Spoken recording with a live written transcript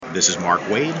This is Mark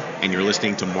Wade, and you're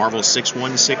listening to Marvel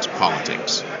 616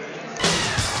 Politics.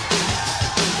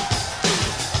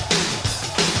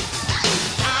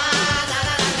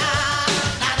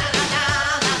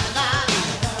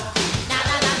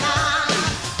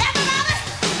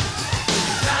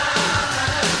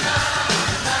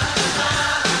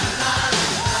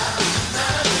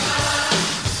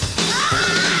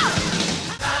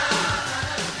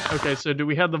 Okay, so do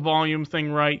we have the volume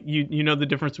thing right? You know the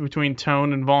difference between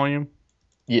tone and volume?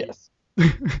 Yes.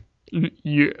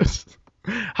 Yes.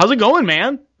 How's it going,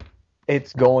 man?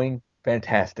 It's going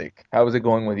fantastic. How is it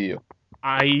going with you?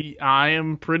 I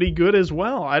am pretty good as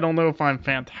well. I don't know if I'm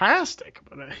fantastic,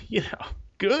 but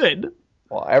good.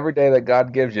 Well, every day that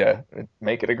God gives you,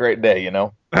 make it a great day, you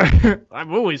know?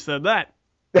 I've always said that.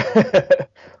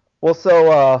 Well,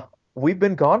 so we've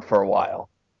been gone for a while.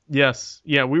 Yes.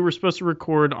 Yeah, we were supposed to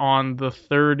record on the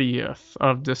 30th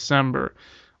of December,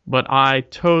 but I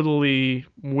totally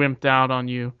wimped out on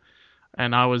you,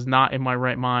 and I was not in my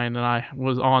right mind, and I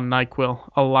was on NyQuil,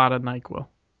 a lot of NyQuil.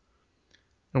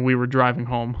 And we were driving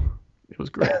home. It was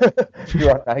great.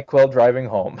 You're on NyQuil driving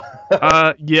home.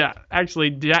 Yeah, actually,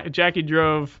 Jackie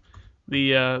drove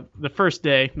the first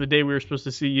day, the day we were supposed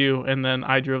to see you, and then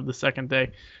I drove the second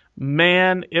day.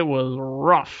 Man, it was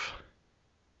rough.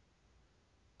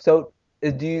 So,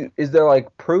 is there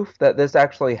like proof that this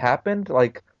actually happened?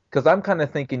 Like, because I'm kind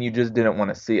of thinking you just didn't want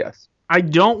to see us. I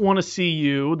don't want to see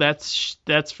you. That's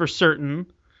for certain.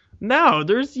 No,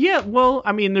 there's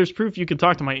proof. You can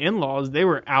talk to my in-laws. They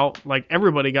were out. Like,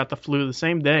 everybody got the flu the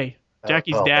same day.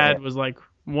 Jackie's dad was like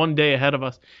one day ahead of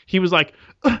us. He was like,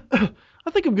 I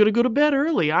think I'm gonna go to bed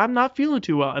early. I'm not feeling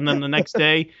too well. And then the next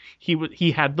day,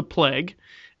 he had the plague,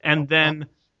 and then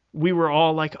we were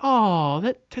all like, oh,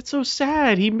 that's so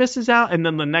sad. He misses out. And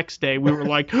then the next day, we were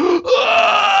like,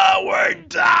 oh, we're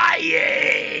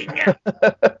dying.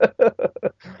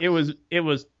 It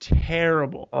was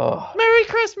terrible. Oh. Merry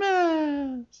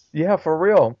Christmas. Yeah, for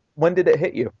real. When did it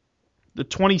hit you? The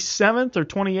 27th or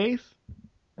 28th.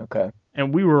 Okay.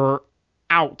 And we were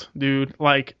out, dude.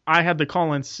 Like, I had to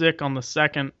call in sick on the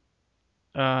 2nd,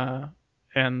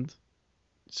 and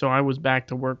so I was back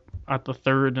to work at the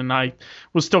 3rd, and I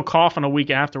was still coughing a week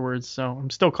afterwards, so I'm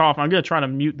still coughing. I'm going to try to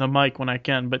mute the mic when I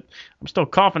can, but I'm still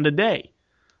coughing today.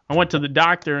 I went to the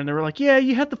doctor, and they were like, yeah,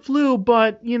 you had the flu,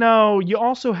 but, you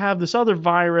also have this other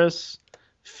virus,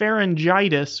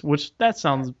 pharyngitis, which that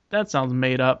sounds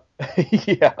made up.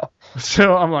 Yeah.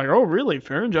 So I'm like, oh, really?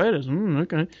 Pharyngitis?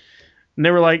 Okay. And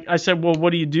they were like, I said, well, what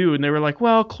do you do? And they were like,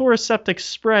 well, chloroseptic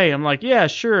spray. I'm like, yeah,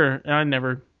 sure. And I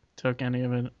never took any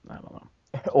of it. I don't know.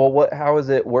 Well, how is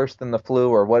it worse than the flu,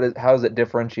 or how does it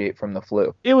differentiate from the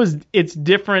flu? It's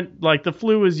different. Like, the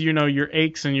flu is, your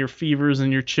aches and your fevers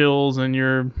and your chills and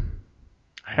your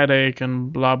headache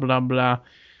and blah, blah, blah.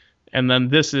 And then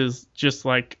this is just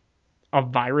like a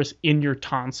virus in your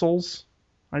tonsils,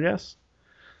 I guess.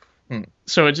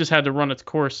 So it just had to run its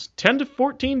course 10 to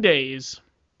 14 days.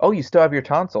 Oh, you still have your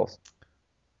tonsils?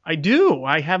 I do.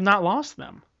 I have not lost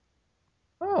them.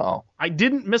 Oh. I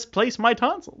didn't misplace my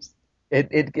tonsils.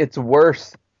 It's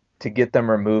worse to get them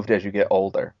removed as you get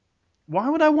older. Why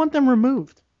would I want them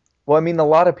removed? Well, I mean, a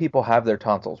lot of people have their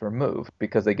tonsils removed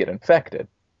because they get infected.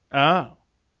 Oh.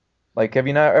 Like, have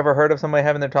you not ever heard of somebody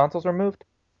having their tonsils removed?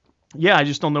 Yeah, I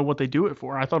just don't know what they do it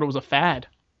for. I thought it was a fad.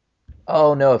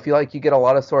 Oh, no. If you get a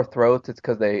lot of sore throats, it's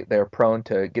because they're prone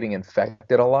to getting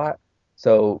infected a lot.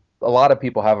 So a lot of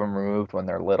people have them removed when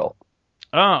they're little.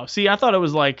 Oh, see, I thought it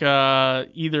was like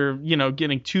either,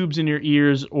 getting tubes in your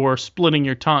ears or splitting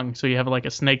your tongue so you have like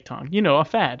a snake tongue. A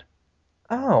fad.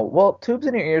 Oh, well, tubes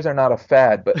in your ears are not a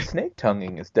fad, but snake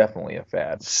tonguing is definitely a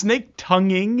fad. Snake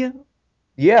tonguing?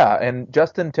 Yeah, and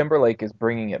Justin Timberlake is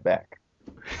bringing it back.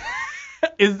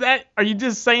 Are you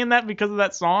just saying that because of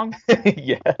that song?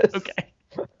 Yes. Okay.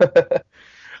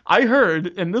 I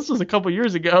heard, and this was a couple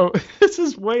years ago, this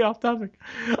is way off topic.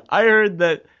 I heard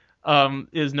that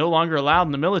is no longer allowed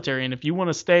in the military, and if you want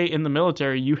to stay in the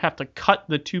military, you have to cut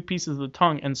the two pieces of the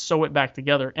tongue and sew it back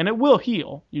together, and it will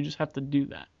heal. You just have to do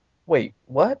that. Wait,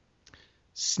 what?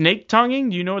 Snake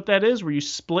tonguing? Do you know what that is? Where you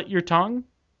split your tongue?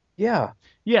 Yeah.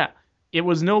 Yeah. It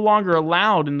was no longer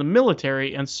allowed in the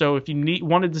military, and so if you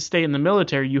wanted to stay in the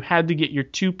military, you had to get your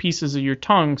two pieces of your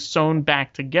tongue sewn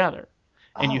back together,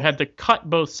 and you had to cut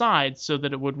both sides so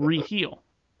that it would re-heal.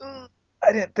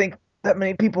 I didn't think that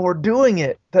many people were doing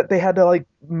it, that they had to, like,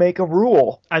 make a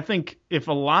rule. I think if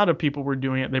a lot of people were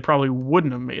doing it, they probably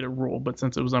wouldn't have made a rule, but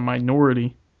since it was a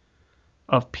minority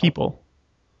of people.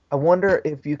 I wonder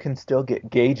if you can still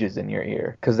get gauges in your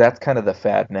ear, because that's kind of the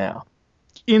fad now.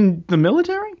 In the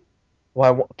military?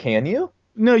 Why, can you?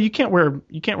 No, you can't wear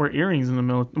earrings in the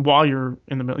military while you're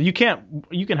in the military.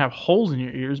 You can have holes in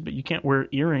your ears, but you can't wear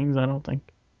earrings, I don't think.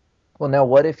 Well, now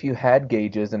what if you had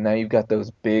gauges and now you've got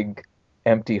those big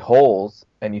empty holes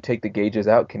and you take the gauges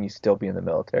out? Can you still be in the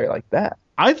military like that?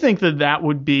 I think that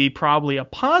would be probably a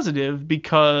positive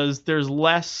because there's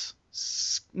less,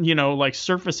 like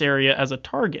surface area as a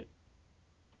target.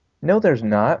 No, there's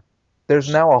not. There's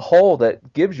now a hole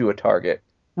that gives you a target.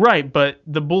 Right, but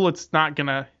the bullet's not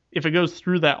gonna. If it goes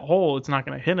through that hole, it's not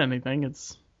gonna hit anything.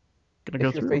 It's gonna go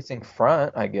If you're through. facing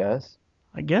front, I guess.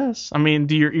 I guess. I mean,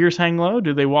 do your ears hang low?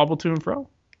 Do they wobble to and fro?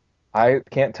 I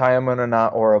can't tie them in a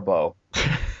knot or a bow.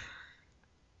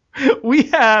 We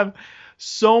have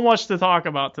so much to talk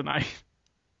about tonight.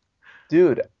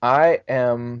 Dude, I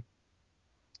am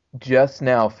just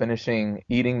now finishing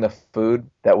eating the food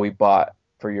that we bought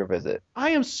for your visit.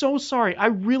 I am so sorry. I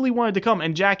really wanted to come,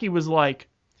 and Jackie was like,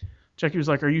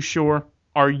 "Are you sure?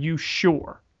 Are you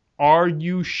sure? Are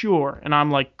you sure?" And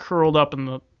I'm like curled up in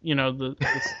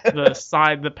the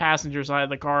side, the passenger side of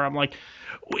the car. I'm like,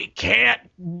 "We can't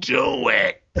do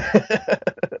it."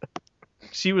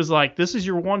 She was like, "This is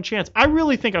your one chance." I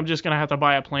really think I'm just gonna have to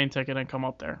buy a plane ticket and come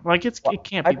up there. Like it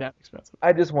can't be that expensive.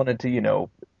 I just wanted to,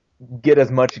 get as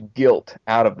much guilt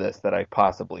out of this that I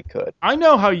possibly could. I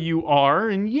know how you are,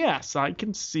 and yes, I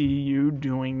can see you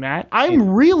doing that.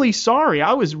 I'm really sorry.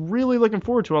 I was really looking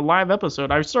forward to a live episode.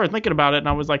 I started thinking about it, and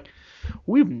I was like,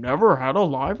 we've never had a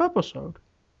live episode.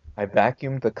 I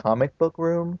vacuumed the comic book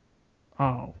room.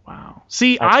 Oh, wow.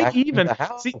 See,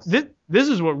 this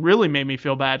is what really made me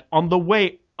feel bad. On the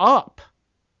way up,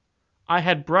 I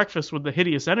had breakfast with the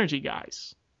Hideous Energy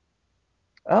guys.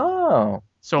 Oh.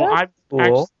 So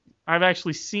Cool. I've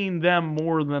actually seen them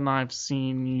more than I've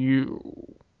seen you.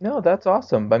 No, that's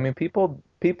awesome. I mean, people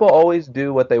always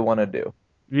do what they want to do.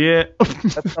 Yeah.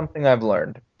 That's something I've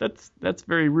learned. That's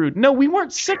very rude. No, we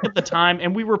weren't sick at the time,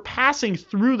 and we were passing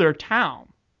through their town.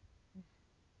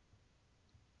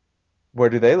 Where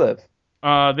do they live?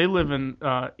 They live in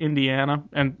Indiana,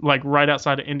 and like right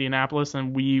outside of Indianapolis,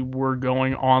 and we were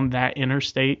going on that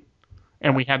interstate,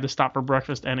 and we had to stop for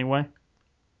breakfast anyway.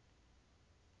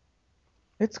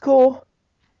 It's cool.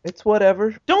 It's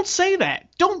whatever. Don't say that.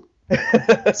 Don't.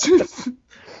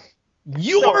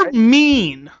 You're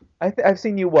mean. I've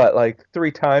seen you, like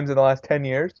 3 times in the last 10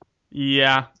 years?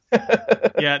 Yeah.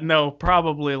 Yeah, no,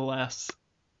 probably less.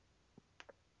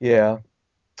 Yeah.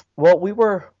 Well, we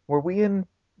were in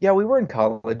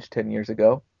college 10 years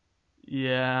ago.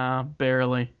 Yeah,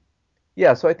 barely.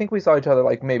 Yeah, so I think we saw each other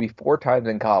like maybe 4 times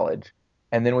in college,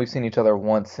 and then we've seen each other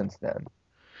once since then.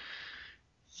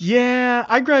 Yeah,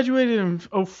 I graduated in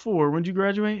 2004. When did you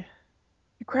graduate?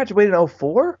 You graduated in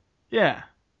 2004? Yeah.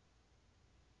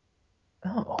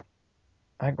 Oh.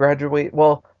 I graduated in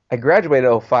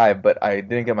 2005, but I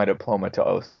didn't get my diploma till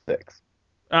 2006.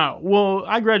 Oh, well,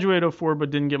 I graduated in 2004, but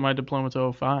didn't get my diploma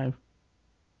till 2005.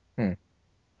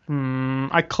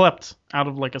 I clept out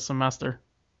of like a semester.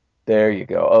 There you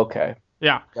go. Okay.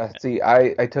 Yeah. See,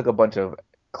 I took a bunch of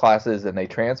classes and they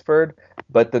transferred,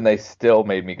 but then they still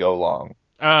made me go long.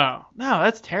 Oh, no,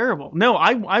 that's terrible. No,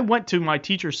 I went to my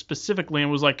teacher specifically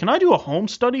and was like, can I do a home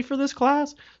study for this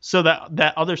class? So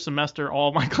that other semester,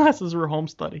 all my classes were home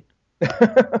study.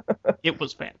 It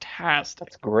was fantastic.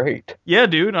 That's great. Yeah,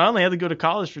 dude. I only had to go to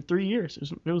college for 3 years.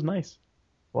 It was nice.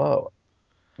 Whoa.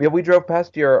 Yeah, we drove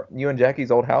past you and Jackie's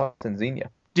old house in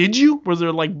Xenia. Did you? Was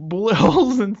there like bullet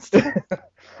holes and stuff?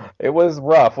 It was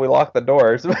rough. We locked the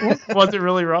doors. Was it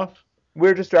really rough? We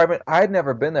were just driving. I had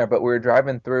never been there, but we were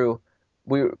driving through.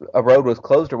 A road was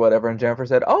closed or whatever, and Jennifer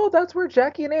said, "Oh, that's where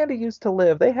Jackie and Andy used to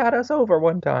live. They had us over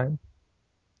one time."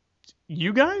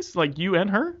 You guys? Like you and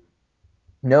her?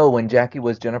 No, when Jackie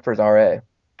was Jennifer's RA.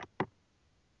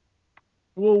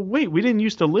 Well, wait, we didn't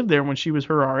used to live there when she was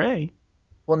her RA.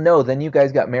 Well, no, then you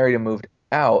guys got married and moved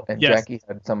out, and Yes. Jackie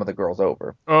had some of the girls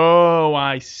over. Oh,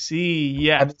 I see.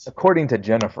 Yes. I mean, according to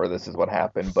Jennifer, this is what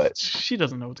happened, but She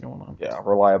doesn't know what's going on. yeah,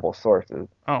 reliable sources.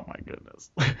 Oh my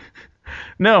goodness.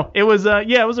 No, it was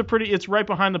it's right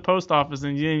behind the post office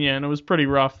in Xenia, and it was pretty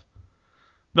rough.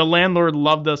 The landlord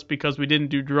loved us because we didn't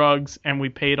do drugs and we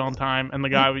paid on time, and the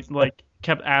guy was like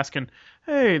kept asking,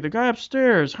 "Hey, the guy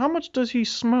upstairs, how much does he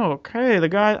smoke? Hey, the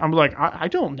guy." I'm like, I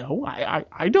don't know.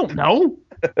 I don't know.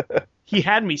 He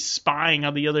had me spying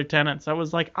on the other tenants. I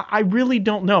was like, I really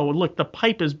don't know. Look, the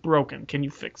pipe is broken. Can you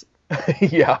fix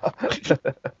it? Yeah.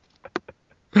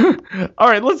 All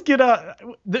right, let's get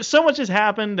so much has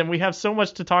happened, and we have so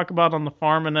much to talk about on the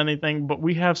farm and anything, but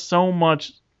we have so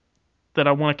much that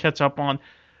I want to catch up on.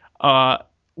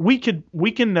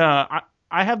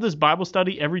 I have this Bible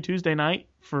study every Tuesday night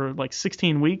for like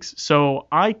 16 weeks, so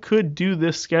I could do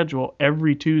this schedule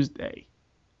every Tuesday.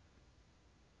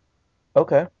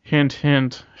 Okay. Hint,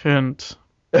 hint, hint.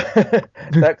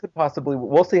 That could possibly.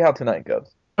 We'll see how tonight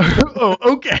goes. Oh,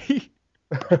 okay.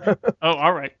 Oh,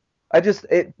 all right.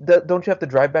 Don't you have to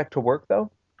drive back to work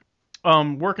though?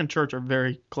 Work and church are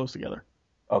very close together.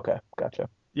 Okay, gotcha.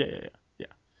 Yeah.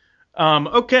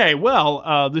 Okay,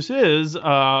 well, this is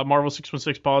Marvel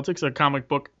 616 Politics, a comic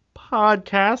book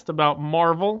podcast about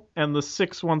Marvel and the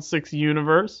 616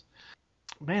 universe.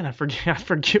 Man, I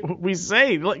forget what we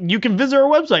say. You can visit our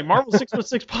website,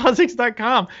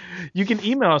 marvel616politics.com. You can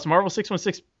email us,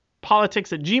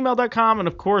 marvel616politics@gmail.com, and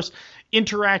of course,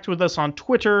 interact with us on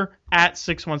Twitter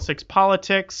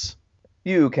 @616politics.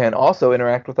 You can also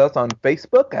interact with us on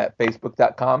Facebook at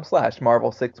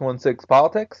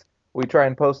facebook.com/marvel616politics. We try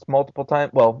and post multiple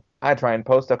times. Well, I try and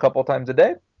post a couple times a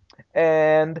day.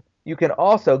 And you can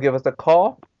also give us a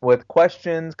call with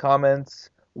questions, comments,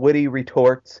 witty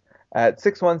retorts at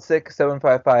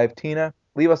 616-755-TINA.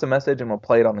 Leave us a message and we'll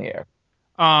play it on the air.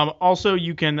 Also,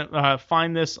 you can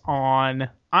find this on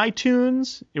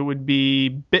iTunes. It would be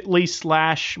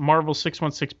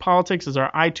bit.ly/Marvel616Politics is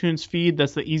our iTunes feed.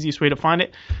 That's the easiest way to find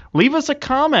it. Leave us a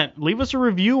comment. Leave us a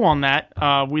review on that.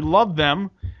 We love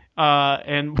them.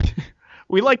 And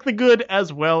we like the good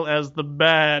as well as the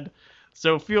bad.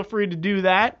 So feel free to do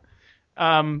that.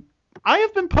 I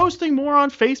have been posting more on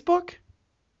Facebook.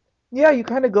 Yeah, you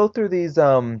kind of go through these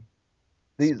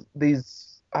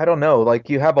I don't know, like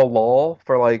you have a lull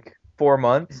for like 4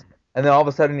 months, and then all of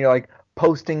a sudden you're like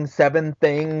posting 7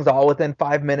 things all within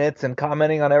 5 minutes and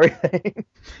commenting on everything.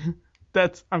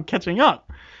 I'm catching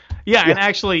up. Yeah, and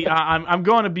actually, I'm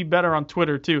going to be better on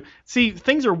Twitter too. See,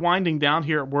 things are winding down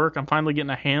here at work. I'm finally getting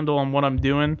a handle on what I'm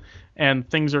doing, and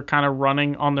things are kind of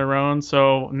running on their own.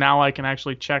 So now I can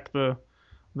actually check the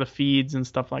feeds and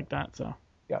stuff like that. So.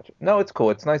 Gotcha. No, it's cool.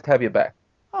 It's nice to have you back.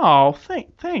 Oh,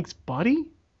 thanks, buddy.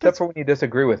 Except for when you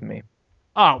disagree with me.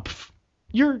 Oh,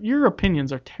 your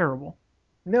opinions are terrible.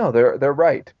 No, they're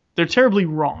right. They're terribly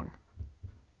wrong.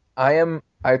 I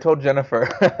told Jennifer,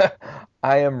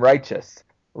 I am righteous.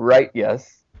 Right,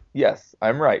 yes. Yes,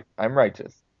 I'm right. I'm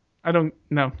righteous. I don't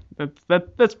know.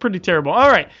 That's pretty terrible. All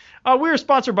right. We're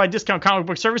sponsored by Discount Comic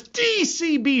Book Service,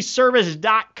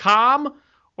 DCBService.com.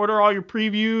 Order all your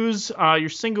previews, your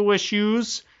single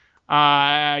issues.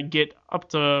 Get up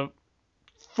to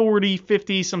 40,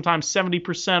 50, sometimes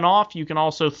 70% off. You can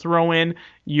also throw in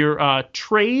your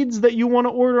trades that you want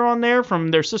to order on there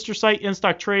from their sister site, In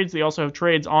Stock Trades. They also have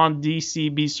trades on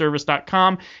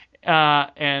DCBService.com.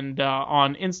 And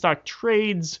on In Stock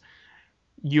Trades,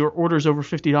 your orders over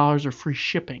 $50 are free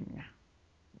shipping.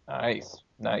 Nice.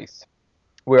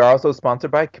 We're also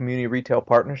sponsored by Community Retail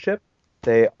Partnership.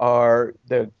 They are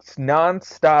the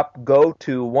non-stop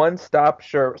go-to one-stop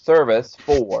service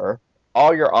for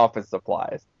all your office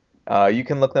supplies. You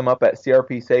can look them up at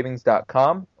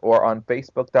crpsavings.com or on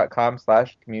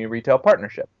facebook.com/community retail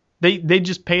partnership. They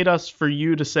just paid us for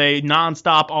you to say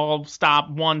non-stop, all stop,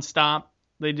 one stop.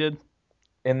 They did.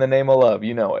 In the name of love,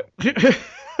 you know it. Okay.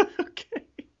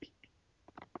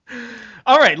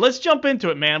 All right, let's jump into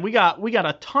it, man. We got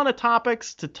a ton of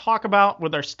topics to talk about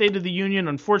with our State of the Union.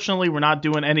 Unfortunately, we're not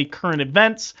doing any current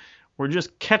events. We're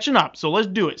just catching up. So let's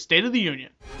do it. State of the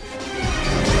Union.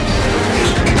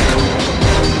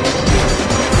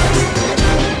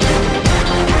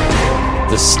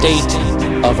 The state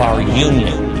of our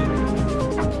union.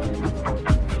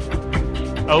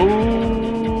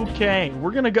 Okay,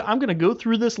 I'm gonna go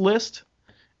through this list,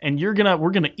 and we're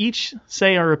gonna each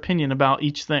say our opinion about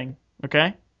each thing.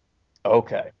 Okay.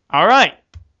 Okay. All right.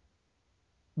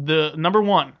 The number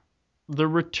 1, the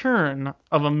return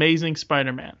of Amazing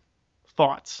Spider-Man.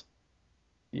 Thoughts?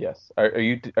 Yes. Are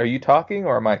you talking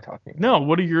or am I talking? No.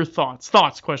 What are your thoughts?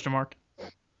 Thoughts? ?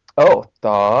 Oh,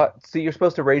 thought. See, you're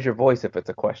supposed to raise your voice if it's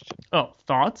a question. Oh,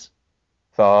 thoughts?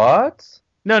 Thoughts?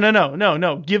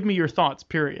 No. Give me your thoughts.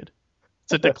 Period.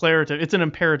 It's a declarative. It's an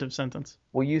imperative sentence.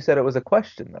 Well, you said it was a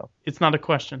question though. It's not a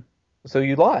question. So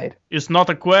you lied. It's not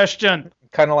a question.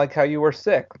 Kind of like how you were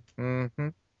sick. Mm-hmm.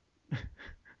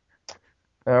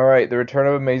 All right, the return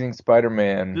of Amazing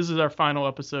Spider-Man. This is our final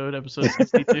episode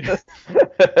 62.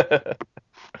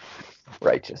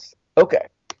 Righteous. Okay.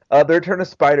 The return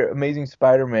of Amazing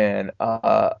Spider-Man.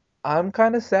 I'm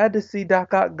kind of sad to see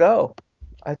Doc Ock go.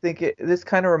 I think this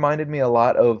kind of reminded me a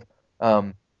lot of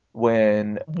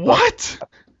when... What?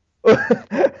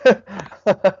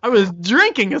 I was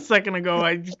drinking a second ago.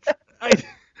 I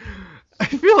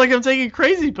feel like I'm taking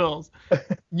crazy pills.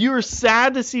 You were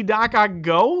sad to see Doc Ock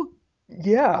go?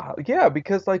 Yeah,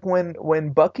 because like when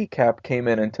Bucky Cap came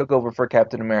in and took over for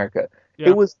Captain America, it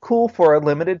Yeah. was cool for a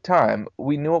limited time.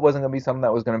 We knew it wasn't going to be something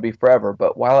that was going to be forever,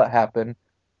 but while it happened,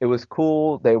 it was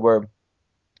cool.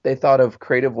 They thought of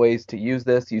creative ways to use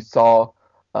this. You saw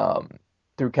um,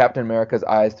 through Captain America's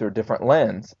eyes through a different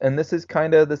lens, and this is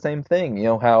kind of the same thing. You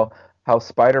know how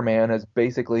Spider-Man is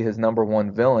basically his number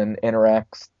one villain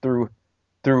interacts through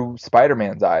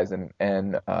Spider-Man's eyes,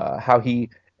 and how he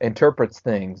interprets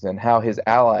things and how his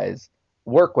allies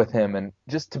work with him, and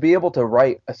just to be able to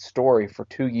write a story for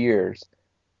 2 years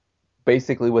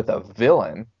basically with a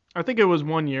villain. I think it was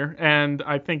 1 year, and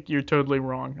I think you're totally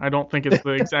wrong. I don't think it's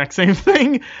the exact same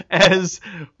thing as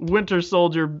Winter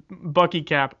Soldier Bucky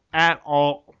Cap at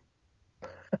all.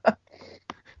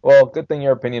 Well, good thing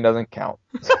your opinion doesn't count.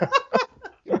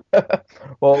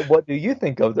 Well, what do you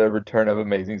think of the return of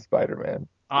Amazing Spider-Man?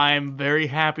 I'm very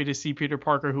happy to see Peter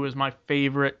Parker, who is my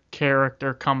favorite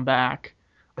character, come back.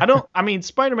 I mean,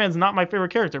 Spider-Man's not my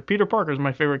favorite character. Peter Parker is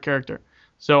my favorite character.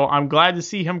 So I'm glad to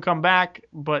see him come back,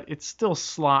 but it's still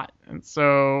Slott. And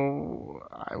so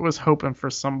I was hoping for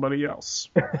somebody else.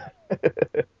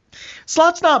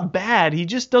 Slott's not bad. He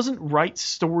just doesn't write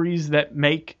stories that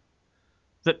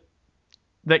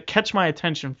that catch my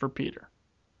attention for Peter.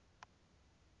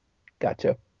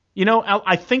 Gotcha. You know,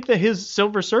 I think that his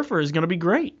Silver Surfer is going to be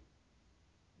great.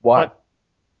 Why? But,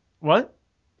 what?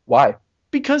 Why?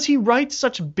 Because he writes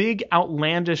such big,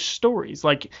 outlandish stories.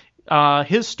 Like,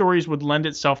 his stories would lend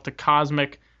itself to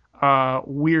cosmic,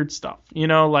 weird stuff. You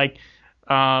know, like,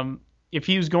 if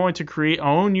he was going to create a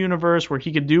own universe where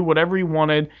he could do whatever he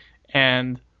wanted,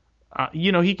 and,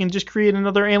 you know, he can just create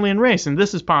another alien race, and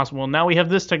this is possible. Now we have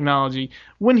this technology.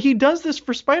 When he does this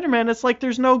for Spider-Man, it's like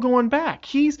there's no going back.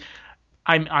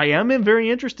 I am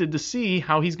very interested to see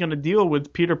how he's going to deal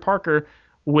with Peter Parker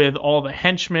with all the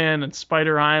henchmen and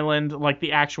Spider Island, like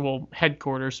the actual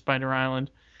headquarters, Spider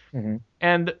Island. Mm-hmm.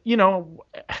 And, you know,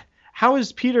 how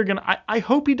is Peter going to... I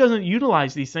hope he doesn't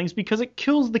utilize these things because it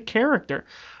kills the character.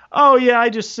 Oh, yeah, I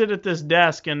just sit at this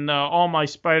desk and all my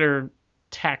spider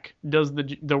tech does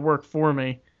the work for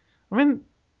me. I mean,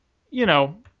 you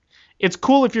know, it's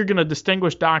cool if you're going to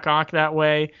distinguish Doc Ock that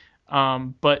way,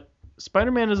 but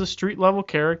Spider-Man is a street-level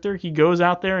character. He goes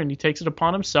out there and he takes it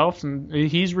upon himself, and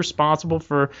he's responsible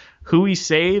for who he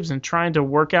saves and trying to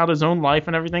work out his own life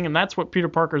and everything, and that's what Peter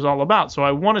Parker's all about. So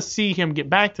I want to see him get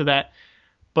back to that,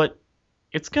 but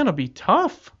it's going to be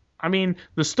tough. I mean,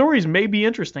 the stories may be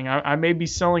interesting. I may be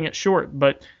selling it short,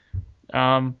 but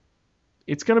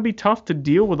it's going to be tough to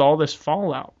deal with all this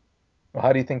fallout. Well,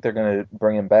 how do you think they're going to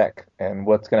bring him back, and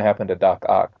what's going to happen to Doc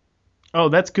Ock? Oh,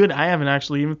 that's good. I haven't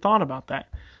actually even thought about that.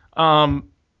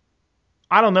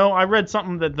 I don't know. I read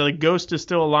something that the ghost is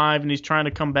still alive and he's trying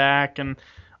to come back, and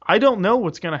I don't know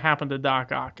what's going to happen to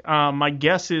Doc Ock. My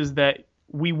guess is that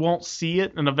we won't see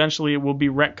it, and eventually it will be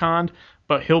retconned,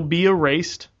 but he'll be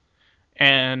erased,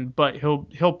 but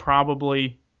he'll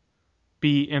probably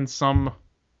be in some,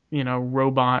 you know,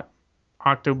 robot,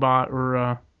 Octobot,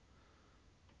 or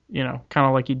you know, kind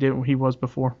of like he was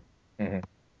before. Mm-hmm.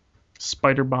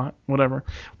 Spider-Bot, whatever.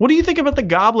 What do you think about the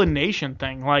Goblin Nation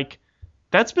thing? Like,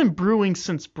 that's been brewing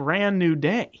since Brand New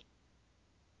Day.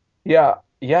 Yeah,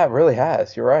 it really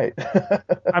has. You're right.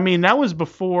 I mean, that was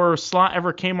before Slott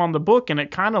ever came on the book, and it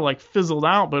kind of like fizzled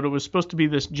out, but it was supposed to be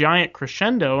this giant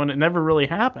crescendo, and it never really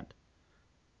happened.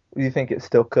 Do you think it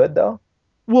still could, though?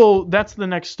 Well, that's the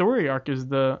next story arc,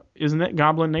 isn't it?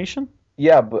 Goblin Nation?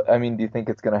 Yeah, but I mean, do you think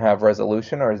it's going to have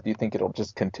resolution, or do you think it'll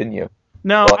just continue?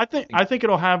 No, Well, I think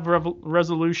it'll have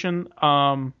resolution,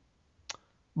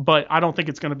 but I don't think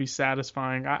it's going to be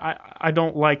satisfying. I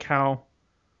don't like how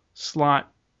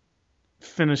Slott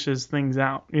finishes things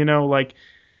out. You know, like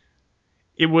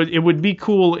it would be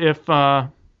cool if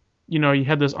you know, you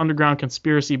had this underground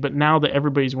conspiracy, but now that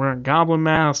everybody's wearing goblin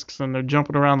masks and they're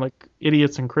jumping around like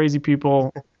idiots and crazy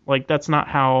people, like that's not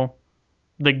how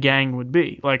the gang would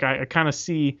be. Like I kind of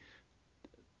see,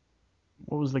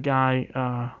 what was the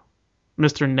guy?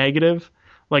 Mr. Negative,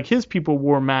 like his people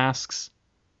wore masks,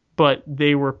 but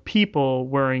they were people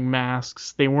wearing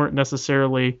masks. They weren't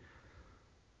necessarily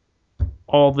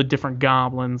all the different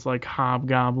goblins, like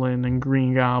Hobgoblin and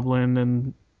Green Goblin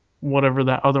and whatever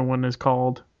that other one is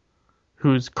called,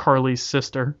 who's Carly's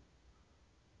sister.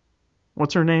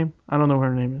 What's her name? I don't know what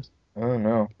her name is. I don't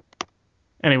know.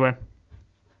 Anyway,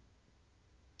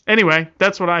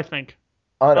 that's what I think.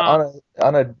 On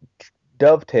a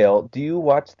dovetail, do you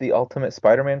watch the Ultimate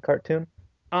Spider-Man cartoon?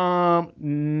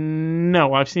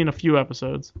 No, I've seen a few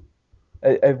episodes.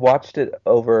 I've watched it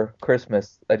over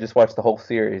Christmas. I just watched the whole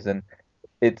series, and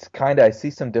it's kind of, I see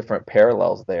some different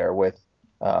parallels there with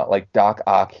like Doc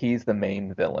Ock, he's the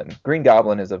main villain. Green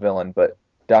Goblin is a villain, but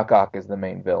Doc Ock is the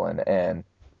main villain, and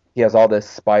he has all this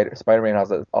Spider-Man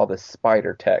has all this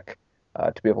spider tech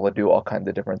to be able to do all kinds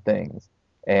of different things,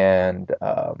 and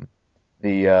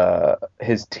the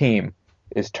his team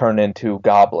is turned into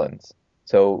goblins.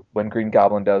 So when Green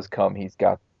Goblin does come, he's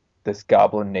got this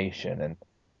Goblin Nation, and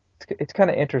it's kind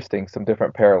of interesting. Some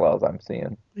different parallels I'm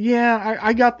seeing. Yeah,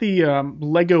 I got the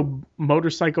Lego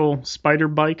motorcycle spider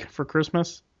bike for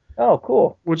Christmas, Oh,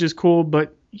 cool. which is cool.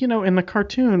 But in the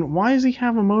cartoon, why does he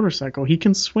have a motorcycle? He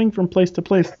can swing from place to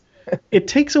place. It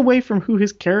takes away from who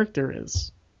his character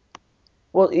is.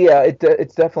 Well, yeah,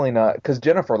 it's definitely not, because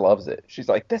Jennifer loves it. She's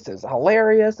like, "This is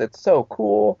hilarious. It's so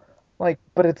cool." Like,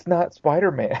 but it's not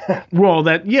Spider-Man. Well,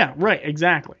 yeah, right,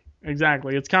 exactly.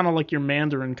 It's kind of like your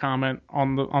Mandarin comment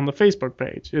on the Facebook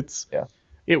page. Yeah.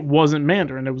 It wasn't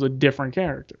Mandarin. It was a different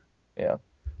character. Yeah.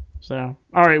 So,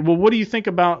 all right. Well, what do you think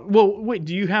about? Well, wait.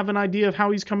 Do you have an idea of how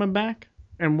he's coming back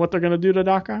and what they're going to do to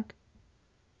Doc Ock?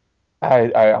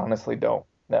 I honestly don't.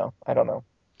 No, I don't know.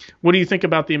 What do you think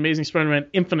about the Amazing Spider-Man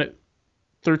Infinite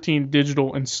 13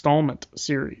 digital installment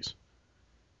series?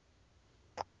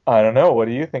 I don't know. What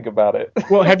do you think about it?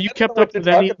 Well, have you kept What up you're with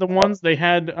any talking of the about. ones they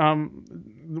had?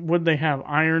 What did they have?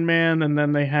 Iron Man, and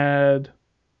then they had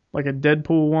like a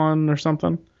Deadpool one or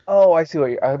something. Oh, I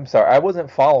see I'm sorry. I wasn't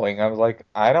following. I was like,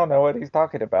 I don't know what he's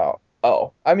talking about.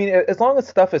 Oh, I mean, as long as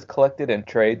stuff is collected in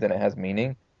trades and it has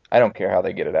meaning, I don't care how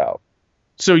they get it out.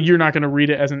 So you're not going to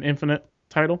read it as an Infinite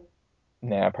title?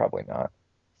 Nah, probably not.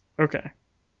 Okay.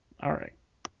 All right.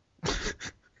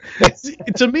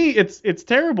 To me, it's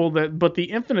terrible but the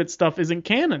Infinite stuff isn't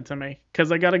canon to me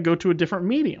because I got to go to a different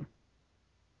medium.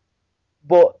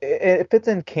 Well, if it's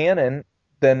in canon,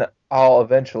 then I'll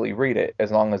eventually read it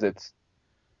as long as it's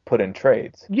put in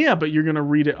trades. Yeah, but you're going to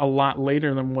read it a lot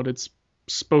later than what it's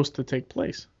supposed to take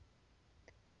place.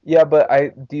 Yeah,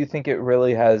 but do you think it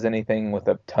really has anything with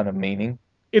a ton of meaning?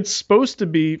 It's supposed to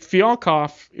be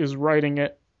Fialkov is writing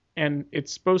it, and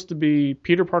it's supposed to be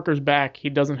Peter Parker's back. He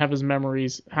doesn't have his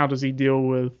memories. How does he deal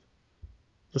with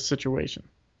the situation?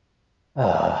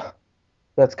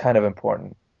 That's kind of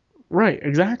important. Right,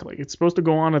 exactly. It's supposed to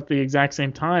go on at the exact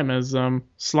same time as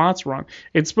Slot's run.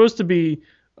 It's supposed to be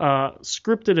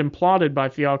scripted and plotted by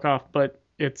Fialkov, but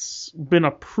it's been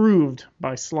approved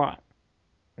by Slot.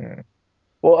 Mm.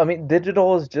 Well, I mean,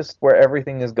 digital is just where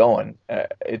everything is going.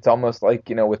 It's almost like,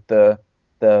 with the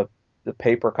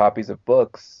paper copies of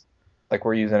books, like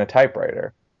we're using a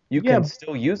typewriter. You Yeah. can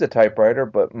still use a typewriter,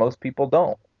 but most people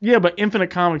don't. Yeah, but Infinite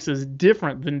Comics is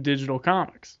different than digital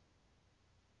comics.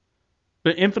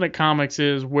 The Infinite Comics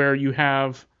is where you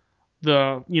have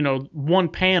the, one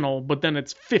panel, but then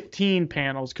it's 15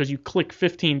 panels because you click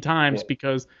 15 times Yeah.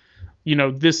 because,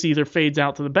 this either fades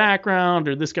out to the background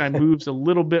or this guy moves a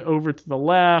little bit over to the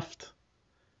left.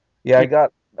 Yeah,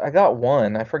 I got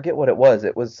one. I forget what it was.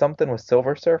 It was something with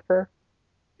Silver Surfer.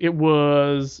 It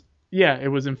was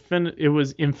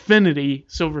Infinity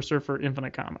Silver Surfer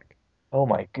Infinite Comic. Oh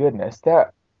my goodness, I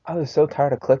was so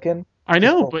tired of clicking. I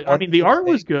know, Just but one I mean the art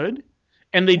was thing. good,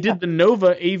 and they did the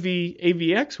Nova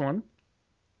AVX one,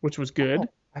 which was good. Oh,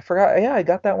 I forgot. Yeah, I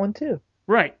got that one too.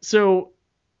 Right. So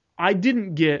I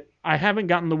haven't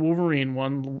gotten the Wolverine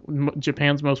one,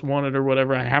 Japan's Most Wanted or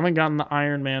whatever. I haven't gotten the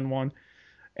Iron Man one.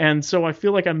 And so I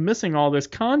feel like I'm missing all this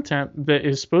content that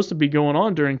is supposed to be going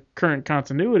on during current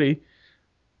continuity,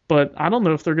 but I don't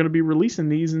know if they're going to be releasing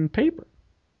these in paper.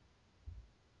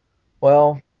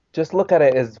 Well, just look at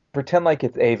it as pretend like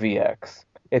it's AVX.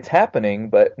 It's happening,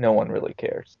 but no one really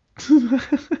cares.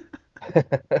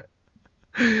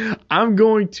 I'm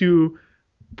going to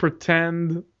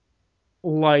pretend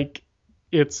like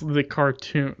it's the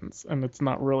cartoons and it's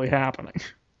not really happening.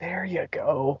 There you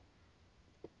go.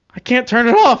 I can't turn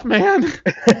it off, man.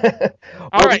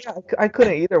 All right. Yeah, I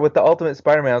couldn't either with the Ultimate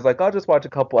Spider-Man. I was like, I'll just watch a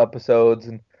couple episodes,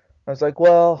 and I was like,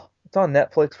 well, it's on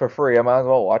Netflix for free. I might as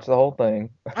well watch the whole thing.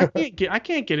 I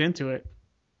can't get into it.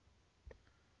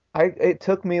 It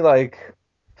took me like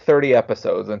 30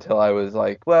 episodes until I was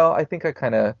like, well, I think I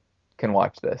kind of can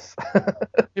watch this.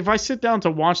 If I sit down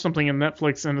to watch something in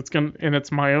Netflix and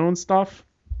it's my own stuff,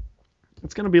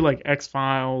 it's gonna be like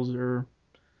X-Files or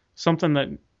something that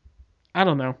I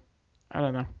don't know.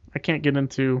 I can't get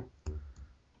into.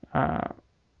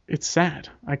 It's sad.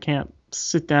 I can't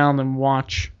sit down and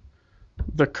watch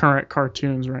the current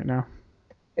cartoons right now.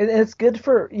 And it's good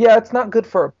it's not good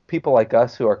for people like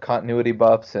us who are continuity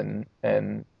buffs and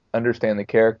understand the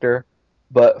character,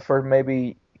 but for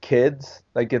maybe kids,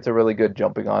 like it's a really good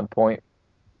jumping on point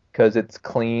because it's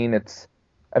clean.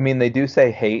 I mean, they do say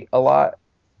hate a lot,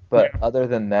 but Yeah. other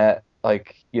than that,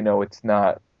 like, it's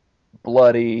not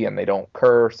bloody and they don't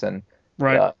curse, and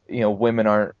Right. women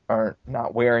aren't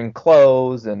not wearing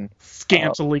clothes, and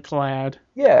Scantily clad.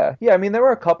 yeah. I mean, there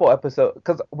were a couple episodes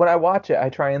because when I watch it, I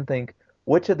try and think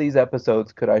which of these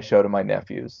episodes could I show to my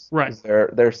nephews? Right. 'Cause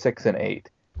they're 6 and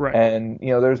 8, Right. and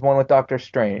there's one with Doctor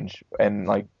Strange and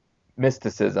like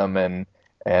mysticism and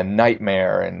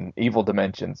nightmare and evil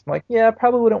dimensions. I'm like, yeah, I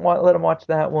probably wouldn't let them watch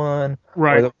that one, or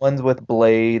Right. the ones with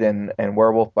Blade and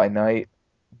Werewolf by Night,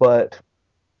 but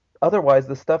otherwise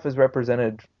the stuff is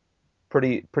represented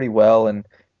pretty well, and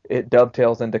it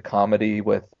dovetails into comedy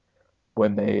with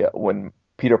when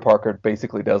Peter Parker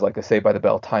basically does like a Saved by the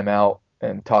Bell timeout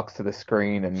and talks to the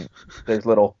screen, and there's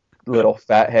little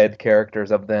fathead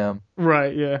characters of them.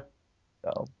 Right. Yeah.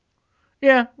 So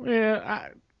Yeah.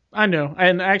 I know.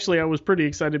 And actually, I was pretty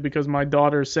excited because my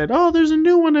daughter said, "Oh, there's a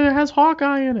new one and it has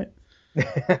Hawkeye in it."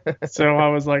 So I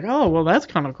was like, "Oh, well, that's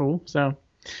kind of cool." So,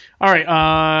 all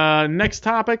right. Next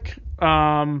topic.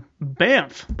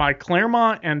 Banff by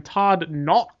Claremont and Todd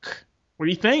Nauck. What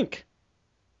do you think?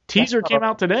 Teaser came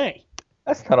out today.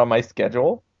 That's not on my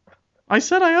schedule. I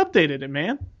said I updated it,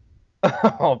 man.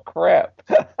 Oh crap!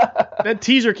 That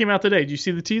teaser came out today. Did you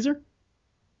see the teaser?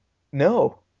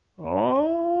 No.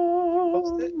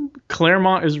 Oh,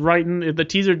 Claremont is writing. The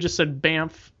teaser just said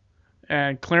Banff,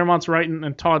 and Claremont's writing,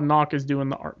 and Todd Nauck is doing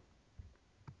the art.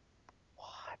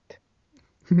 What?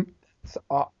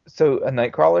 So a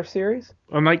Nightcrawler series?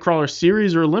 A Nightcrawler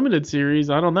series or a limited series?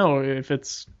 I don't know if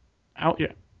it's out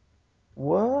yet.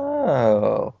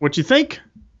 Whoa. What you think?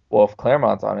 Well, if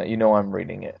Claremont's on it, I'm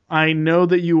reading it. I know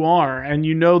that you are, and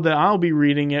you know that I'll be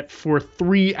reading it for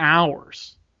 3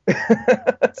 hours.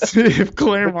 If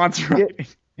Claremont's writing.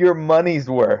 Your money's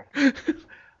worth.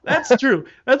 That's true.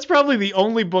 That's probably the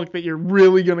only book that you're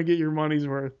really going to get your money's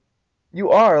worth.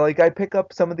 You are. Like, I pick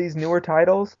up some of these newer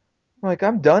titles. I'm like,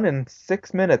 I'm done in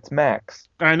 6 minutes max.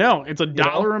 I know. It's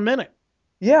 $1 a minute.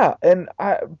 Yeah, and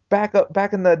back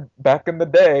in the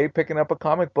day, picking up a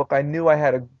comic book, I knew I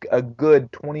had a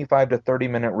good 25 to 30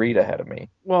 minute read ahead of me.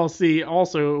 Well, see,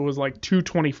 also it was like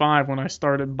 $2.25 when I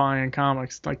started buying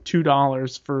comics, like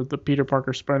 $2 for the Peter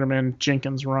Parker Spider-Man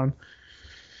Jenkins run.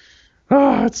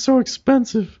 Ah, it's so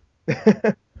expensive.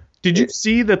 Did you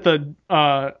see that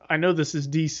I know this is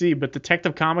DC, but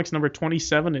Detective Comics number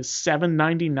 27 is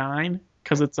 $7.99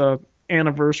 because it's a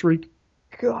anniversary?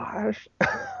 Gosh.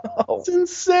 It's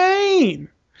insane.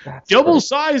 That's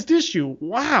Double-sized issue.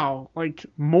 Wow. Like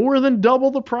more than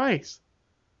double the price.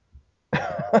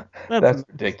 That's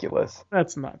ridiculous.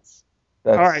 That's nuts.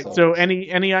 That's all right. So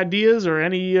any ideas or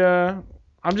any I'm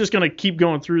just going to keep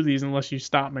going through these unless you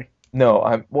stop me.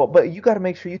 No, but you got to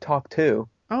make sure you talk too.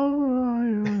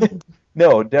 Oh.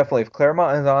 No, definitely. If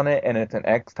Claremont is on it and it's an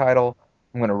X title,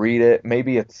 I'm going to read it.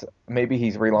 Maybe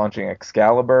he's relaunching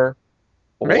Excalibur,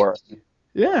 or right?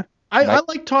 Yeah. I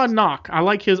like Todd Nauck. I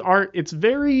like his art. It's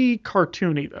very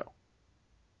cartoony though.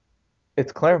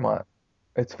 It's Claremont.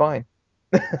 It's fine.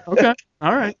 Okay.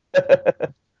 All right.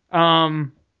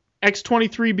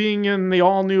 X-23 being in the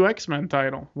all-new X-Men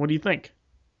title. What do you think?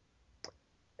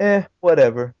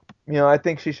 Whatever. I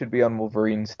think she should be on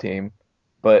Wolverine's team,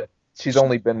 but she's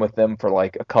only been with them for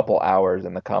like a couple hours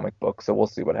in the comic book, so we'll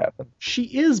see what happens. She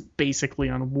is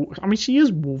basically she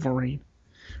is Wolverine.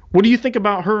 What do you think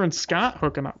about her and Scott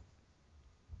hooking up?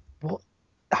 Well,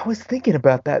 I was thinking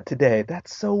about that today.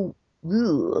 That's so...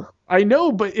 Ugh. I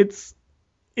know, but it's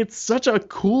such a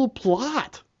cool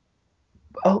plot.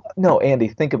 Oh, no, Andy,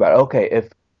 think about it. Okay,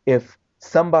 if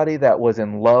somebody that was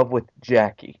in love with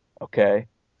Jackie, okay,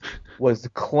 was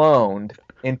cloned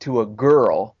into a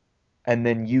girl and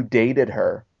then you dated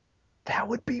her, that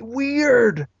would be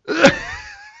weird.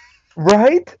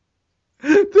 Right?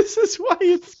 This is why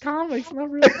it's comics, not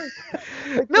real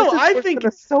life. No, I think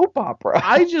a soap opera.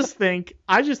 I just think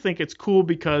it's cool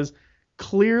because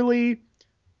clearly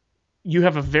you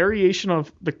have a variation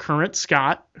of the current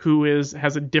Scott who has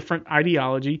a different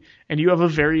ideology, and you have a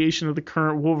variation of the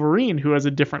current Wolverine who has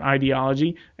a different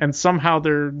ideology, and somehow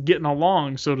they're getting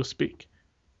along, so to speak.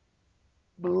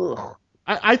 Ugh.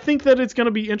 I think that it's going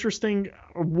to be interesting,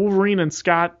 Wolverine and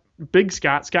Scott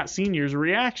Sr.'s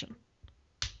reaction.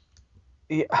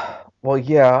 Yeah, well,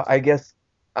 yeah, I guess.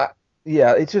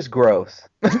 Yeah, it's just gross.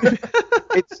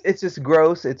 It's just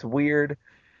gross. It's weird.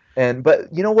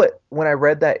 But you know what? When I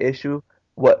read that issue,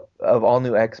 of All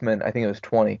New X-Men, I think it was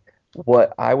 20.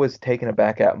 What I was taken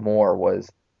aback at more was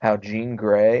how Jean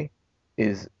Grey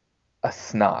is a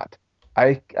snot.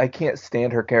 I can't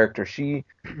stand her character. She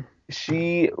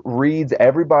reads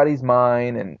everybody's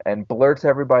mind and blurts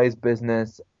everybody's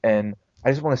business, and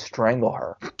I just want to strangle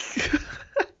her.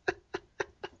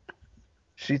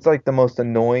 She's like the most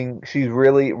annoying. She's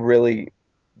really, really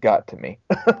got to me.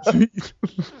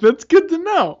 That's good to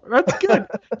know. That's good.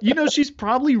 She's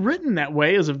probably written that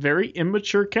way as a very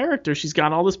immature character. She's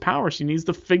got all this power. She needs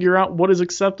to figure out what is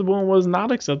acceptable and what is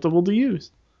not acceptable to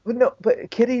use.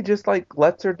 But Kitty just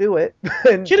lets her do it.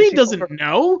 Kitty doesn't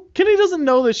know. Kitty doesn't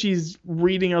know that she's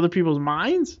reading other people's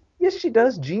minds. Yes, she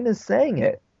does. Gina's saying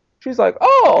it. She's like,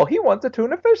 "Oh, he wants a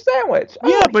tuna fish sandwich."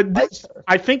 Yeah, but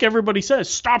I think everybody says,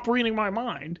 "Stop reading my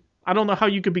mind." I don't know how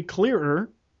you could be clearer.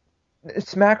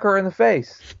 Smack her in the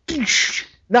face.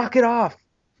 Knock it off.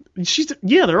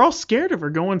 They're all scared of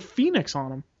her going Phoenix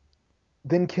on him.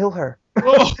 Then kill her.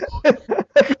 Oh,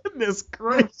 goodness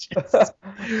gracious.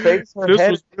 If this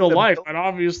was real life, I'd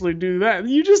obviously do that.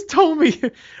 You just told me.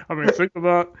 Think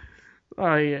about...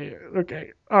 Oh, yeah.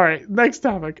 Okay. All right. Next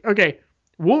topic. Okay.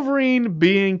 Wolverine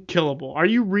being killable. Are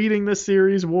you reading this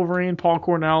series, Wolverine, Paul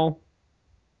Cornell,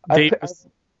 Davis?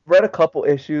 I've read a couple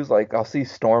issues. I'll see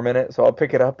Storm in it, so I'll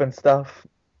pick it up and stuff.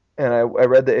 And I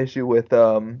read the issue with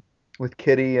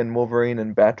Kitty and Wolverine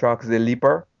and Batroc the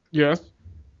Leaper. Yes.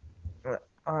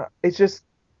 It's just,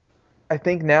 I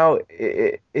think now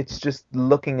it's just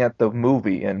looking at the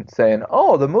movie and saying,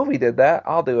 "Oh, the movie did that.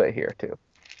 I'll do it here too."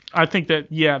 I think that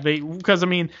because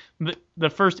the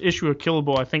first issue of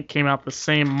Killable I think came out the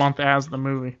same month as the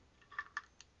movie.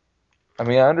 I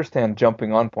understand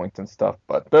jumping on points and stuff,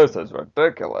 but this is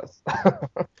ridiculous.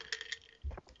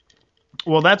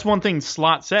 Well, that's one thing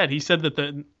Slott said. He said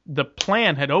that the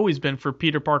plan had always been for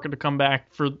Peter Parker to come back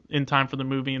in time for the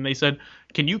movie, and they said,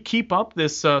 "Can you keep up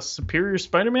this Superior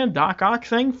Spider-Man Doc Ock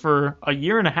thing for a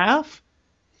year and a half?"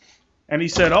 And he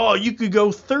said, "Oh, you could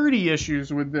go 30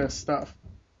 issues with this stuff."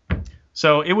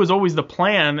 So it was always the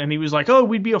plan, and he was like, "Oh,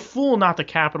 we'd be a fool not to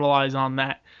capitalize on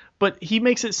that." But he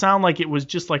makes it sound like it was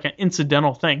just like an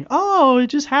incidental thing. Oh, it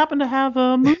just happened to have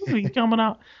a movie coming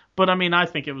out. But I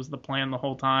think it was the plan the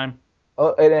whole time.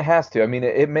 Oh, and it has to.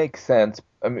 It makes sense.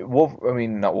 Not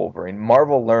Wolverine.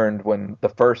 Marvel learned when the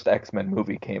first X-Men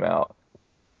movie came out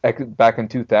back in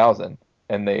 2000,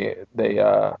 and they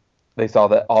saw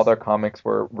that all their comics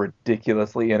were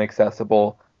ridiculously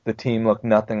inaccessible. The team looked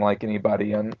nothing like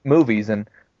anybody on movies, and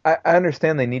I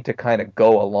understand they need to kind of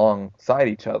go alongside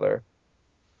each other,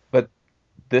 but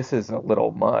this is a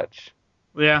little much.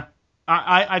 Yeah,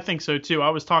 I think so too. I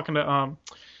was talking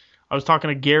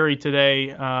to Gary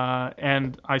today,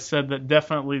 and I said that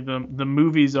definitely the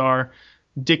movies are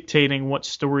dictating what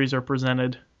stories are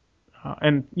presented,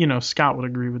 and Scott would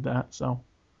agree with that. So.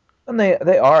 And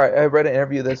they are. I read an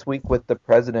interview this week with the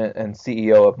president and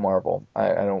CEO of Marvel.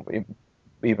 I don't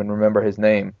even remember his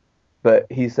name, but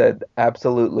he said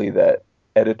absolutely that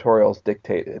editorial's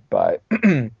dictated by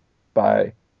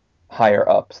by higher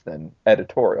ups than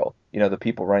editorial. The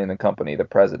people running the company, the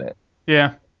president.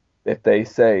 Yeah. If they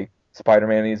say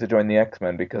Spider-Man needs to join the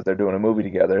X-Men because they're doing a movie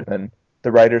together, then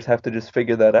the writers have to just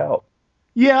figure that out.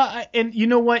 Yeah, and you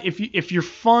know what? If your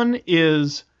fun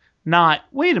is not,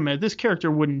 wait a minute, this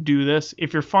character wouldn't do this.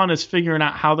 If your fun is figuring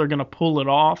out how they're going to pull it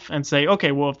off and say,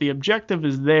 okay, well, if the objective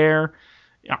is there,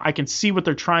 I can see what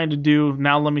they're trying to do.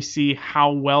 Now let me see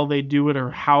how well they do it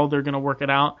or how they're going to work it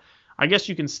out. I guess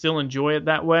you can still enjoy it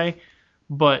that way,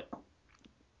 but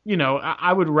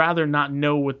I would rather not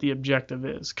know what the objective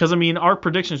is. Because, our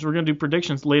predictions, we're going to do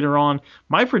predictions later on.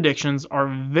 My predictions are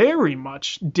very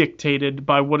much dictated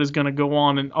by what is going to go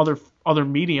on in other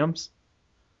mediums.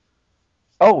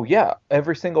 Oh, yeah.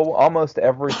 Almost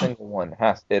every single one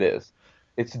is.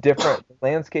 It's different. The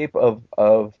landscape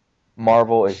of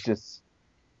Marvel is just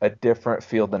a different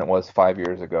field than it was 5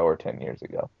 years ago or 10 years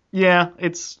ago. Yeah,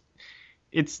 it's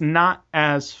not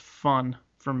as fun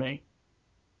for me.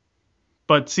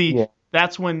 But see, yeah.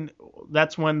 that's when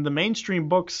the mainstream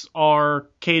books are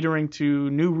catering to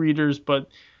new readers, but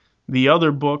the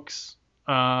other books,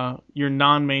 your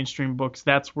non-mainstream books,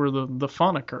 that's where the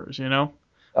fun occurs,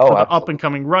 Oh, the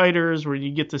up-and-coming writers, where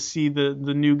you get to see the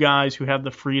new guys who have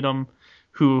the freedom,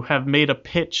 who have made a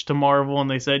pitch to Marvel, and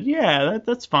they said, yeah,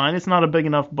 that's fine. It's not a big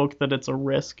enough book that it's a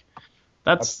risk.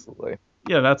 Absolutely.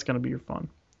 Yeah, that's going to be your fun.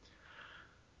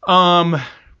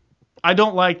 I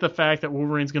don't like the fact that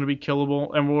Wolverine's going to be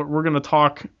killable, and we're going to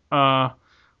talk a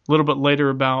little bit later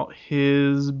about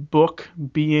his book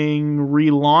being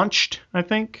relaunched, I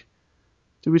think.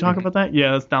 Did we talk about that?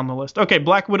 Yeah, that's down the list. Okay,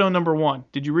 Black Widow #1.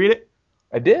 Did you read it?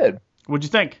 I did. What'd you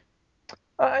think?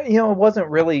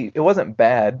 It wasn't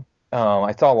bad.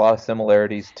 I saw a lot of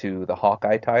similarities to the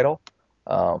Hawkeye title,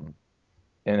 and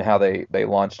how they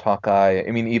launched Hawkeye.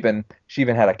 She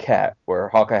even had a cat, where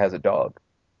Hawkeye has a dog,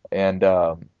 and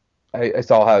I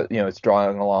saw how it's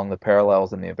drawing along the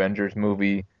parallels in the Avengers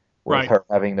movie with her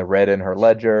having the red in her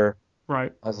ledger.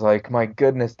 Right. I was like, my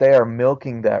goodness, they are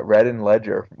milking that Red and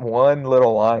Ledger. One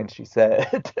little line she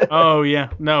said. Oh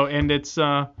yeah, no, and it's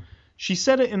she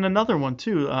said it in another one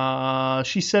too.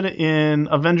 She said it in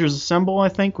Avengers Assemble, I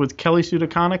think, with Kelly Sue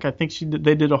DeConnick. I think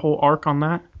they did a whole arc on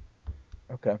that.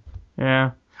 Okay.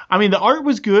 Yeah, I mean the art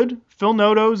was good. Phil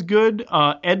Noto's good.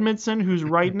 Edmondson, who's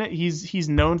writing it, he's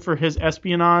known for his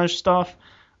espionage stuff,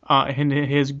 and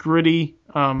his gritty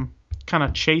kind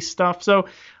of chase stuff. So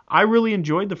I really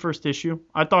enjoyed the first issue.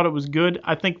 I thought it was good.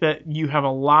 I think that you have a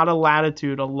lot of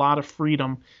latitude, a lot of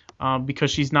freedom, because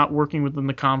she's not working within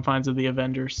the confines of the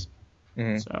Avengers.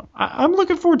 Mm-hmm. So I'm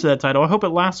looking forward to that title. I hope it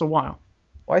lasts a while.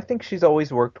 Well, I think she's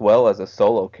always worked well as a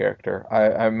solo character.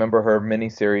 I remember her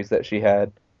miniseries that she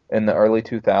had in the early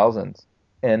 2000s,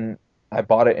 and I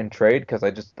bought it in trade because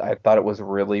I thought it was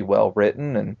really well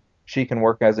written, and she can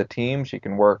work as a team. She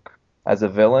can work as a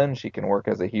villain. She can work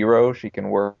as a hero. She can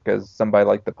work as somebody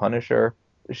like the Punisher.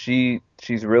 She's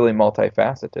really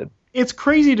multifaceted. It's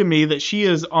crazy to me that she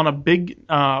is on a big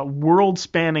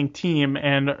world-spanning team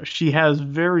and she has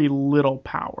very little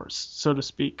powers, so to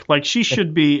speak. Like, she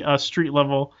should be a street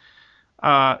level.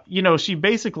 She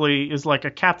basically is like a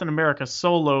Captain America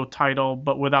solo title,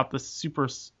 but without the super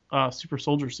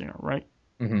soldier serum, right?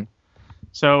 Mm-hmm.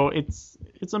 So it's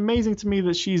amazing to me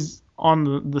that she's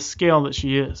on the scale that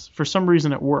she is. For some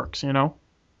reason, it works, you know?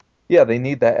 Yeah, they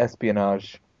need that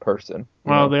espionage person.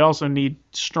 Well, they also need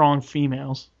strong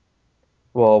females.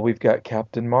 Well, we've got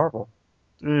Captain Marvel.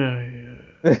 Yeah.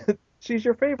 She's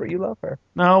your favorite. You love her.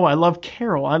 No, I love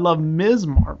Carol. I love Ms.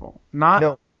 Marvel.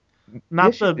 Not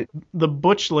yes, the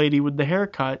butch lady with the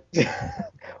haircut.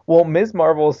 Well, Ms.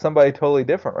 Marvel is somebody totally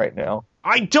different right now.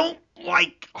 I don't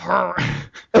like her.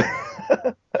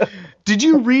 Did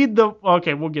you read the...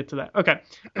 Okay, we'll get to that. Okay.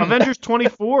 Avengers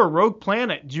 24, Rogue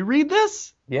Planet. Did you read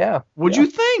this? Yeah. What'd you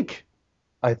think?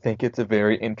 I think it's a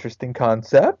very interesting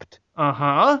concept.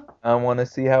 Uh-huh. I want to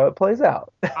see how it plays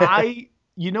out.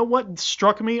 You know what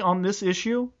struck me on this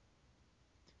issue?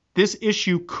 This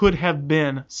issue could have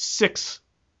been 6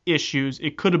 issues.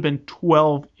 It could have been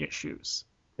 12 issues.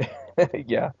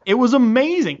 Yeah. It was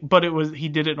amazing, but he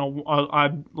did it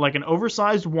in like an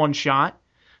oversized one-shot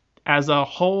as a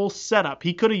whole setup.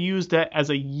 He could have used it as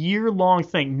a year-long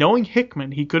thing. Knowing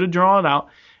Hickman, he could have drawn it out,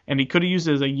 and he could have used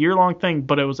it as a year-long thing,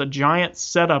 but it was a giant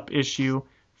setup issue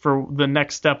for the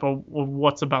next step of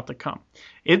what's about to come.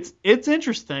 It's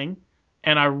interesting,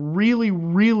 and I really,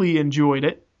 really enjoyed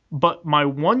it, but my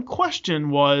one question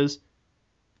was,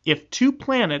 if 2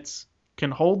 planets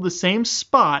can hold the same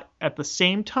spot at the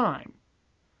same time,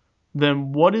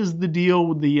 then what is the deal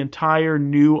with the entire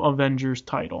new Avengers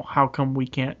title? How come we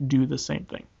can't do the same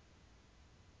thing?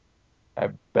 I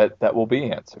bet that will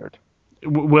be answered.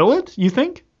 Will it, you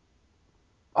think?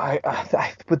 I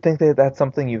would think that that's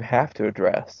something you have to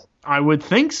address. I would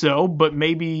think so, but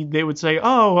maybe they would say,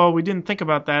 oh, well, we didn't think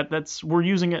about that. We're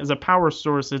using it as a power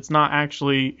source. It's not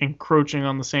actually encroaching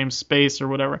on the same space or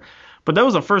whatever. But that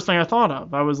was the first thing I thought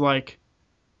of. I was like,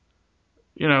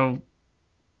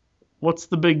 what's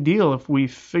the big deal if we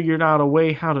figured out a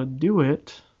way how to do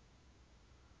it?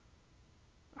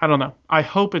 I don't know. I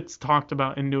hope it's talked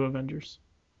about in New Avengers.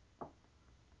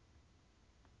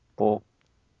 Well,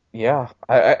 yeah.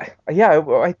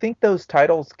 I think those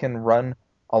titles can run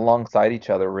alongside each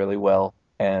other really well,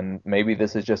 and maybe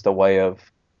this is just a way of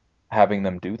having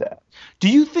them do that. Do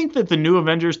you think that the New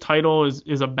Avengers title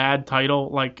is a bad title,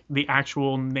 like the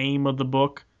actual name of the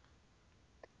book?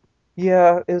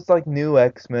 Yeah, it's like New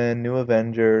X-Men, New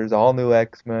Avengers, all New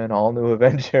X-Men, all New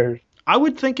Avengers. I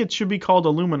would think it should be called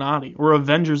Illuminati or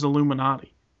Avengers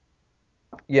Illuminati.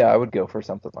 Yeah, I would go for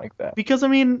something like that. Because, I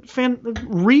mean,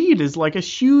 Reed is like a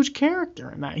huge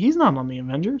character in that. He's not on the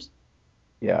Avengers.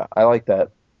 Yeah, I like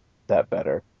that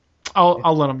better.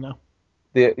 I'll let him know.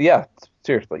 Yeah,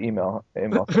 seriously, email.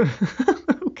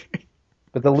 Okay.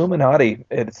 But the Illuminati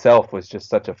itself was just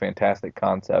such a fantastic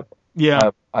concept. Yeah.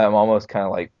 I'm almost kind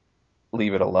of like,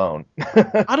 leave it alone.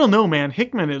 I don't know, man.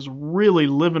 Hickman is really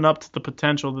living up to the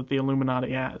potential that the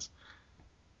Illuminati has.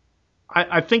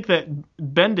 I think that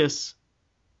Bendis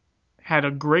had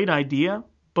a great idea,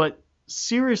 but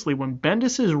seriously, when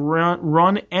Bendis'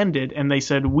 run ended and they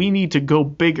said, we need to go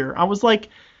bigger, I was like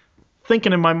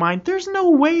thinking in my mind, there's no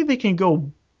way they can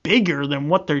go bigger than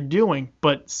what they're doing.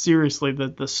 But seriously,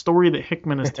 the story that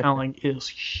Hickman is telling is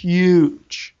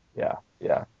huge. Yeah.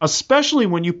 Yeah. Especially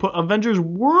when you put Avengers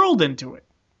World into it.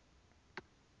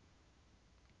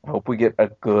 I hope we get a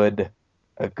good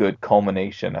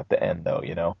culmination at the end, though,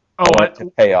 Oh, I want it to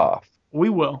pay off. We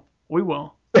will.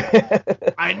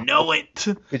 I know it.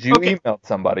 Because you emailed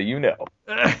somebody,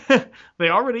 They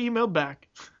already emailed back.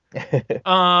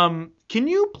 Can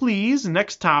you please,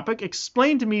 next topic,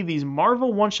 explain to me these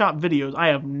Marvel one-shot videos? I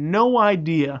have no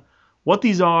idea what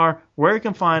these are, where I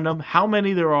can find them, how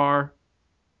many there are.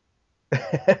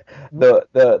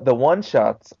 The one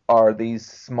shots are these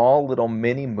small little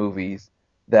mini movies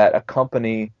that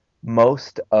accompany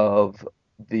most of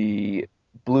the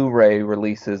Blu-ray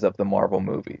releases of the Marvel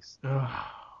movies. Ugh,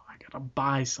 I gotta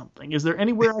buy something. Is there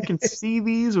anywhere I can see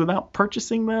these without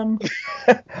purchasing them?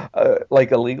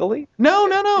 Like illegally? No.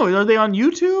 Are they on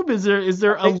YouTube? Is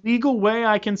there a legal way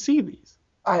I can see these?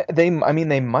 I mean,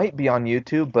 they might be on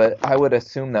YouTube, but I would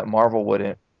assume that Marvel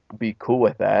wouldn't be cool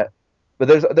with that. But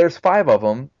there's 5 of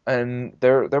them, and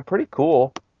they're pretty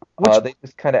cool. They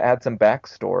just kind of add some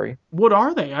backstory. What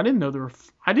are they? I didn't know there were.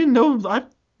 I didn't know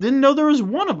there was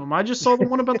one of them. I just saw the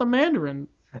one about the Mandarin.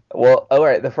 Well, all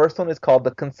right. The first one is called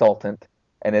The Consultant,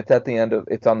 and it's at the end of.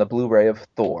 It's on the Blu-ray of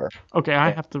Thor. Okay,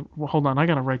 I have to. Well, hold on. I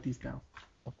gotta write these down.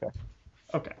 Okay.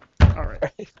 All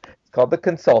right. It's called The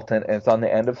Consultant, and it's on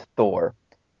the end of Thor.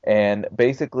 And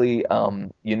basically,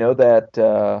 you know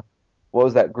that what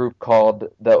was that group called?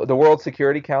 The World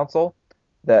Security Council,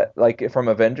 that like from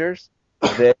Avengers.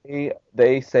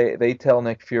 They tell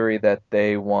Nick Fury that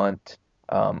they want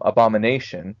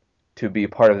Abomination to be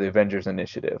part of the Avengers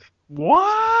Initiative.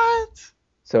 What?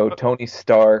 So Tony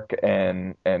Stark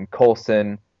and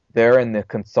Coulson, they're in the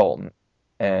Consultant,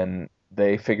 and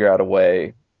they figure out a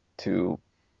way to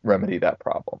remedy that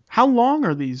problem. How long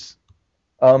are these?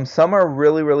 Some are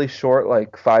really, really short,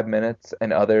 like 5 minutes,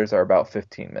 and others are about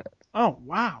 15 minutes. Oh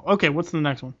wow. Okay, what's the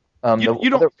next one?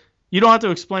 You don't have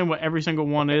to explain what every single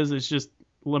one is. It's just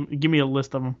give me a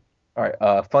list of them. All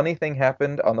right. Funny thing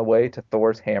happened on the way to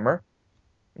Thor's hammer.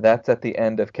 That's at the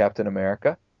end of Captain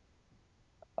America.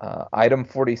 Item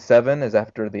 47 is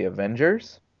after the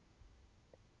Avengers.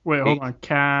 Wait, hold on.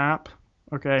 Cap.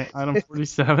 Okay, item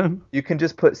 47. You can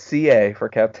just put CA for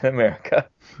Captain America.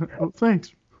 Oh,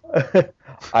 thanks.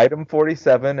 Item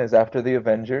 47 is after the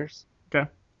Avengers. Okay.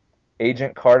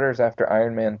 Agent Carter is after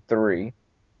Iron Man 3.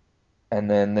 And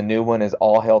then the new one is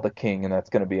All Hail the King, and that's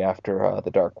going to be after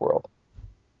The Dark World.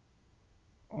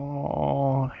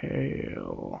 All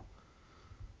Hail.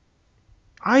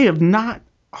 I have not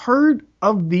heard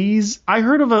of these. I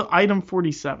heard of item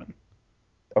 47.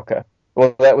 Okay.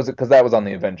 Well, that was because that was on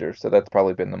the Avengers, so that's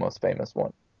probably been the most famous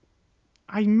one.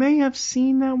 I may have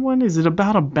seen that one. Is it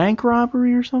about a bank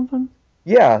robbery or something?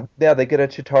 Yeah, they get a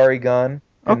Chitauri gun,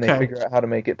 and Okay. they figure out how to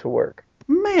make it to work.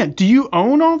 Man, do you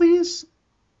own all these?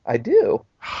 I do.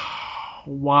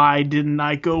 Why didn't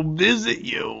I go visit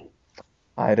you?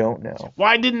 I don't know.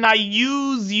 Why didn't I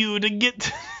use you to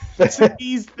get to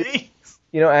these things?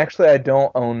 You know, actually, I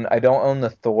don't own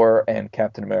the Thor and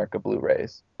Captain America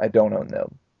Blu-rays. I don't own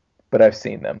them, but I've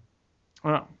seen them.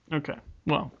 Oh, okay.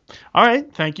 Well, all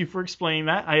right. Thank you for explaining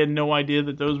that. I had no idea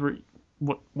that those were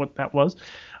what that was.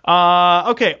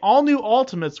 Okay, all new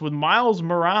Ultimates with Miles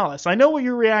Morales. I know what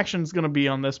your reaction is going to be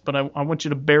on this, but I want you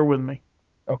to bear with me.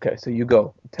 Okay, so you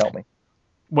go. Tell me.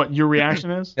 What your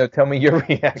reaction is? No, tell me your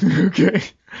reaction.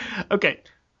 Okay.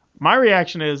 My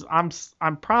reaction is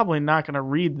I'm probably not going to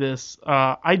read this.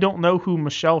 I don't know who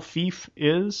Michelle Pfeiffer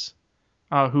is,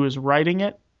 who is writing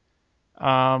it.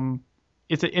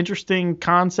 It's an interesting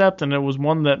concept, and it was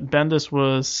one that Bendis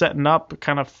was setting up,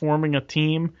 kind of forming a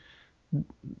team.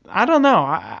 I don't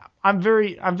know. I'm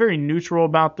very neutral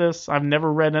about this. I've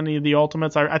never read any of the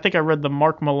Ultimates. I think I read the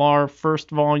Mark Millar first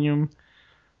volume,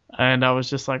 and I was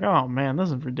just like, oh man,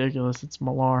 this is ridiculous. It's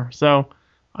Millar. So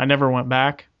I never went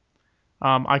back.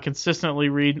 I consistently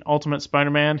read Ultimate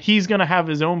Spider-Man. He's going to have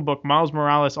his own book, Miles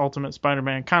Morales Ultimate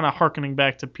Spider-Man, kind of harkening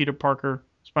back to Peter Parker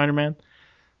Spider-Man.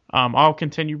 I'll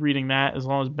continue reading that as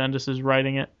long as Bendis is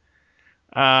writing it.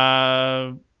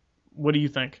 What do you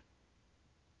think?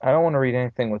 I don't want to read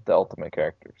anything with the Ultimate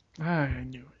characters. I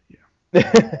knew it,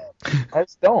 yeah. I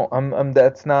just don't.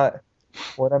 That's not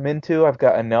what I'm into. I've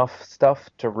got enough stuff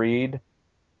to read.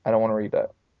 I don't want to read that.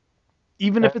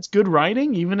 Even if it's good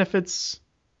writing? Even if it's...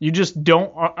 You just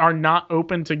are not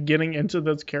open to getting into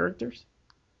those characters?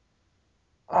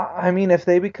 I mean, if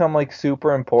they become like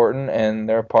super important and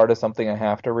they're part of something I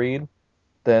have to read,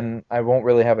 then I won't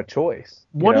really have a choice.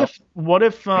 What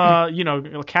if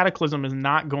Cataclysm is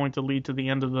not going to lead to the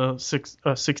end of the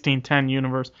 1610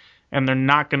 universe, and they're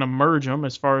not going to merge them,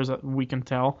 as far as we can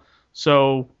tell?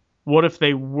 So what if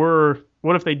they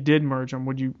did merge them?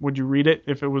 Would you read it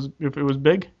if it was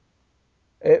big?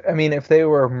 I mean, if they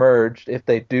were merged, if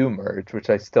they do merge, which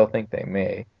I still think they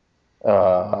may,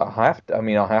 I'll have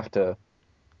to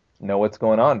know what's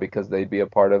going on, because they'd be a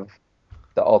part of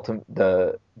the ultimate,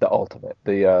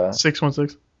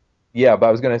 616. Yeah, but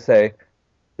I was gonna say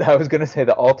I was going to say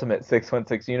the ultimate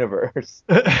 616 universe.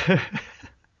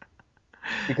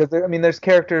 Because there's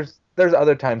characters, there's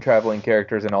other time traveling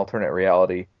characters and alternate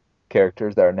reality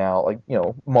characters that are now like,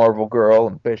 Marvel Girl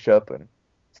and Bishop and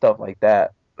stuff like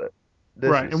that. But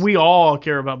right, and we all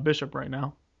care about Bishop right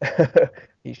now.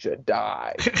 He should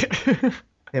die.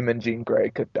 Him and Jean Grey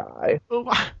could die.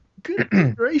 Oh,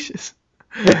 good gracious.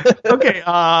 Okay,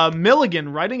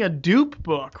 Milligan writing a dupe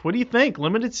book. What do you think?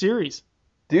 Limited series.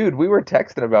 Dude, we were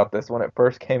texting about this when it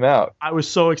first came out. I was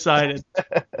so excited.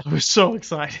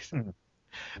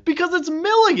 Because it's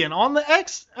Milligan on the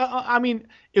X. It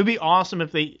would be awesome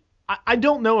if they... I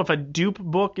don't know if a dupe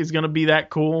book is going to be that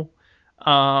cool.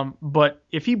 But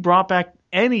if he brought back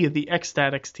any of the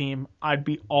X-Statix team, I'd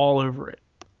be all over it.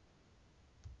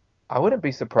 I wouldn't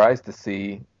be surprised to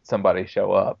see somebody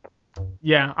show up.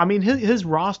 Yeah, his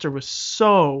roster was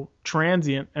so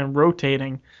transient and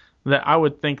rotating that I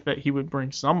would think that he would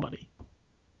bring somebody.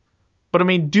 But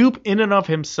Dupe in and of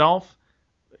himself,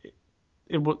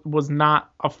 it was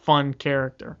not a fun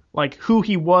character. Like who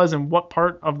he was and what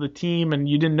part of the team, and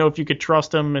you didn't know if you could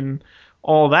trust him and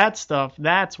all that stuff.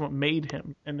 That's what made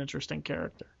him an interesting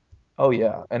character. Oh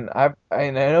yeah, and I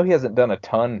know he hasn't done a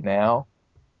ton now.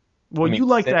 Well, you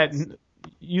like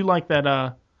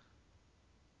that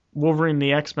Wolverine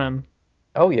the X-Men.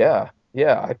 Oh yeah.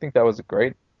 I think that was a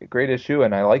great issue,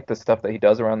 and I like the stuff that he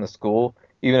does around the school,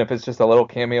 even if it's just a little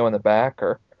cameo in the back.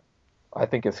 I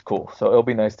think it's cool. So it'll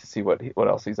be nice to see what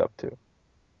else he's up to.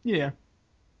 Yeah,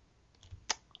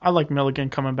 I like Milligan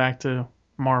coming back to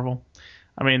Marvel.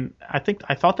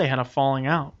 I thought they had a falling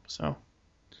out. So.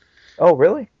 Oh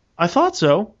really? I thought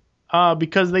so.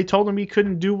 Because they told him he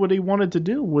couldn't do what he wanted to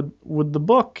do with the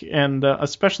book, and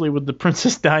especially with the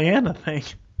Princess Diana thing.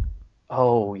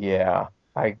 Oh yeah,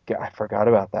 I forgot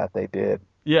about that. They did.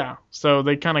 Yeah, so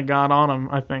they kind of got on him,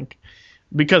 I think,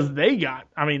 because they got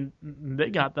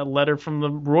the letter from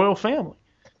the royal family.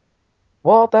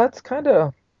 Well, that's kind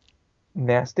of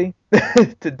nasty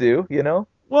to do,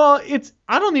 Well,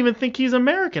 I don't even think he's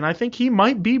American. I think he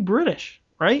might be British,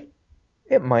 right?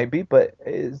 It might be, but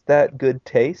is that good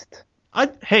taste?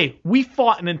 Hey, we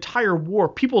fought an entire war.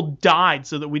 People died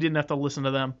so that we didn't have to listen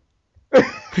to them.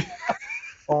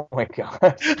 Oh my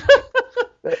god.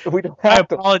 We don't have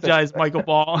I apologize, Michael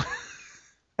Ball.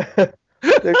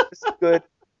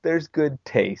 There's good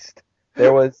taste.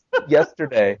 There was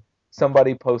yesterday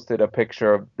somebody posted a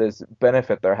picture of this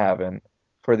benefit they're having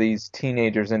for these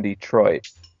teenagers in Detroit,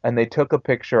 and they took a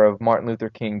picture of Martin Luther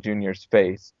King Jr.'s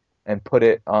face and put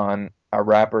it on a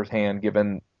rapper's hand,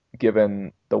 given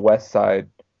the West Side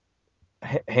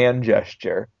hand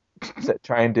gesture,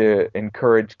 trying to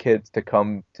encourage kids to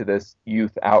come to this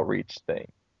youth outreach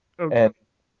thing. Okay.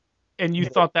 And you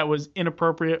thought that was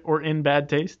inappropriate or in bad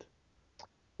taste?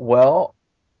 Well,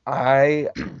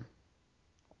 it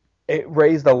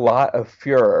raised a lot of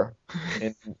furor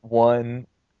in one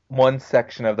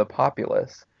section of the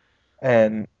populace,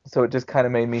 and so it just kind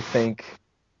of made me think,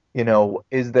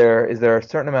 is there a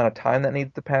certain amount of time that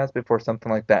needs to pass before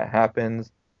something like that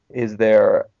happens?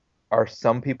 Are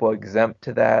some people exempt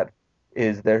to that?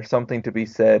 Is there something to be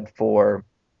said for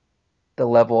the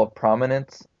level of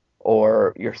prominence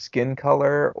or your skin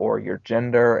color or your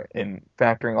gender and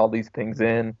factoring all these things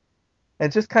in?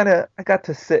 And just kind of, I got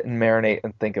to sit and marinate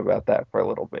and think about that for a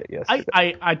little bit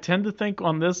yesterday. I tend to think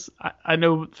on this, I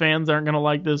know fans aren't going to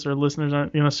like this or listeners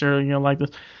aren't necessarily going to like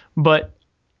this, but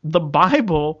the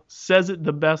Bible says it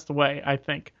the best way, I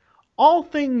think. All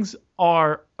things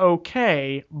are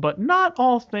okay, but not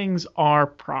all things are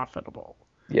profitable.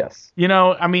 Yes.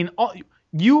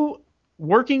 You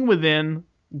working within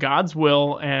God's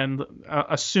will and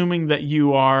assuming that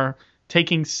you are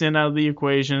taking sin out of the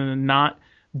equation and not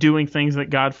doing things that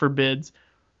God forbids,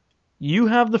 you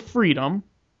have the freedom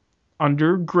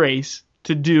under grace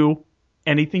to do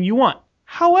anything you want.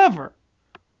 However,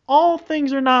 all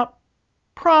things are not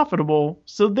profitable,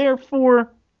 so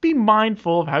therefore be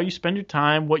mindful of how you spend your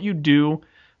time, what you do,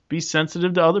 be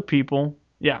sensitive to other people.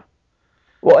 Yeah.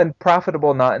 Well, and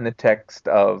profitable not in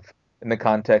the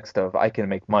context of I can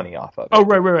make money off of it. Oh,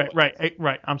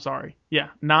 right. I'm sorry. Yeah,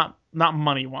 not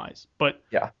money wise, but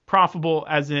yeah, profitable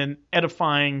as in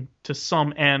edifying to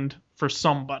some end for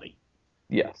somebody.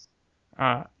 Yes.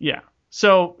 Yeah.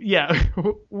 So yeah,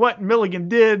 what Milligan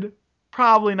did,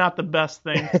 probably not the best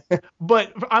thing,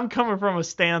 but I'm coming from a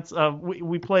stance of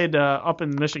we played up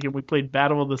in Michigan. We played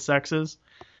Battle of the Sexes,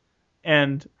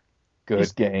 and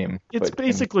good game. It's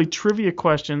basically trivia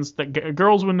questions that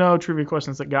girls would know, trivia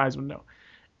questions that guys would know.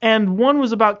 And one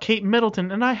was about Kate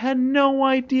Middleton, and I had no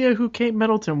idea who Kate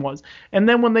Middleton was. And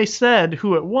then when they said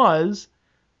who it was,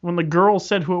 when the girl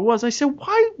said who it was, I said,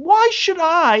 why should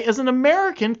I, as an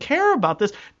American, care about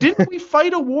this? Didn't we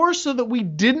fight a war so that we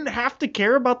didn't have to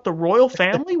care about the royal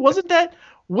family? Wasn't that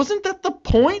the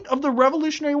point of the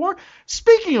Revolutionary War?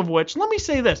 Speaking of which, let me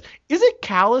say this. Is it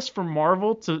callous for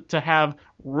Marvel to have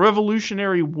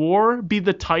Revolutionary War be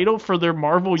the title for their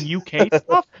Marvel UK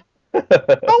stuff? How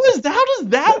does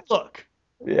that look?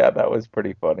 Yeah, that was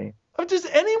pretty funny. Does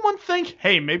anyone think,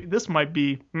 hey, maybe this might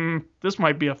be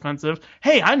offensive?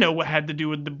 Hey, I know what had to do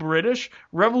with the British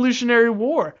Revolutionary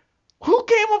War. Who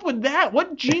came up with that?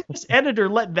 What genius editor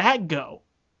let that go?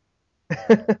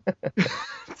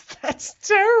 That's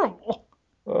terrible.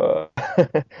 Well,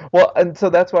 and so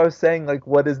that's why I was saying, like,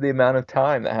 what is the amount of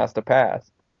time that has to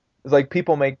pass? It's like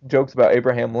people make jokes about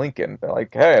Abraham Lincoln. They're like,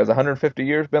 hey, has 150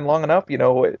 years been long enough?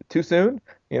 Too soon?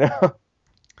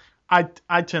 I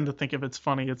tend to think if it's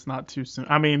funny, it's not too soon.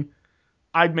 I mean,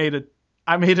 I made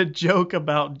a joke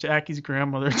about Jackie's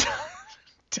grandmother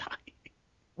dying.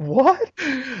 What?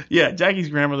 Yeah, Jackie's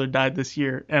grandmother died this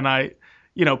year, and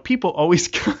people always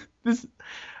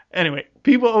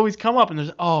people always come up and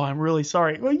there's, oh, I'm really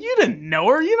sorry. Well, you didn't know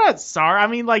her. You're not sorry. I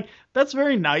mean, like, that's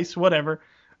very nice, whatever.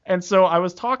 And so I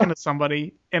was talking to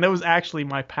somebody, and it was actually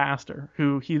my pastor,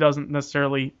 who he doesn't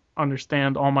necessarily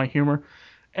understand all my humor.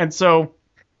 And so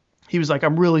he was like,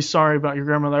 I'm really sorry about your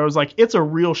grandmother. I was like, it's a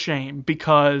real shame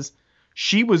because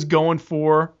she was going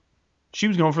for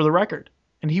the record.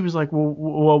 And he was like,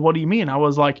 well, what do you mean? I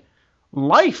was like,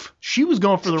 life. She was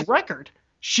going for the record.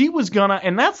 She was gonna,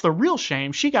 and that's the real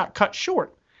shame. She got cut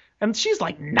short. And she's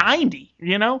like 90,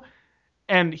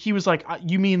 And he was like,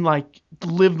 you mean like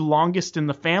lived longest in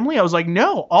the family? I was like,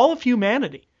 no, all of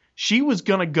humanity. She was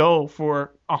gonna go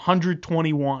for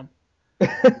 121.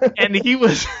 And he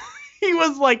was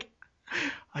like,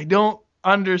 I don't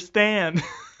understand.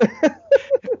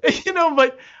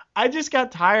 But I just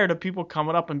got tired of people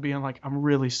coming up and being like, I'm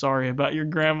really sorry about your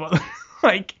grandmother.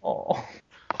 Like, oh.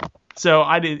 So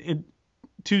I did it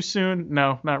too soon?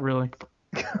 No, not really.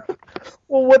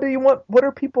 Well, what do you want? What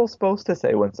are people supposed to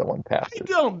say when someone passes? I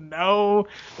don't know.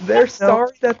 They're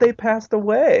sorry that they passed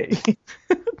away.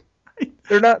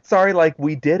 They're not sorry like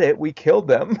we did it. We killed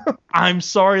them. I'm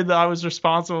sorry that I was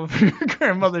responsible for your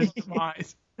grandmother's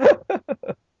demise.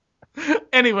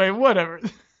 Anyway, whatever.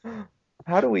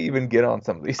 How do we even get on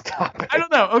some of these topics? I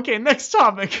don't know. Okay, next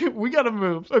topic. We gotta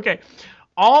move. Okay,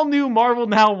 all new Marvel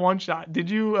Now one shot. Did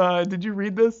you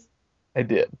read this? I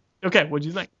did. Okay, what'd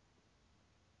you think?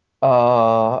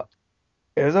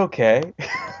 It was okay.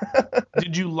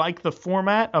 Did you like the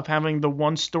format of having the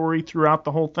one story throughout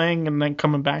the whole thing and then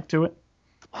coming back to it?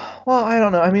 Well, I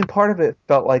don't know. I mean, part of it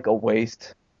felt like a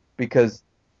waste because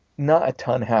not a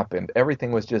ton happened.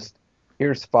 Everything was just,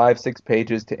 here's 5-6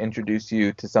 pages to introduce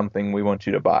you to something we want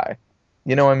you to buy.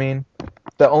 You know what I mean?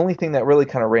 The only thing that really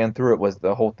kind of ran through it was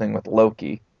the whole thing with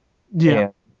Loki. Yeah.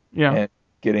 And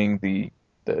getting the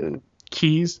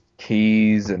keys,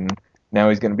 and now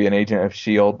he's going to be an agent of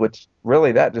S.H.I.E.L.D., which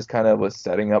really that just kind of was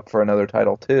setting up for another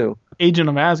title too. Agent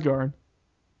of Asgard.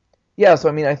 Yeah, so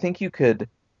I mean, I think you could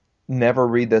never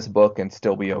read this book and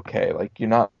still be okay. Like, you're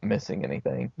not missing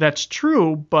anything. That's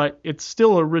true, but it's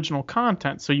still original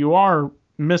content, so you are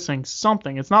missing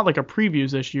something. It's not like a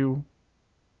previews issue.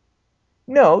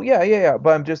 No, yeah.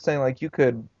 But I'm just saying, like, you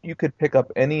could pick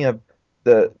up any of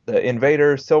the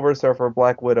Invader, Silver Surfer,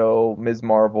 Black Widow, Ms.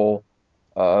 Marvel,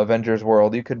 Avengers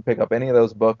World. You could pick up any of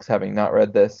those books having not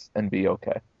read this and be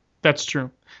okay. That's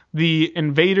true. The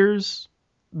Invaders,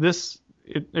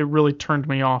 it really turned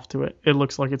me off to it. It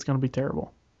looks like it's going to be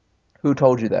terrible. Who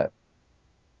told you that?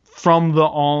 From the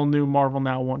all-new Marvel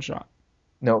Now one-shot.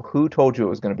 No, who told you it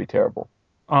was going to be terrible?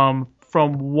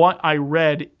 From what I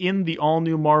read in the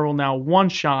all-new Marvel Now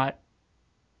one-shot.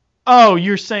 Oh,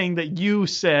 you're saying that you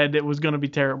said it was going to be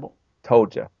terrible.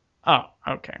 Told you. Oh,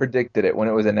 okay. Predicted it when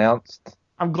it was announced.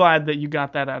 I'm glad that you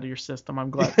got that out of your system. I'm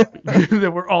glad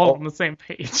that we're all on the same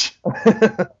page.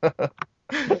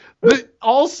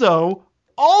 Also,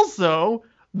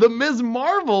 the Ms.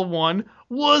 Marvel one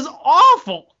was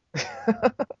awful.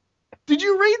 Did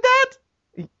you read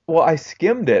that? Well, I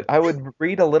skimmed it. I would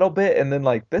read a little bit and then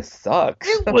like, this sucks.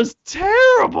 It was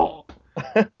terrible.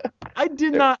 I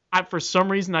did not. For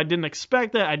some reason, I didn't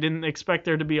expect that. I didn't expect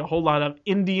there to be a whole lot of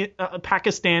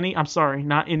Pakistani. I'm sorry,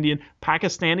 not Indian.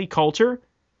 Pakistani culture.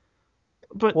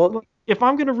 But if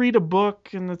I'm going to read a book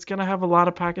and it's going to have a lot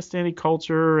of Pakistani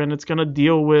culture and it's going to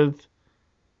deal with,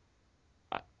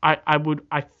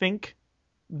 I think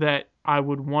that I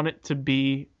would want it to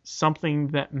be something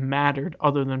that mattered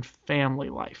other than family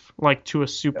life, like to a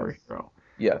superhero.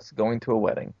 Yes, going to a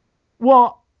wedding.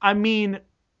 Well, I mean,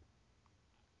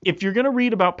 if you're going to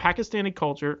read about Pakistani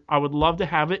culture, I would love to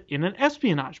have it in an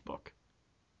espionage book.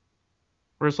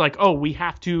 Where it's like, oh, we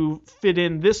have to fit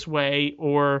in this way,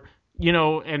 or,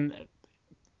 and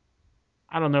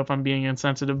I don't know if I'm being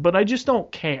insensitive, but I just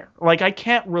don't care. Like, I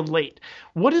can't relate.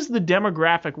 What is the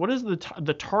demographic? What is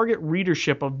the target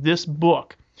readership of this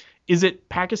book? Is it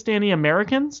Pakistani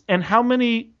Americans? And how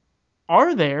many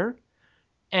are there?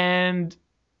 And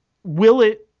will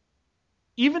it,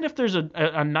 even if there's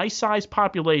a nice sized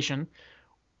population,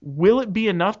 will it be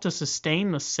enough to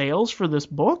sustain the sales for this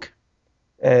book?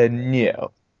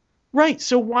 No. Right.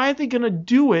 So why are they going to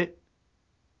do it?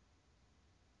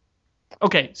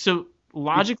 Okay. So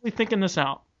logically thinking this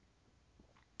out,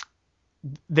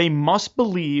 they must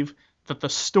believe that the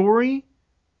story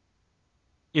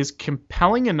is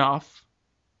compelling enough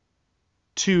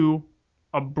to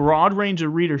a broad range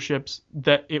of readerships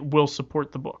that it will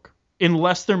support the book,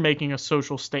 unless they're making a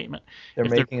social statement. They're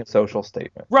making a social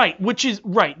statement. Right,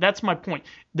 right. That's my point.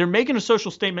 They're making a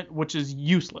social statement which is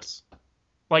useless.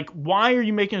 Like, why are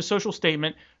you making a social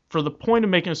statement for the point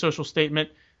of making a social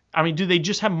statement? I mean, do they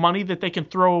just have money that they can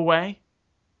throw away?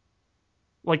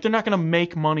 Like, they're not going to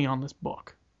make money on this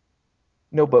book.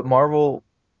 No, but Marvel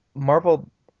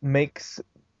makes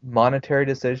monetary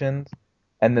decisions,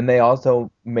 and then they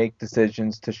also make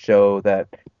decisions to show that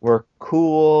we're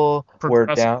cool, we're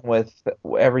down with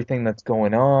everything that's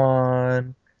going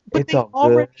on. But they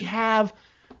already have,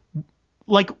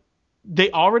 like,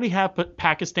 they already have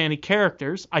Pakistani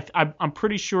characters. I'm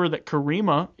pretty sure that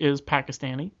Karima is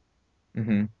Pakistani.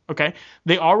 Mm-hmm. Okay.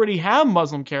 They already have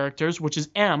Muslim characters, which is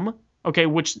M. Okay,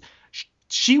 which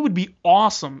she would be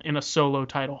awesome in a solo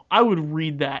title. I would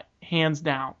read that hands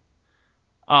down.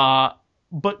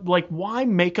 But like, why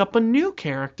make up a new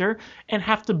character and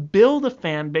have to build a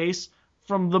fan base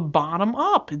from the bottom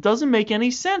up? It doesn't make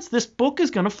any sense. This book is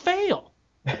going to fail.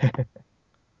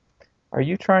 Are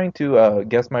you trying to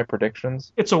guess my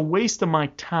predictions? It's a waste of my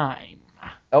time.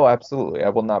 Oh, absolutely. I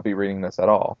will not be reading this at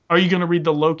all. Are you going to read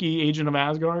the Loki Agent of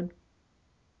Asgard?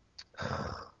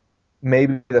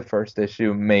 Maybe the first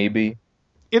issue, maybe.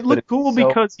 It looked cool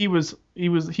because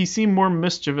he seemed more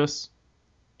mischievous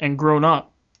and grown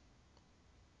up.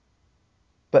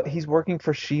 But he's working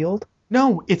for S.H.I.E.L.D.?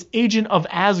 No, it's Agent of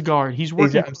Asgard. He's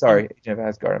working. Agent of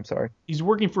Asgard. I'm sorry. He's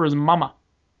working for his mama.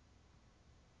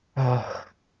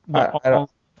 Are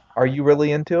you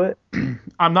really into it?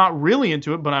 I'm not really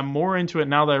into it, but I'm more into it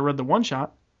now that I read the one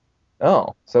shot.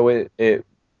 Oh, so it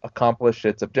accomplished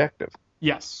its objective.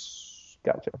 Yes.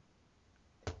 Gotcha.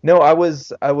 No, I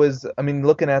mean,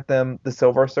 looking at them, the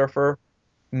Silver Surfer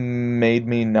made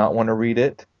me not want to read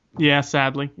it. Yeah,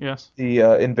 sadly, yes. The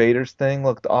Invaders thing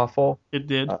looked awful. It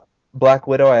did. Black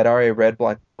Widow, I had already read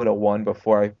Black Widow 1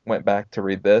 before I went back to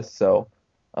read this, so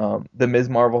the Ms.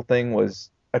 Marvel thing was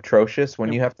atrocious.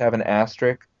 When you have to have an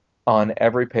asterisk on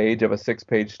every page of a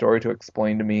 6-page story to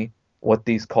explain to me what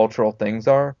these cultural things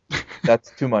are,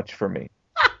 that's too much for me.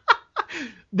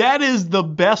 That is the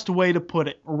best way to put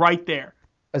it, right there.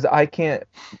 As I can't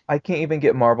even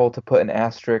get Marvel to put an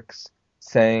asterisk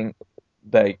saying,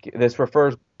 like, this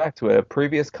refers back to a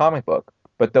previous comic book,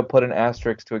 but they'll put an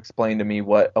asterisk to explain to me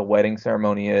what a wedding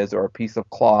ceremony is, or a piece of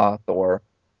cloth, or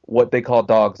what they call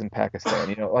dogs in Pakistan.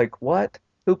 You know, like, what?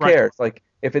 Who cares? Right. Like,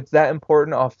 if it's that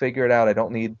important, I'll figure it out. I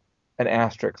don't need an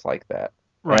asterisk like that.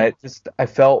 Right. I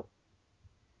felt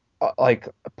like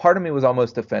part of me was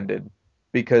almost offended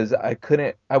because I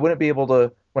wouldn't be able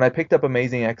to, when I picked up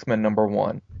Amazing X-Men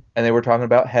 #1 and they were talking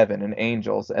about heaven and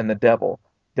angels and the devil,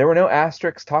 there were no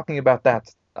asterisks talking about that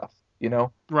stuff, you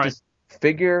know? Right. Just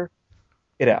figure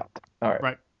it out. All right.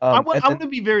 Right. I want to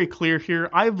be very clear here.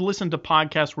 I've listened to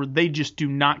podcasts where they just do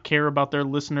not care about their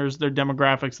listeners, their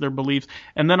demographics, their beliefs.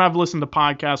 And then I've listened to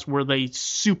podcasts where they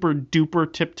super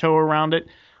duper tiptoe around it.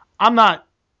 I'm not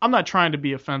trying to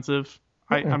be offensive.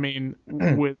 I mean,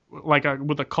 with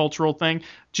a cultural thing.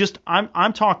 Just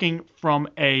I'm talking from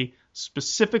a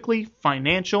specifically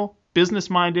financial,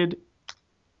 business-minded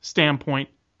standpoint.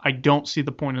 I don't see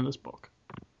the point of this book.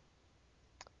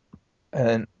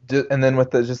 And then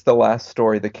with just the last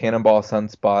story, the Cannonball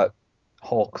Sunspot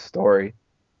Hulk story.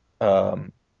 I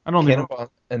don't even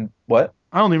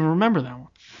remember that one.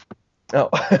 Oh,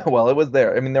 well, it was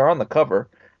there. I mean, they're on the cover,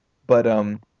 but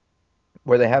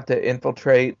where they have to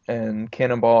infiltrate and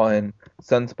Cannonball and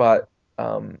Sunspot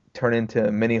turn into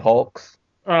mini Hulks.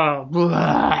 Yeah,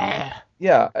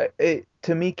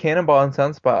 to me, Cannonball and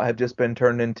Sunspot have just been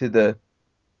turned into the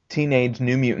teenage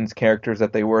New Mutants characters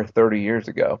that they were 30 years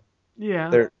ago.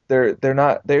 Yeah. They're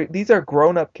not. These are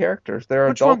grown-up characters.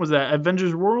 Which one was that?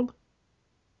 Avengers World?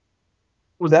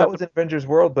 That was in Avengers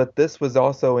World, but this was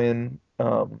also in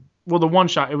Well, the one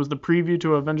shot. It was the preview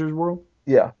to Avengers World.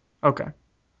 Yeah. Okay.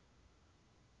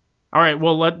 All right.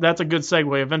 Well, that's a good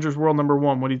segue. Avengers World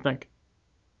 #1. What do you think?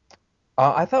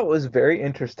 I thought it was very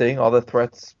interesting. All the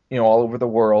threats, all over the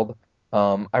world.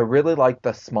 I really liked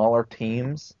the smaller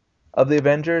teams of the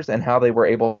Avengers and how they were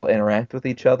able to interact with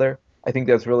each other. I think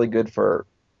that's really good for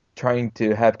trying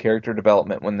to have character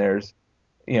development when there's,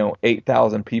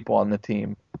 8,000 people on the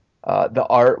team. The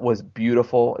art was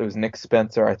beautiful. It was Nick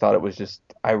Spencer. I thought it was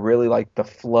I really liked the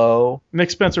flow.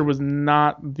 Nick Spencer was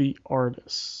not the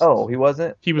artist. Oh, he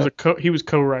wasn't? He was he was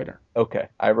co-writer. Okay.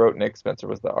 I wrote Nick Spencer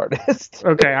was the artist.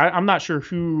 Okay. I'm not sure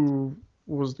who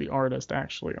was the artist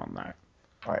actually on that.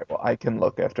 All right. Well, I can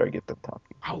look after I get them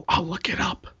talking. I'll look it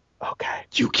up. Okay.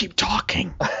 You keep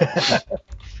talking.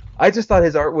 I just thought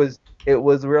his art was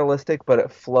realistic, but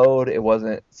it flowed. It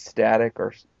wasn't static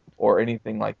or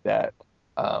anything like that.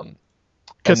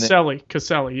 Caselli,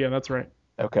 yeah, that's right.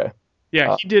 Okay.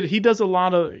 Yeah, he does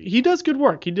good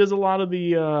work. He does a lot of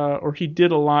he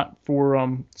did a lot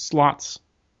for Slott's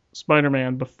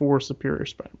Spider-Man before Superior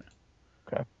Spider-Man.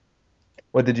 Okay.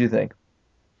 What did you think?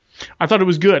 I thought it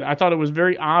was good. I thought it was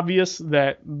very obvious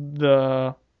that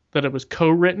it was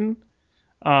co-written.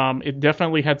 It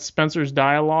definitely had Spencer's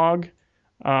dialogue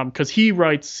because he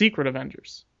writes Secret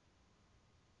Avengers.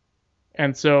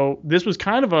 And so this was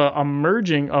kind of a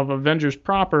merging of Avengers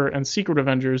proper and Secret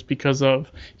Avengers because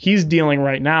he's dealing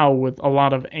right now with a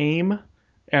lot of AIM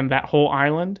and that whole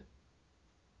island.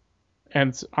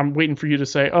 And I'm waiting for you to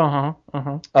say,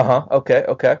 okay.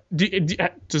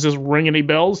 Does this ring any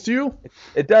bells to you?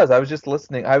 It does. I was just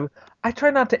listening. I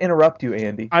try not to interrupt you,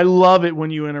 Andy. I love it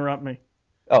when you interrupt me.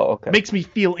 Oh, okay. Makes me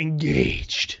feel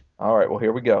engaged. All right, well,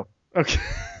 here we go. Okay.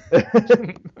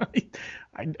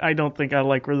 I don't think I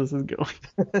like where this is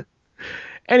going.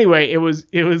 Anyway, it was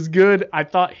good. I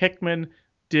thought Hickman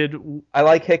did. I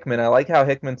like Hickman. I like how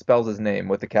Hickman spells his name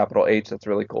with a capital H. That's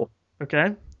really cool.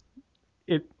 Okay.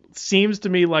 It seems to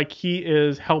me like he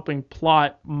is helping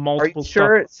plot multiple. Are you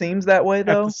sure it seems that way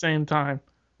though? At the same time.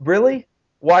 Really?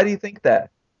 Why do you think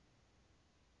that?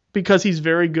 Because he's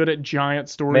very good at giant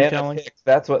storytelling. Man of Hick.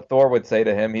 That's what Thor would say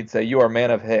to him. He'd say, "You are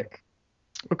man of Hick."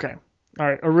 Okay. All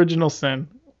right. Original Sin.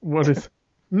 What is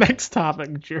next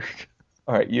topic, jerk?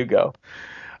 All right, you go.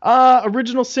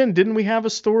 Original Sin. Didn't we have a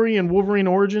story in Wolverine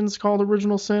Origins called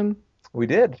Original Sin? We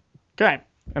did. Okay.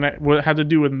 And it had to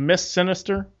do with Miss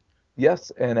Sinister?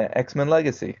 Yes, and X-Men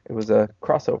Legacy. It was a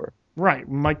crossover. Right.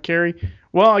 Mike Carey.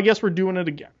 Well, I guess we're doing it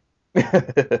again.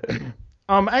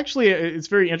 Actually, it's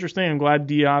very interesting. I'm glad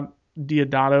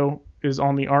Diodato is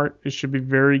on the art. It should be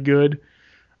very good.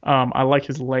 I like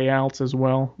his layouts as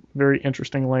well. Very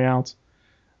interesting layouts.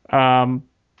 I'm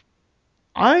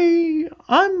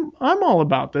all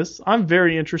about this. I'm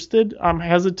very interested. I'm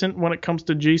hesitant when it comes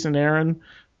to Jason Aaron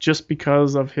just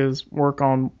because of his work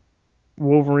on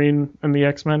Wolverine and the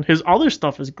X-Men. His other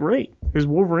stuff is great. His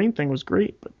Wolverine thing was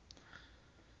great,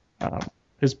 but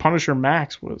his Punisher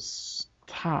Max was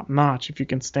top notch if you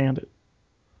can stand it.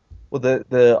 Well,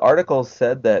 the article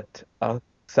said that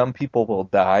some people will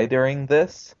die during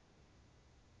this,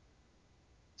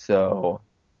 so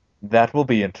that will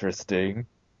be interesting.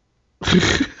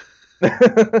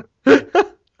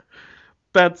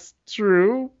 That's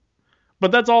true,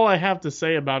 but that's all I have to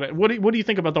say about it. What do you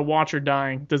think about the Watcher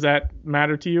dying? Does that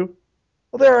matter to you?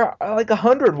 Well, there are like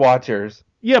 100 Watchers.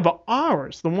 Yeah, but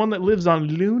ours, the one that lives on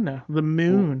Luna, the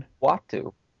moon.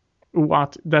 Uatu.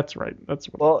 That's right. That's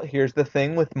right. Well, here's the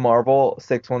thing with Marvel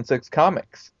 616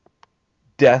 comics.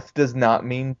 Death does not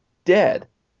mean dead.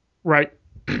 Right.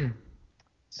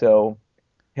 So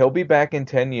he'll be back in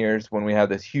 10 years when we have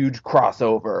this huge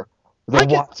crossover. The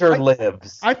Watcher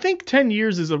lives. I think 10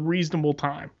 years is a reasonable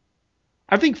time.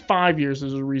 I think 5 years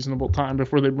is a reasonable time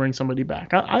before they bring somebody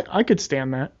back. I could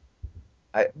stand that.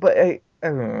 I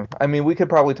mean, we could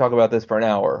probably talk about this for an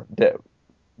hour,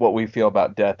 what we feel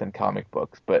about death in comic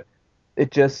books, but it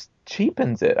just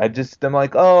cheapens it. I'm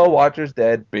like, oh, Watcher's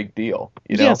dead, big deal.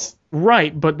 You know? Yes,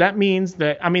 right, but that means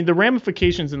that, I mean, the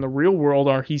ramifications in the real world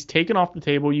are he's taken off the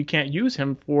table, you can't use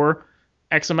him for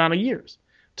X amount of years.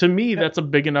 To me, that's a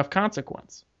big enough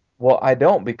consequence. Well, I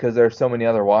don't, because there are so many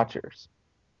other Watchers.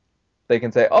 They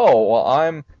can say, oh,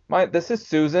 well, this is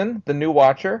Susan, the new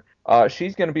Watcher.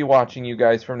 She's going to be watching you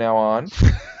guys from now on.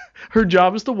 Her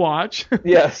job is to watch.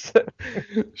 Yes.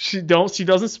 She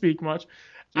doesn't speak much.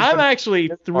 I'm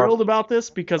actually thrilled about this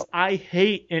because I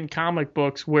hate in comic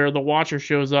books where the Watcher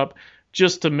shows up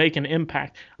just to make an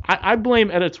impact. I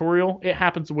blame editorial. It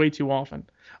happens way too often.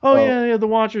 Oh, yeah, the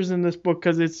Watcher's in this book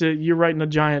because you're writing a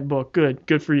giant book.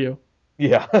 Good for you.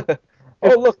 Yeah.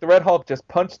 Oh, look, the Red Hulk just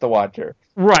punched the Watcher.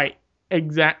 Right.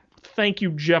 Thank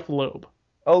you, Jeff Loeb.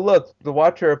 Oh, look, the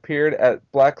Watcher appeared at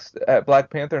Black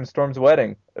Panther and Storm's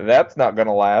wedding. That's not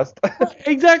gonna last.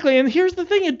 Exactly, and here's the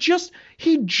thing: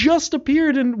 he just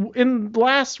appeared in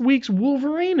last week's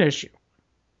Wolverine issue.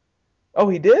 Oh,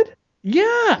 he did?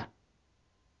 Yeah,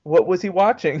 What was he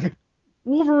watching?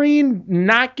 Wolverine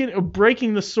not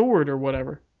breaking the sword or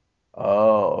whatever.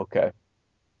 Oh, okay.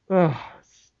 Ugh.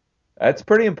 That's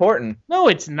pretty important. No,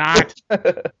 it's not.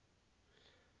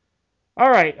 All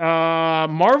right,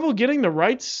 Marvel getting the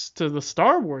rights to the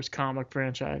Star Wars comic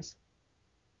franchise.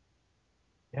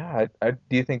 Yeah,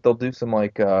 do you think they'll do some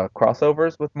like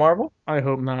crossovers with Marvel? I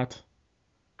hope not.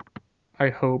 I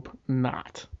hope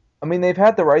not. I mean, they've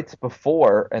had the rights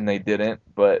before and they didn't,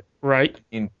 but Right?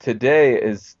 today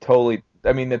is totally.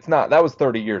 I mean, it's not. That was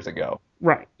 30 years ago.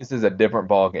 Right. This is a different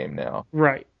ball game now.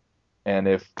 Right. And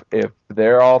if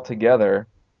they're all together,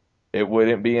 it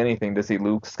wouldn't be anything to see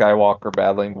Luke Skywalker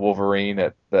battling Wolverine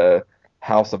at the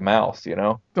House of Mouse, you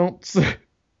know? Don't say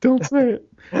it.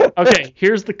 Okay,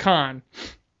 here's the con.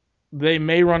 They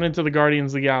may run into the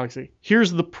Guardians of the Galaxy.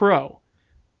 Here's the pro.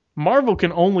 Marvel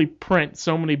can only print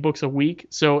so many books a week,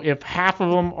 so if half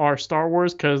of them are Star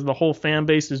Wars because the whole fan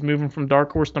base is moving from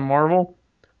Dark Horse to Marvel,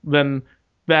 then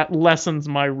that lessens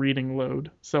my reading load.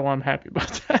 So I'm happy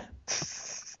about that.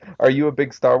 Are you a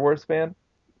big Star Wars fan?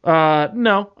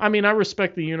 No. I mean, I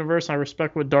respect the universe. I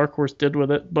respect what Dark Horse did with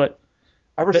it, but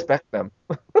I respect them.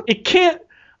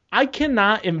 I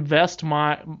cannot invest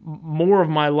more of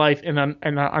my life in an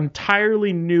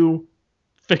entirely new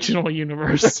fictional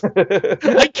universe.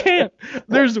 I can't.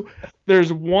 There's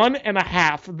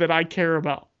 1.5 that I care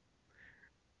about.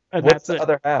 And What's that's the it.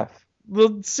 other half? The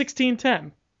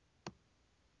 1610.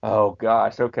 Oh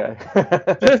gosh, okay.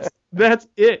 That's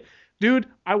it. Dude,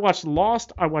 I watched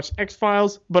Lost, I watched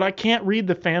X-Files, but I can't read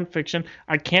the fan fiction.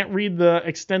 I can't read the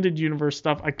extended universe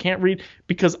stuff. I can't read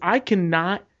because I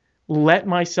cannot let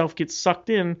myself get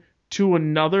sucked in to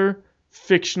another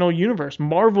fictional universe.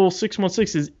 Marvel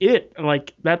 616 is it.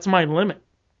 Like, that's my limit.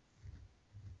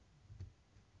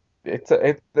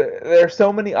 There are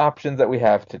so many options that we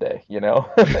have today, you know?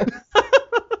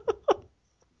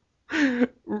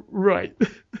 Right.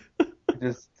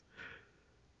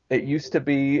 It used to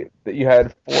be that you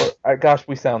had gosh,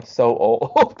 we sound so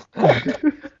old.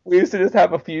 We used to just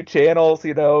have a few channels,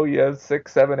 you know, you have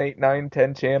 6, 7, 8, 9,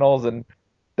 10 channels, and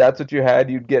that's what you had.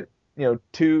 You'd get,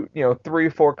 3,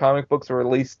 4 comic books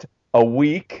released a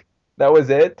week. That was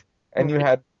it. And you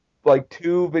had like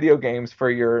 2 video games for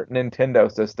your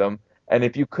Nintendo system. And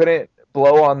if you couldn't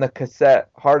blow on the cassette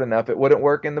hard enough, it wouldn't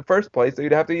work in the first place. So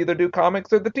you'd have to either do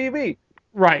comics or the TV.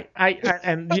 Right.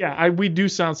 We do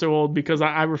sound so old because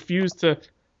I refuse to,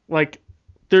 like,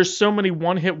 there's so many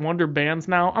one-hit wonder bands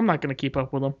now. I'm not going to keep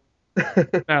up with them.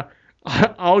 No,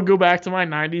 I'll go back to my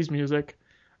 90s music.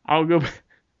 I'll go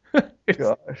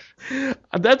Gosh.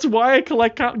 That's why I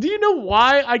collect do you know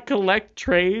why I collect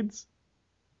trades?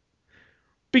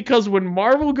 Because when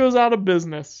Marvel goes out of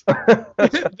business,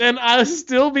 then I'll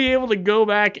still be able to go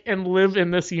back and live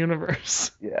in this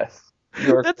universe. Yes.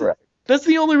 You're correct. That's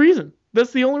the only reason.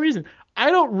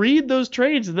 I don't read those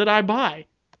trades that I buy.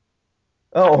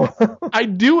 Oh. I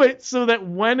do it so that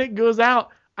when it goes out,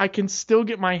 I can still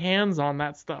get my hands on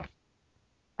that stuff.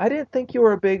 I didn't think you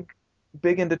were big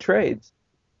into trades.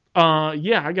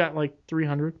 Yeah, I got like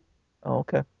 300. Oh,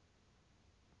 okay.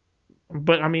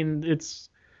 But I mean,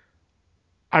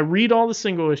 I read all the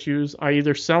single issues. I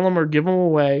either sell them or give them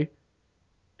away,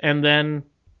 and then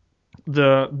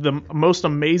the most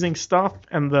amazing stuff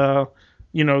and the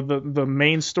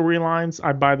main storylines,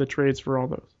 I buy the trades for all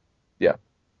those. Yeah.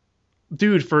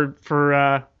 Dude, for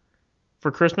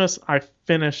Christmas, I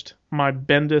finished my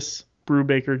Bendis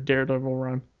Brubaker Daredevil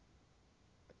run.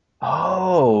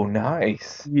 Oh,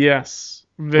 nice. Yes.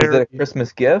 Was it a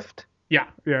Christmas gift? Yeah,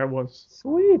 it was.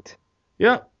 Sweet.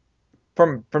 Yeah.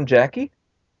 From Jackie?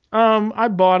 I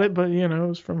bought it, but it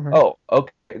was from her. Oh,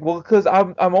 okay. Well, because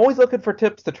I'm always looking for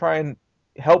tips to try and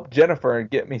help Jennifer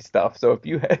and get me stuff. So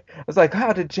if I was like,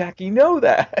 how did Jackie know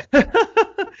that?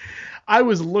 I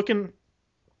was looking.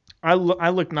 I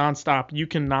looked nonstop. You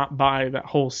cannot buy that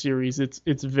whole series.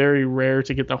 It's very rare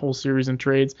to get the whole series in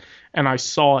trades. And I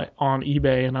saw it on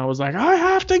eBay, and I was like, I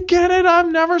have to get it.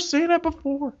 I've never seen it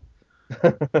before.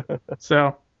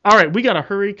 So, all right, we gotta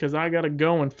hurry because I gotta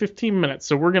go in 15 minutes.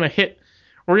 So we're gonna hit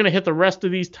the rest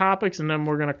of these topics, and then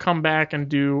we're gonna come back and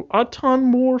do a ton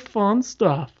more fun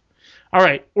stuff. All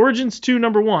right, Origins 2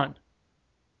 number 1.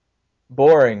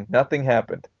 Boring. Nothing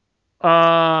happened.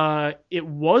 It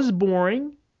was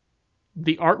boring.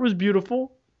 The art was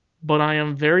beautiful, but I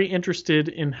am very interested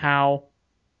in how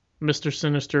Mr.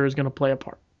 Sinister is going to play a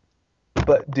part.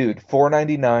 But dude,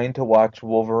 $4.99 to watch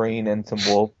Wolverine and some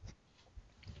wolves.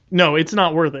 No, it's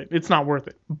not worth it. It's not worth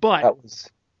it. But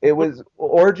It was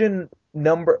Origin,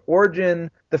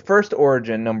 the first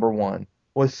Origin #1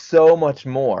 was so much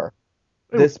more.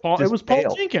 it was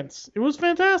Paul Jenkins. It was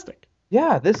fantastic.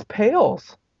 Yeah, this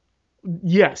pales.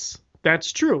 Yes,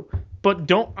 that's true. But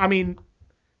didn't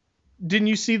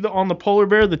you see on the polar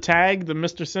bear the tag, the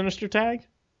Mr. Sinister tag?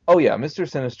 Oh yeah, Mr.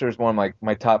 Sinister is one of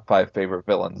my top 5 favorite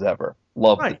villains ever.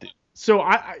 Love the dude. So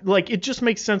I it just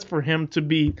makes sense for him to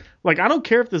be like, I don't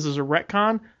care if this is a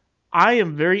retcon. I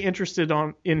am very interested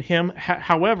in him.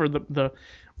 However,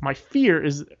 my fear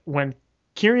is when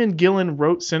Kieran Gillen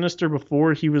wrote Sinister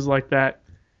before, he was like that,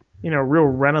 real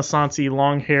Renaissance-y,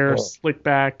 long hair, slick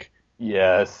back.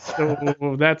 Yes.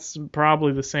 So that's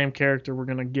probably the same character we're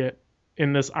gonna get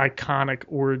in this iconic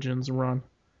Origins run.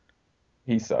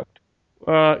 He sucked.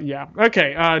 Yeah.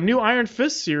 Okay. New Iron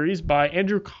Fist series by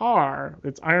Andrew Carr.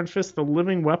 It's Iron Fist: The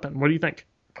Living Weapon. What do you think?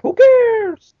 Who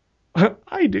cares?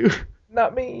 I do.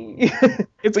 Not me.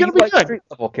 It's gonna be good. Street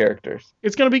level characters.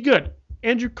 It's gonna be good.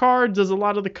 Andrew Carr does a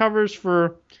lot of the covers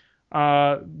for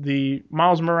the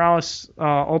Miles Morales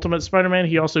Ultimate Spider-Man.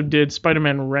 He also did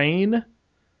Spider-Man Reign.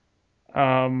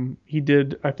 He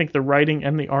did, I think, the writing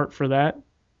and the art for that.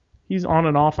 He's on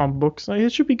and off on books.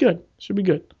 It should be good. Should be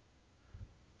good.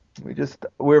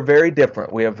 We're very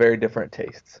different. We have very different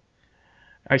tastes.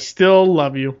 I still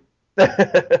love you.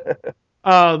 The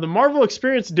Marvel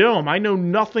Experience Dome. I know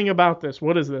nothing about this.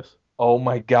 What is this? Oh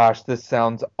my gosh, this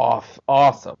sounds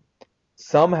awesome.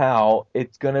 Somehow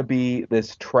it's going to be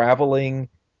this traveling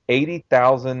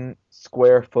 80,000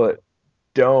 square foot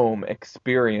dome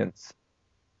experience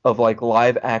of like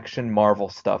live action Marvel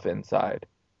stuff inside.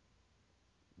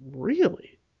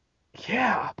 Really?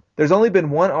 Yeah. There's only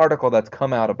been one article that's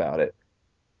come out about it,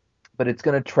 but it's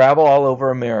going to travel all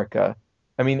over America.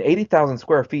 I mean, 80,000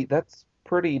 square feet, that's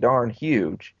pretty darn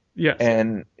huge. Yes.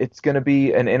 And it's going to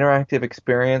be an interactive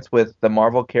experience with the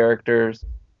Marvel characters.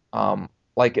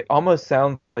 Like, it almost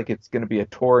sounds like it's going to be a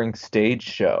touring stage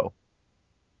show.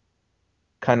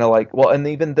 Kind of like, well, and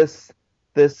even there's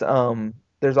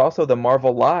also the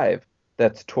Marvel Live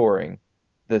that's touring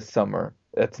this summer.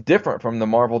 That's different from the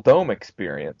Marvel Dome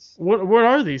experience. What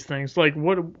are these things? Like,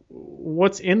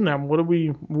 what's in them? What are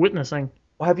we witnessing?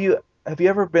 Well, have you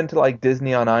ever been to like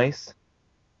Disney on Ice?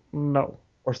 No.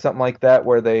 Or something like that,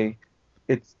 where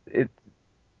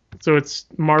So it's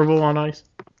Marvel on Ice?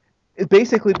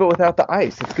 Basically, but without the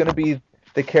ice. It's going to be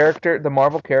the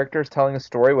Marvel characters telling a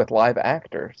story with live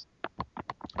actors.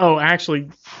 Oh, actually,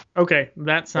 okay,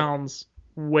 that sounds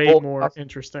way more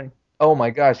interesting. Oh my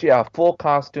gosh, yeah, full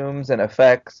costumes and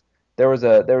effects. There was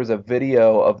a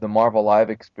video of the Marvel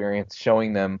Live experience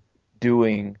showing them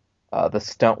doing the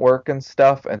stunt work and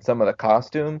stuff and some of the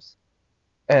costumes.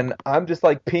 And I'm just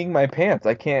like peeing my pants.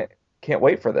 I can't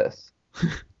wait for this.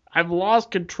 I've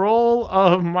lost control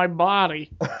of my body.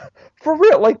 For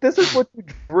real, like this is what you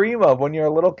dream of when you're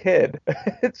a little kid.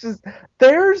 It's just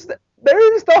there's the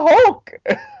Hulk.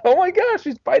 Oh my gosh,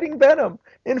 he's fighting Venom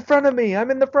in front of me.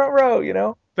 I'm in the front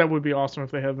row, That would be awesome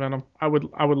if they had Venom. I would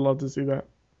love to see that.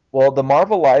 Well, the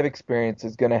Marvel Live experience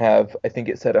is going to have, I think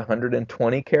it said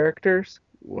 120 characters.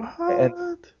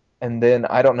 What? And then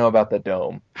I don't know about the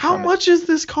dome. How much is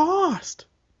this cost?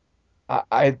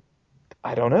 I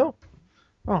don't know.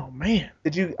 Oh man.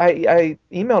 I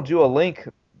emailed you a link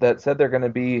that said they're going to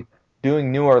be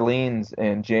doing New Orleans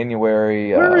in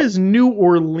January. Where is New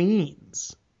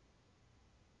Orleans?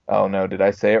 Oh no, did I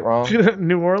say it wrong?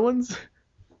 New Orleans?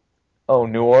 Oh,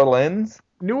 New Orleans?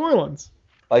 New Orleans.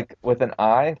 Like with an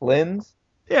I, Lens?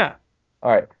 Yeah.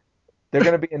 All right. They're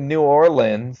going to be in New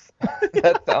Orleans.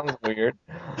 That sounds weird.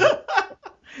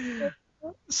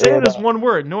 Say it as one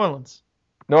word, New Orleans.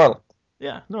 New Orleans.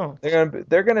 Yeah, New Orleans.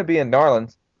 They're going to be in New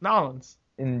Orleans. New Orleans.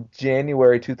 In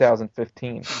January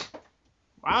 2015.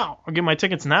 Wow, I'll get my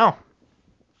tickets now.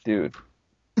 Dude.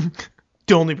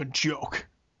 Don't even joke.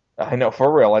 I know,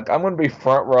 for real. Like, I'm going to be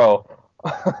front row.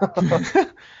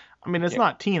 I mean, it's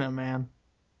not Tina, man.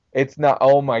 It's not.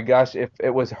 Oh my gosh! If it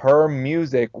was her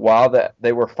music while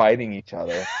they were fighting each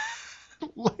other,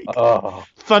 like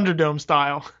Thunderdome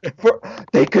style.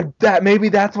 They could. Maybe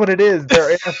that's what it is. They're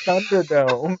in a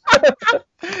Thunderdome.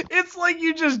 It's like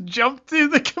you just jumped to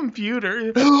the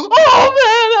computer. Oh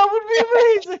man, that would be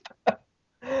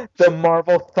amazing. The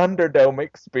Marvel Thunderdome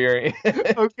experience.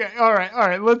 Okay, all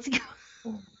right. Let's go.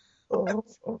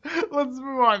 Let's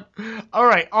move on. All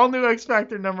right, all new X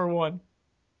Factor #1.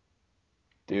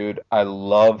 Dude, I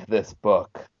love this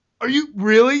book. Are you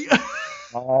really?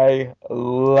 I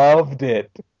loved it.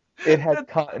 It had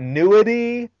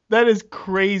continuity. That is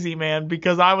crazy, man,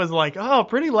 because I was like, oh,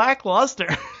 pretty lackluster.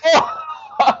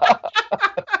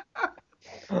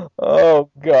 Oh,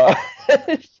 gosh.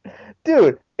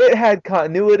 Dude, it had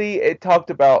continuity. It talked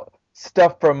about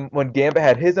stuff from when Gambit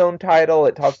had his own title.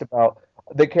 It talked about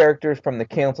the characters from the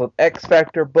canceled X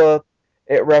Factor book.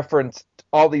 It referenced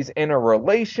all these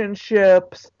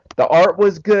interrelationships. The art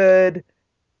was good.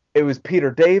 It was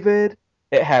Peter David.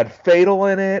 It had Fatal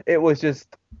in it. It was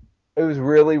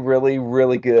really, really,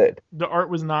 really good. The art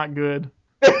was not good.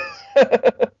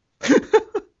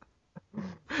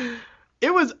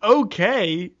 It was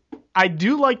okay. I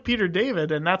do like Peter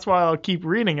David, and that's why I'll keep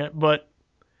reading it, but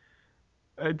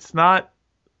it's going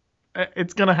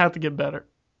to have to get better.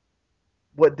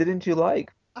 What didn't you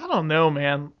like? I don't know,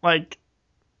 man. Like,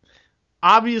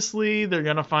 obviously, they're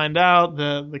going to find out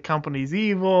the company's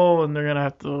evil, and they're going to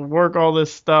have to work all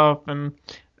this stuff, and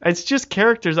it's just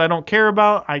characters I don't care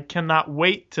about. I cannot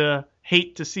wait to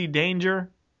hate to see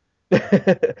Danger.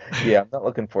 Yeah, I'm not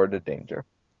looking forward to Danger.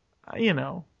 You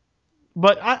know.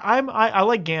 But I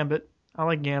like Gambit. I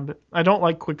like Gambit. I don't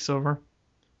like Quicksilver.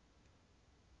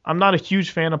 I'm not a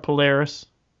huge fan of Polaris.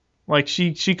 Like,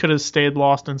 she could have stayed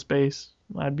lost in space.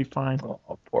 I'd be fine.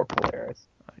 Oh, poor Polaris.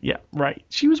 Yeah, right.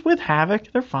 She was with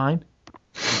Havoc. They're fine.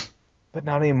 But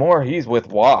not anymore. He's with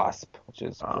Wasp, which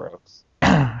is gross.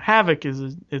 Havoc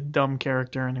is a dumb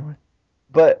character anyway.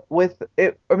 But with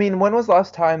it, I mean, when was the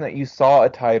last time that you saw a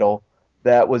title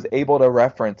that was able to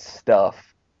reference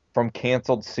stuff from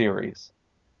canceled series?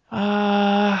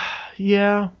 Yeah.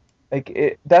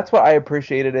 That's what I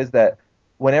appreciated, is that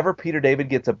whenever Peter David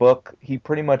gets a book, he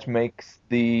pretty much makes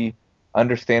the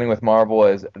understanding with Marvel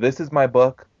is, this is my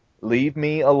book, leave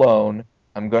me alone,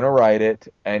 I'm going to write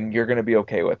it, and you're going to be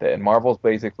okay with it. And Marvel's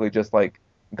basically just like,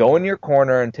 go in your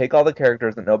corner and take all the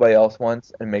characters that nobody else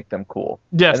wants and make them cool.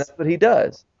 Yes. And that's what he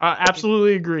does. I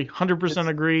absolutely agree. 100%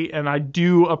 agree, and I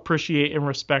do appreciate and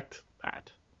respect that.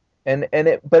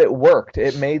 But it worked.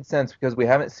 It made sense because we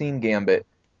haven't seen Gambit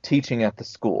teaching at the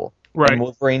school. Right. And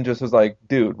Wolverine just was like,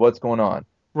 dude, what's going on?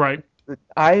 Right.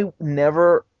 I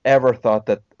never, ever thought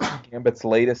that Gambit's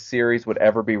latest series would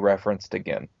ever be referenced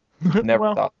again.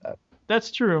 Never thought that.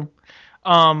 That's true.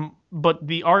 But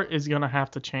the art is going to have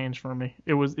to change for me.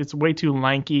 It's way too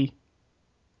lanky.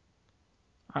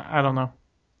 I don't know.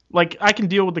 Like, I can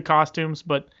deal with the costumes,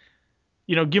 but,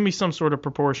 give me some sort of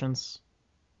proportions.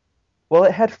 Well,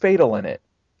 it had Fatal in it.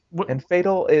 What? And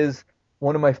Fatal is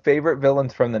one of my favorite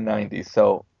villains from the 90s,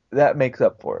 so that makes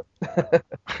up for it.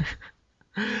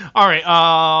 All right.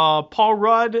 Paul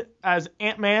Rudd as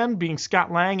Ant-Man, being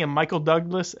Scott Lang, and Michael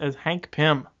Douglas as Hank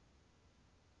Pym.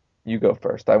 You go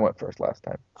first. I went first last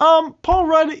time. Paul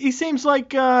Rudd, he seems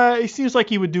like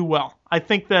he would do well. I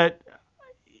think that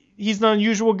he's an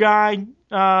unusual guy.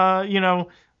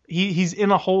 He's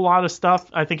in a whole lot of stuff.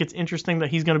 I think it's interesting that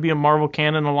he's going to be a Marvel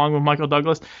canon along with Michael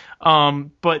Douglas.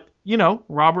 But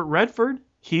Robert Redford,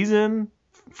 he's in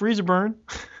Freezer Burn.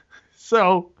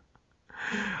 So,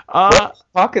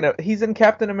 he's in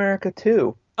Captain America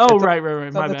too. Oh, right.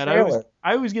 My bad.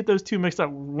 I always get those two mixed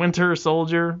up. Winter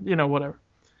Soldier, whatever.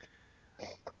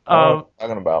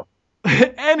 Talking about.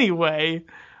 Anyway,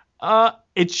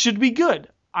 it should be good.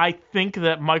 I think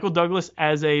that Michael Douglas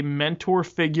as a mentor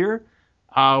figure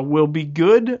will be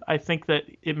good. I think that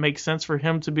it makes sense for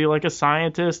him to be like a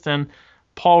scientist, and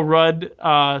Paul Rudd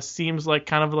seems like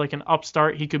kind of like an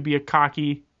upstart. He could be a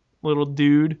cocky little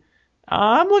dude.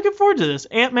 I'm looking forward to this.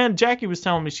 Ant-Man, Jackie was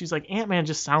telling me, she's like, Ant-Man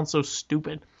just sounds so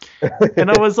stupid.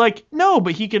 And I was like, no,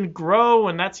 but he can grow,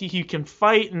 and he can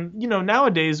fight. And,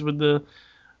 nowadays with the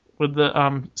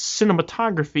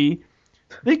cinematography,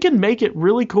 they can make it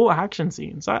really cool action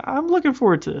scenes. I'm looking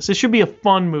forward to this. It should be a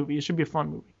fun movie.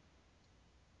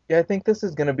 Yeah, I think this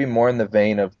is going to be more in the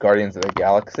vein of Guardians of the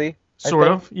Galaxy. Sort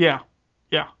of, yeah.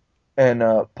 And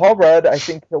Paul Rudd, I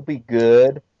think he'll be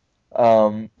good.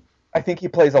 I think he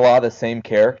plays a lot of the same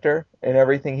character in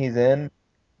everything he's in.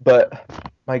 But,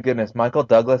 my goodness, Michael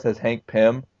Douglas as Hank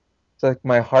Pym, it's like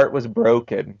my heart was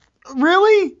broken.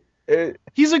 Really?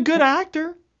 He's a good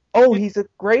actor. Oh, he's a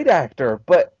great actor,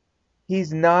 but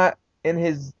he's not in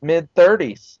his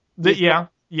mid-30s. Yeah.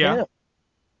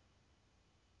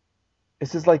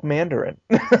 This is like Mandarin.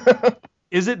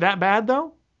 Is it that bad,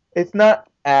 though? It's not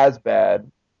as bad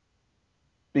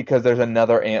because there's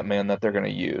another Ant-Man that they're going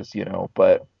to use,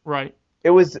 but right.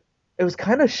 It was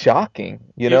kind of shocking,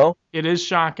 It is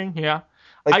shocking, yeah.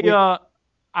 Like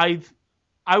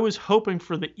I was hoping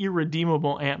for the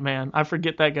irredeemable Ant-Man. I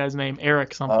forget that guy's name,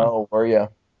 Eric something. Oh, were you?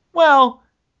 Well,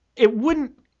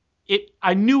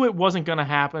 I knew it wasn't going to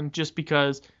happen just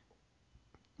because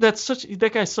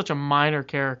that guy's such a minor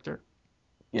character.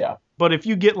 Yeah. But if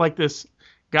you get like this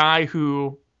guy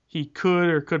who he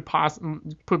could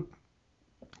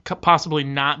possibly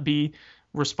not be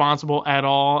responsible at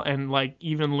all, and like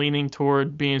even leaning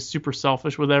toward being super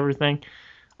selfish with everything.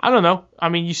 I don't know. I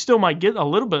mean, you still might get a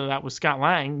little bit of that with Scott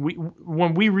Lang.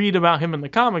 When we read about him in the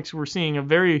comics, we're seeing a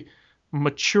very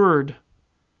matured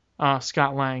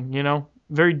Scott Lang,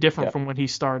 very different from when he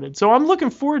started. So I'm looking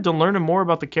forward to learning more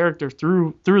about the character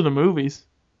through the movies.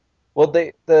 Well,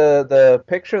 the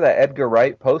picture that Edgar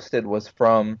Wright posted was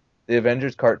from the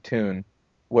Avengers cartoon,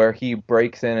 where he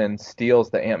breaks in and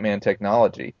steals the Ant-Man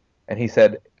technology, and he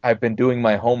said, "I've been doing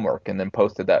my homework," and then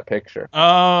posted that picture.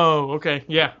 Oh, okay,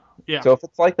 yeah. So if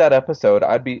it's like that episode,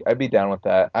 I'd be down with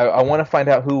that. I want to find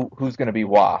out who's going to be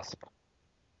Wasp.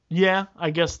 Yeah, I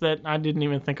guess that I didn't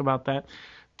even think about that.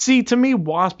 See, to me,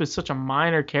 Wasp is such a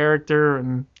minor character,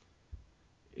 and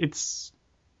it's,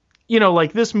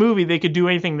 like this movie, they could do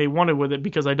anything they wanted with it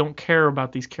because I don't care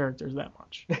about these characters that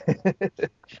much.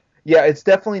 Yeah, it's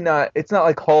definitely not. It's not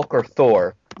like Hulk or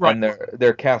Thor, right? And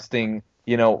they're casting.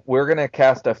 We're gonna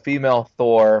cast a female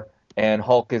Thor, and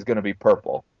Hulk is gonna be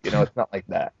purple. It's not like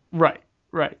that. Right.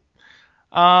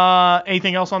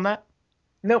 Anything else on that?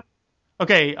 Nope.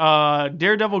 Okay.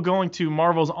 Daredevil going to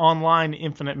Marvel's online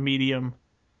Infinite medium.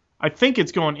 I think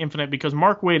it's going Infinite because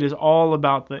Mark Waid is all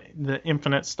about the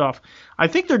Infinite stuff. I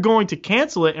think they're going to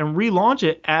cancel it and relaunch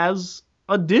it as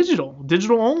a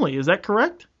digital only. Is that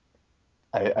correct?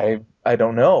 I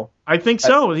don't know. I think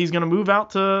so. He's going to move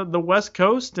out to the West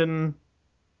Coast and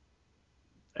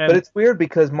but it's weird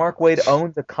because Mark Waid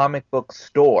owns a comic book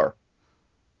store.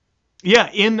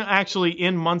 Yeah, in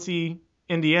Muncie,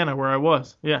 Indiana, where I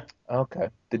was. Yeah. Okay.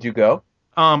 Did you go?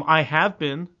 I have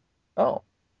been. Oh.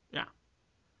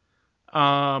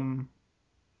 Yeah.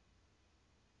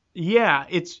 Yeah,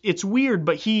 it's weird,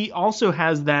 but he also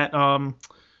has that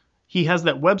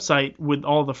website with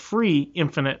all the free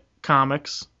Infinite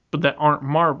comics, but that aren't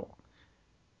Marvel.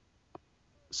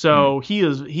 So he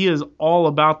is all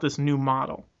about this new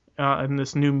model and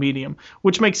this new medium,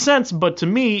 which makes sense. But to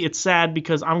me, it's sad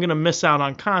because I'm gonna miss out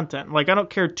on content. Like, I don't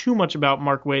care too much about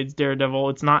Mark Waid's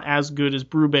Daredevil. It's not as good as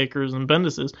Brubaker's and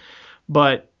Bendis's,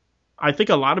 but I think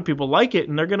a lot of people like it,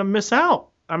 and they're gonna miss out.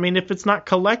 I mean, if it's not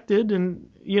collected, and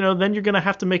then you're gonna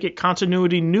have to make it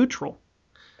continuity neutral.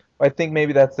 I think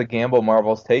maybe that's the gamble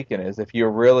Marvel's taken, is if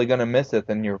you're really gonna miss it,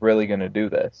 then you're really gonna do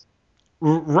this.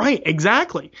 Right,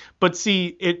 exactly. But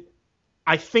see,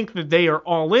 I think that they are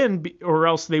all in, or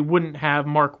else they wouldn't have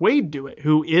Mark Waid do it,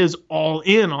 who is all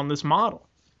in on this model.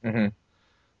 Mm-hmm.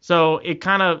 So it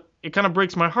kind of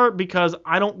breaks my heart because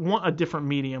I don't want a different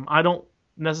medium. I don't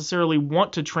necessarily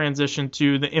want to transition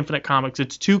to the Infinite Comics.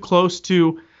 It's too close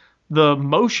to the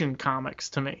Motion Comics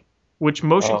to me, which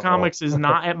Motion Comics is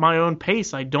not at my own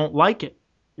pace. I don't like it.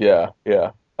 Yeah.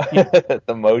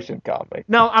 The Motion comic.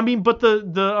 Now, I mean, but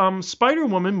the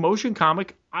Spider-Woman Motion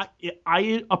comic,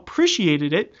 I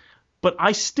appreciated it, but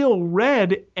I still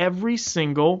read every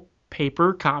single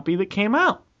paper copy that came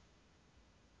out.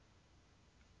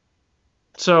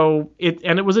 So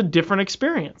it was a different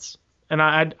experience, and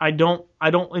I don't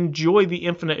enjoy the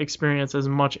Infinite experience as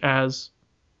much as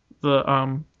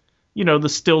the the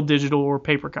still digital or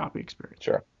paper copy experience.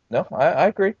 Sure. No, I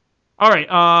agree. All right,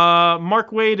 Mark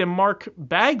Waid and Mark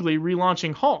Bagley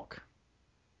relaunching Hulk.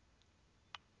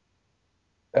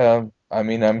 I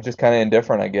mean, I'm just kind of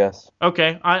indifferent, I guess.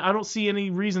 Okay, I don't see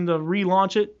any reason to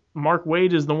relaunch it. Mark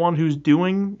Waid is the one who's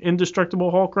doing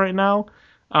Indestructible Hulk right now.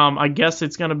 I guess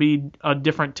it's going to be a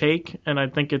different take, and I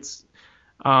think it's.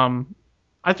 I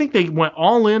think they went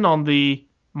all in on the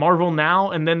Marvel Now,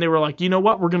 and then they were like, you know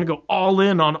what, we're going to go all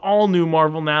in on all new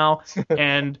Marvel Now,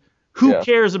 and who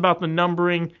cares about the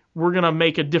numbering? We're going to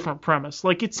make a different premise.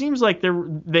 Like, it seems like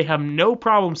they have no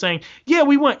problem saying, yeah,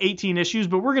 we want 18 issues,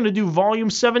 but we're going to do volume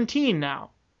 17 now.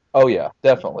 Oh, yeah,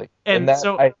 definitely. And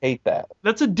so I hate that.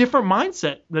 That's a different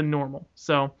mindset than normal.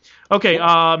 So, okay,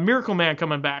 Miracle Man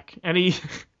coming back. And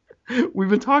we've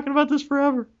been talking about this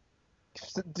forever.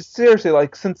 Seriously,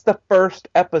 like, since the first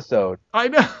episode. I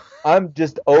know. I'm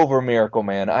just over Miracle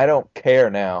Man. I don't care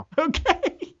now.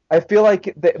 Okay. I feel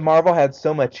like Marvel had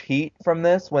so much heat from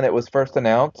this when it was first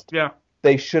announced. Yeah.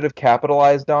 They should have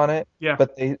capitalized on it. Yeah.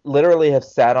 But they literally have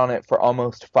sat on it for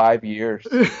almost 5 years.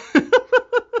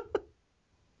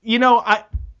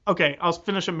 I'll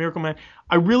finish up Miracle Man.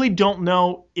 I really don't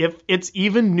know if it's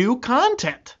even new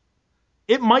content.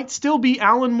 It might still be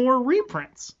Alan Moore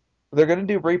reprints. They're going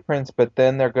to do reprints, but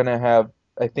then they're going to have,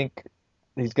 I think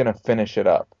he's going to finish it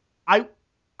up.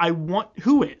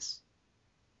 Who is?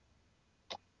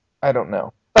 I don't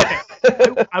know.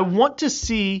 I want to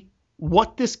see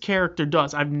what this character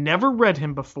does. I've never read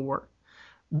him before.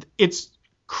 It's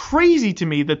crazy to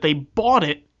me that they bought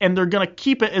it and they're going to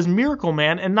keep it as Miracle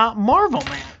Man and not Marvel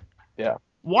Man. Yeah.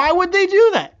 Why would they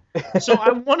do that? So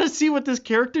I want to see what this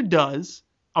character does.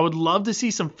 I would love to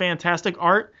see some fantastic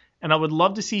art, and I would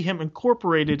love to see him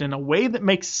incorporated in a way that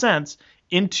makes sense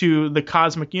into the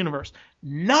cosmic universe.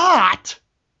 Not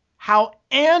how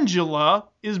Angela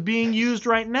is being used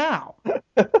right now,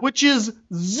 which is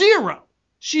zero.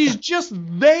 She's just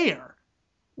there,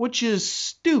 which is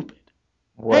stupid.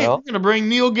 Well, Hey, we're going to bring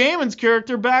Neil Gaiman's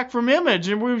character back from Image,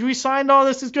 and we signed all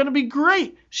this. It's going to be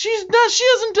great. She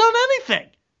hasn't done anything.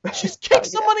 She's kicked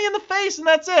somebody in the face, and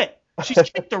that's it. She's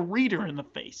kicked a reader in the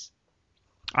face.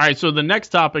 All right, so the next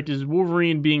topic is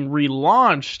Wolverine being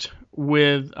relaunched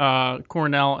with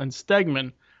Cornell and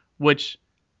Stegman, which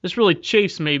this really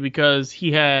chafes me because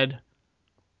he had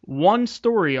one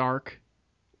story arc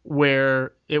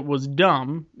where it was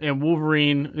dumb and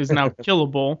Wolverine is now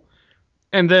killable.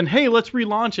 And then, hey, let's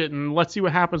relaunch it and let's see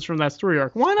what happens from that story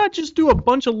arc. Why not just do a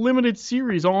bunch of limited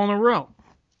series all in a row?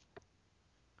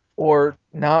 or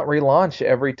not relaunch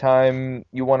every time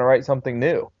you want to write something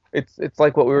new. It's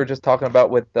like what we were just talking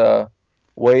about with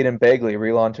Wade and Bagley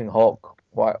relaunching Hulk.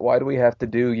 Why do we have to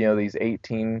do these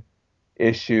 18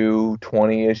 issue,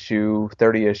 20 issue,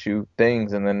 30 issue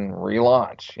things and then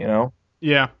relaunch?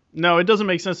 Yeah. No, it doesn't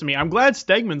make sense to me. I'm glad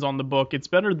Stegman's on the book. It's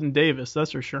better than Davis,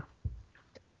 that's for sure.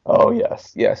 Oh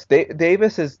yes.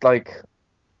 Davis is like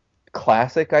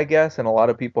classic, I guess, and a lot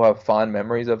of people have fond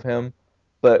memories of him.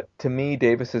 But to me,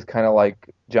 Davis is kind of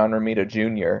like John Romita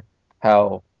Jr.,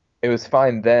 how it was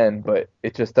fine then, but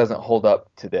it just doesn't hold up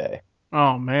today.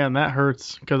 Oh, man, that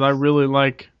hurts, because I really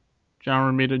like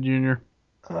John Romita Jr.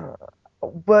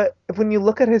 But when you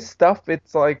look at his stuff,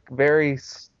 it's like very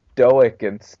stoic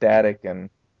and static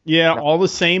and... Yeah, all the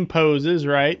same poses,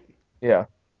 right? Yeah.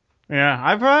 Yeah,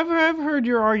 I've heard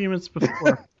your arguments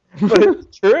before. But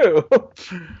it's true.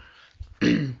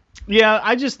 Yeah,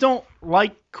 I just don't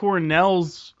like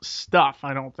Cornell's stuff,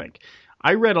 I don't think.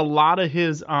 I read a lot of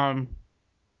his MI13,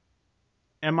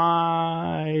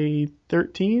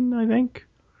 I think.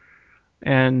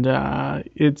 And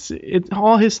it's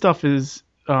all his stuff is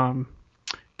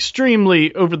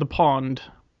extremely over the pond.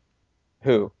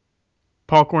 Who?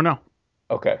 Paul Cornell.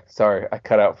 Okay, sorry, I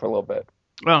cut out for a little bit.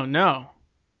 Oh, no.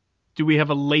 Do we have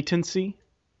a latency?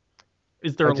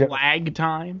 Is there a lag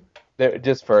time?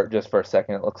 Just for a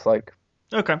second, it looks like.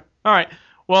 Okay. All right.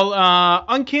 Well,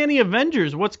 Uncanny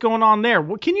Avengers, what's going on there?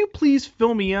 Can you please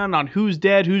fill me in on who's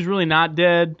dead, who's really not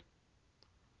dead?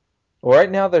 Well, right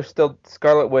now, they're still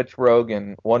Scarlet Witch, Rogue,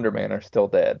 and Wonder Man are still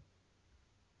dead.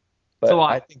 But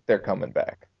I think they're coming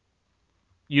back.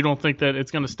 You don't think that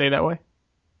it's going to stay that way?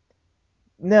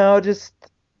 No,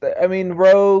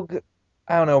 Rogue,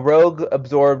 I don't know, Rogue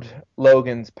absorbed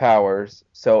Logan's powers,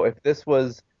 so if this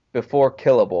was before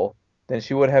Killable, then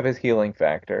she would have his healing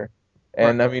factor.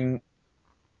 And, right.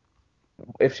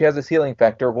 If she has his healing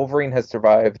factor, Wolverine has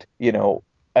survived, what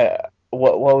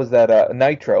was that,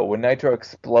 Nitro, when Nitro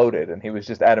exploded and he was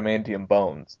just adamantium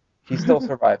bones. He still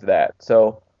survived that,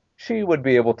 so she would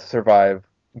be able to survive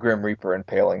Grim Reaper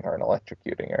impaling her and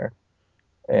electrocuting her.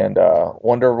 And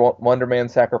Wonder Man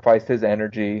sacrificed his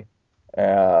energy,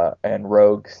 and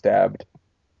Rogue stabbed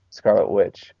Scarlet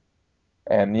Witch.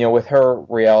 And, with her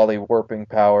reality warping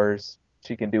powers,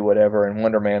 she can do whatever, and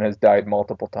Wonder Man has died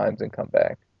multiple times and come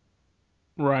back.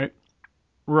 Right.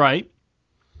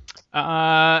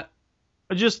 I'm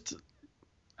just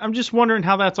wondering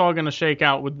how that's all going to shake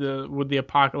out with the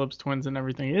Apocalypse Twins and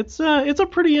everything. It's a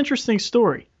pretty interesting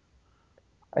story.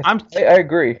 I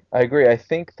agree. I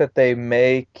think that they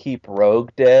may keep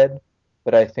Rogue dead,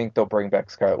 but I think they'll bring back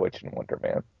Scarlet Witch and Wonder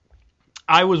Man.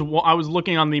 I was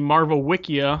looking on the Marvel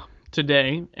Wikia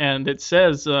today, and it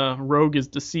says Rogue is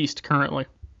deceased currently.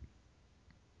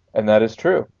 And that is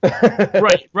true.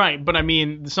 Right. But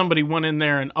somebody went in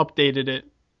there and updated it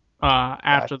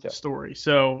after the story.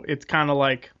 So it's kind of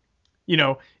like,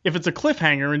 if it's a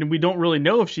cliffhanger and we don't really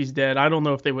know if she's dead, I don't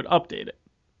know if they would update it.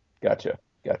 Gotcha.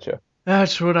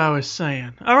 That's what I was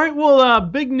saying. All right, well,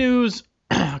 big news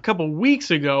a couple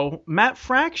weeks ago. Matt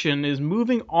Fraction is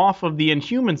moving off of the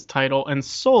Inhumans title, and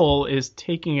Soul is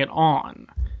taking it on.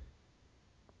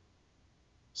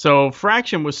 So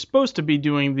Fraction was supposed to be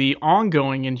doing the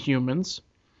ongoing Inhumans,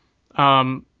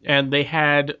 and they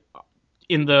had,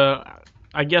 in the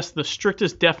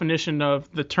strictest definition of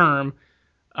the term,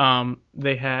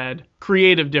 they had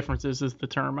creative differences is the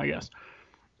term, I guess.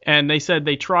 And they said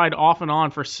they tried off and on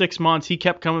for 6 months. He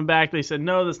kept coming back. They said,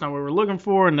 no, that's not what we're looking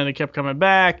for. And then they kept coming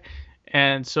back.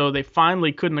 And so they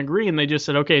finally couldn't agree. And they just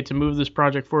said, okay, to move this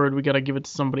project forward, we got to give it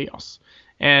to somebody else.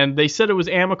 And they said it was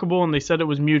amicable and they said it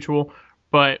was mutual.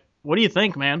 But what do you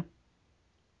think, man?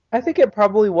 I think it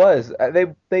probably was.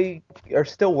 They are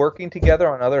still working together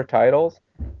on other titles,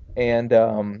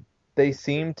 and they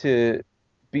seem to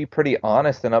be pretty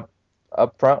honest and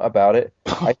upfront about it.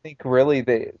 I think really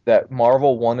that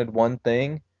Marvel wanted one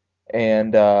thing,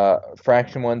 and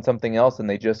Fraction wanted something else, and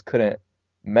they just couldn't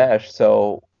mesh.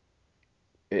 So,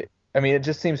 it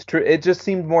just seems true. It just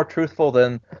seemed more truthful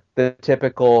than the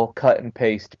typical cut and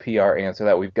paste PR answer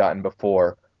that we've gotten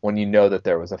before, when you know that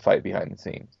there was a fight behind the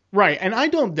scenes. Right, and I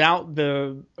don't doubt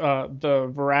the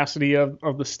veracity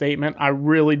of the statement. I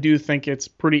really do think it's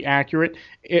pretty accurate.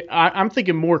 I'm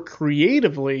thinking more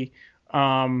creatively.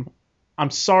 I'm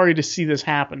sorry to see this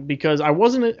happen, because I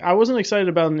wasn't excited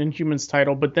about an Inhumans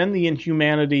title, but then the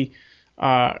Inhumanity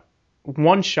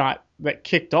one shot that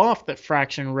kicked off that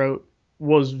Fraction wrote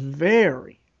was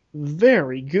very,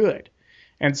 very good,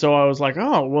 and so I was like,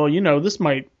 oh well,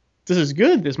 this is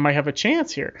good. This might have a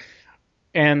chance here,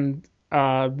 and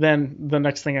then the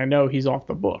next thing I know, he's off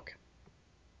the book.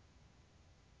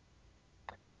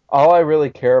 All I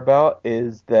really care about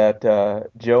is that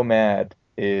Joe Mad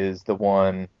is the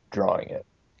one drawing it.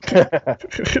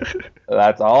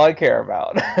 That's all I care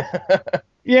about.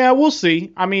 Yeah, we'll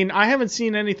see. I mean, I haven't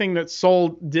seen anything that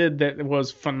Soul did that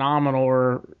was phenomenal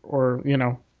or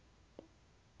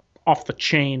off the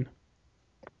chain.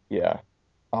 Yeah,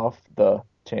 off the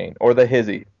chain, or the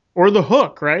hizzy. Or the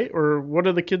hook, right? Or what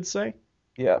do the kids say?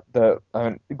 Yeah,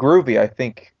 groovy, I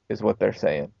think, is what they're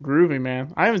saying. Groovy,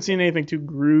 man. I haven't seen anything too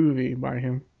groovy by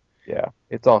him. Yeah,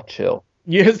 it's all chill.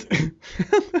 Yes.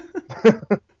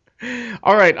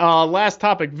 All right, last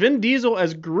topic. Vin Diesel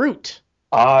as Groot.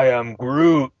 I am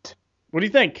Groot. What do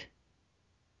you think?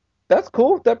 That's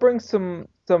cool. That brings some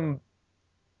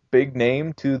big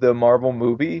name to the Marvel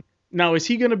movie. Now, is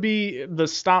he going to be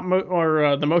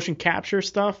the the motion capture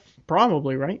stuff?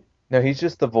 Probably, right? No, he's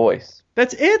just the voice.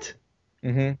 That's it?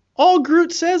 Mm-hmm. All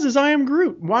Groot says is I am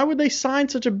Groot. Why would they sign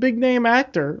such a big name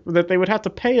actor that they would have to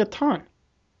pay a ton?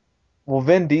 Well,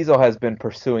 Vin Diesel has been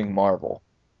pursuing Marvel.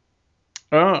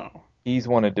 Oh. He's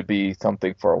wanted to be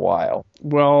something for a while.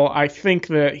 Well, I think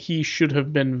that he should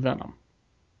have been Venom.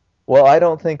 Well, I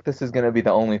don't think this is going to be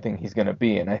the only thing he's going to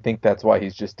be, and I think that's why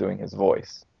he's just doing his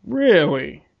voice.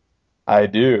 Really? I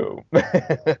do.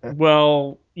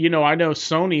 Well, I know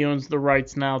Sony owns the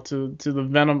rights now to the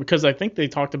Venom, because I think they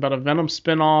talked about a Venom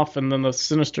spinoff and then the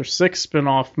Sinister Six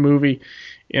spinoff movie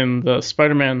in the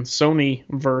Spider-Man Sony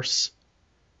verse.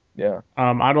 Yeah.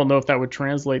 I don't know if that would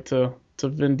translate to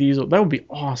Vin Diesel. That would be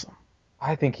awesome.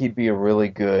 I think he'd be a really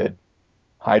good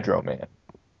Hydro Man.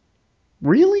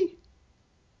 Really?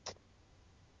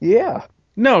 Yeah.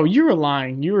 No, you were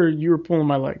lying. You were pulling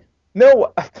my leg.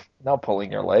 No, not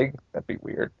pulling your leg. That'd be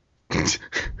weird. I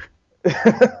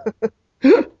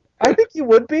think he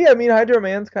would be. I mean, Hydro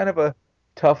Man's kind of a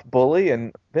tough bully,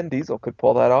 and Vin Diesel could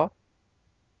pull that off.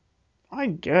 I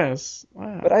guess.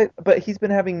 Wow. But he's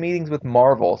been having meetings with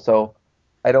Marvel, so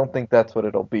I don't think that's what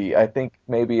it'll be. I think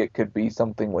maybe it could be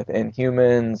something with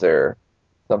Inhumans or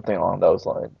something along those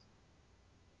lines.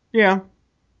 Yeah.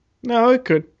 No, it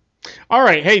could. All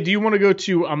right. Hey, do you want to go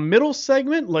to a middle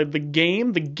segment, like the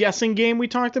guessing game we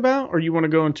talked about, or you want to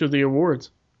go into the awards?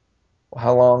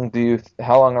 How long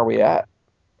are we at?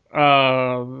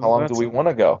 How long do we want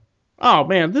to go? Oh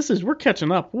man, we're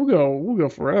catching up. We'll go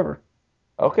forever.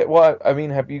 Okay. Well, I mean,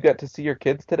 have you got to see your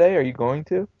kids today? Are you going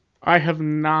to? I have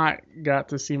not got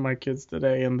to see my kids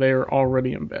today, and they are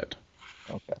already in bed.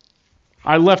 Okay.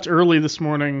 I left early this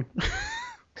morning.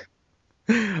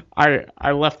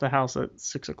 I left the house at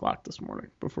 6:00 this morning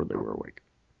before they were awake.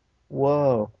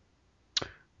 Whoa.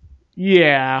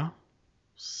 Yeah.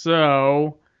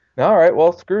 So. All right.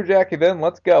 Well, screw Jackie then.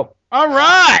 Let's go. All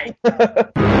right.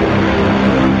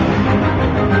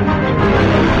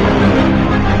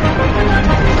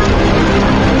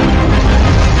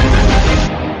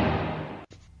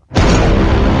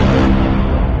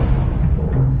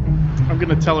 I'm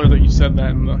gonna tell her that you said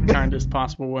that in the kindest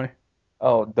possible way.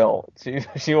 Oh, don't.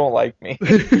 She won't like me.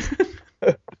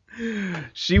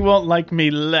 She won't like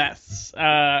me less.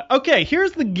 Okay,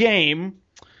 here's the game.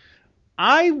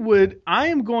 I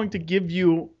am going to give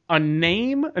you a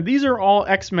name. These are all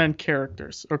X-Men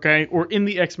characters, okay? Or in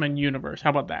the X-Men universe. How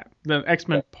about that? The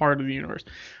X-Men part of the universe.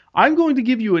 I'm going to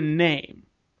give you a name.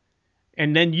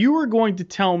 And then you are going to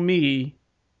tell me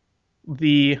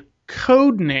the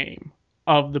code name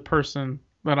of the person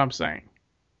that I'm saying.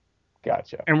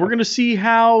 Gotcha. And we're going to see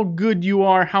how good you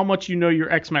are, how much you know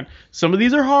your X-Men. Some of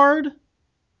these are hard.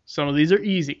 Some of these are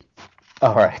easy.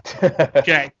 All right.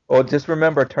 Okay. Well, just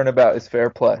remember, turnabout is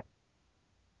fair play.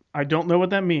 I don't know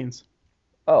what that means.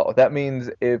 Oh, that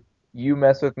means if you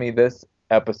mess with me this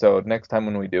episode, next time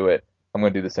when we do it, I'm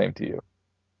going to do the same to you.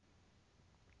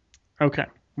 Okay.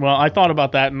 Well, I thought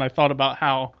about that, and I thought about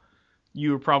how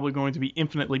you are probably going to be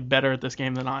infinitely better at this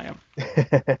game than I am.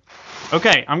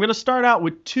 Okay, I'm going to start out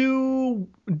with 2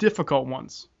 difficult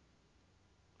ones.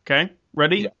 Okay,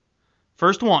 ready? Yeah.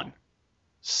 First one,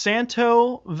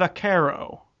 Santo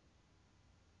Vaquero.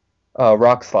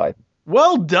 Rock slide.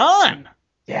 Well done!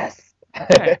 Yes.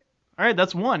 Okay. All right,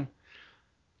 that's 1.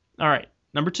 All right,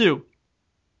 number 2,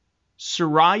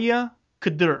 Soraya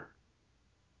Kadir.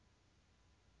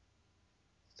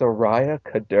 Soraya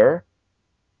Kadir?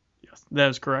 Yes, that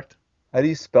is correct. How do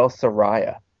you spell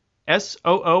Soraya?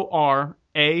 Sooraya.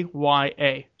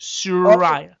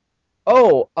 Soraya.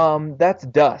 Oh, that's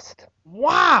dust.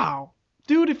 Wow,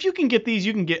 dude! If you can get these,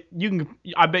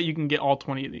 I bet you can get all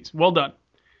 20 of these. Well done.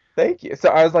 Thank you. So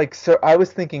I was like, I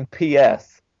was thinking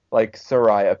P.S. like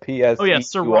Soraya. P.S. Oh yeah,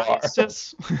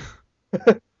 psoriasis.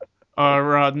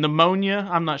 Or pneumonia.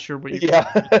 I'm not sure what you.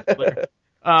 Yeah.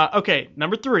 Okay,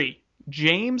 number 3,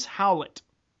 James Howlett.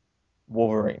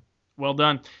 Wolverine. Well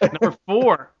done. Number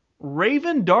 4,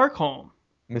 Raven Darkholm.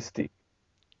 Mystique.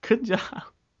 Good job.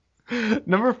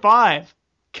 Number 5,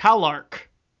 Kalark.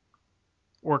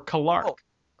 Or Kalark. Oh.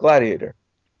 Gladiator.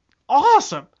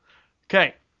 Awesome.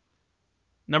 Okay.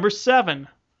 Number 7,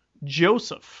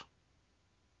 Joseph.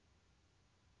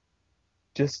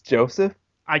 Just Joseph?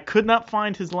 I could not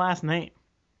find his last name.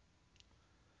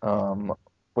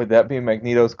 Would that be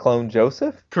Magneto's clone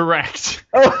Joseph? Correct.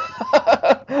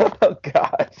 Oh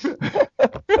gosh.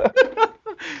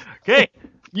 Okay.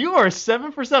 You are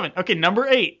 7 for 7. Okay, number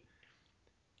 8,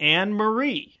 Anne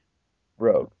Marie.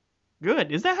 Rogue.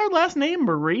 Good. Is that her last name,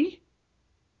 Marie?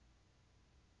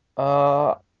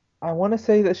 I want to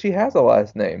say that she has a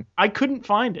last name. I couldn't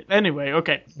find it. Anyway,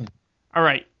 okay. All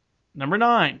right. Number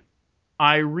 9,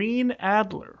 Irene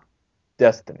Adler.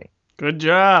 Destiny. Good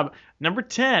job. Number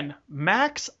 10,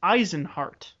 Max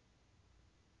Eisenhart.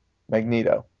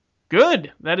 Magneto.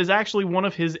 Good. That is actually one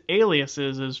of his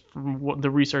aliases, is from the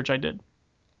research I did.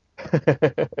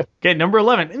 Okay, number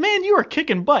 11. Man, you are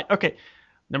kicking butt. Okay,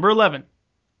 number 11,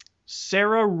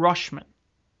 Sarah Rushman.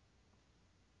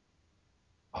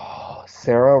 Oh,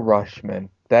 Sarah Rushman.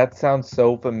 That sounds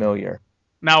so familiar.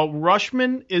 Now,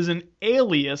 Rushman is an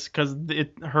alias because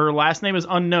her last name is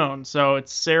unknown, so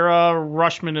it's Sarah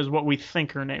Rushman is what we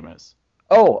think her name is.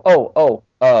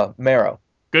 Marrow.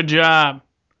 Good job.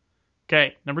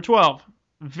 Okay, number 12,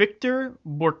 Victor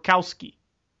Borkowski.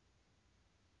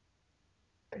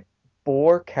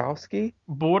 Borkowski?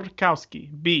 Borkowski.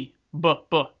 B.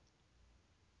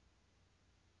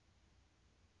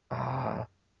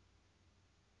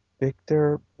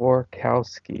 Victor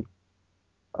Borkowski.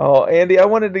 Oh, Andy, I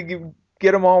wanted to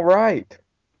get them all right.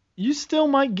 You still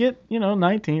might get,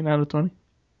 19 out of 20.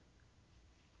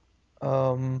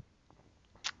 Don't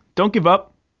give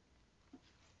up.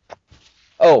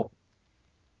 Oh.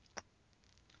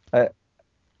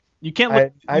 You can't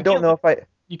look. I don't know if I.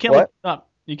 You can't look these up.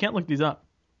 You can't look these up.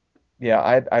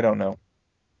 Yeah, I don't know.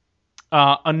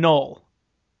 Annul.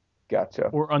 Gotcha.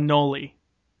 Or Annoli.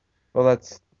 Well,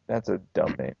 that's a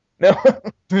dumb name. No.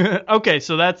 Okay,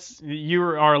 so you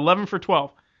are 11 for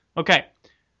 12. Okay.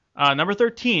 Number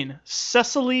 13,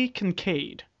 Cecily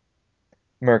Kincaid.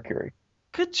 Mercury.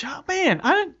 Good job,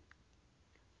 man.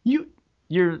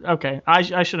 You're okay.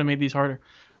 I should have made these harder.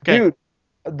 Okay. Dude,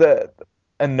 the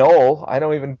Annul,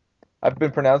 I've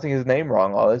been pronouncing his name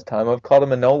wrong all this time. I've called him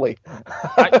Annoli.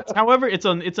 However, it's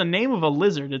a name of a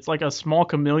lizard. It's like a small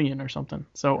chameleon or something.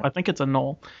 So I think it's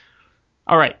Annul.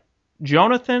 All right.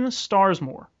 Jonathan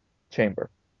Starsmore. Chamber.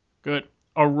 Good.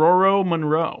 Aurora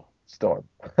Monroe. Storm.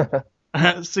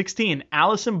 16,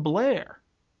 Allison Blair.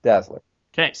 Dazzler.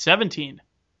 Okay, 17,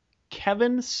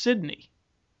 Kevin Sidney.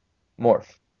 Morph.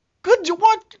 Good.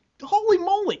 What? Holy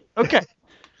moly. Okay.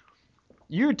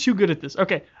 You're too good at this.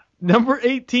 Okay. Number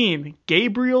 18,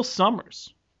 Gabriel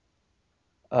Summers.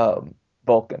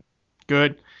 Vulcan.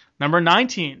 Good. Number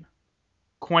 19,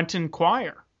 Quentin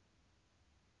Quire.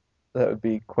 That would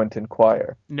be Quentin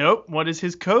Quire. Nope. What is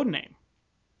his code name?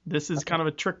 This is kind of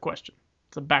a trick question.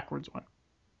 It's a backwards one.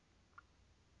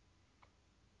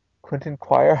 Quentin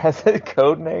Quire has a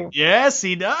code name? Yes,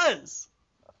 he does.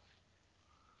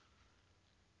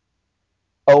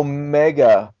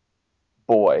 Omega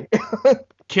Boy.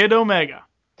 Kid Omega.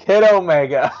 Kid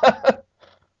Omega.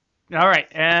 All right.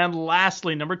 And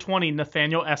lastly, number 20,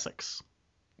 Nathaniel Essex.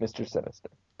 Mr. Sinister.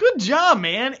 Good job,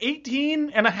 man.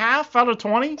 18.5 out of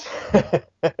 20.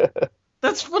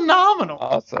 That's phenomenal.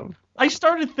 Awesome. I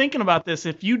started thinking about this.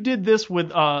 If you did this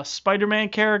with Spider-Man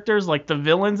characters, like the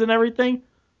villains and everything,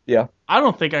 yeah, I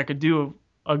don't think I could do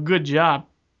a good job.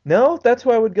 No, that's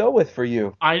who I would go with for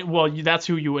you. That's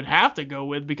who you would have to go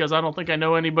with because I don't think I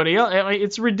know anybody else.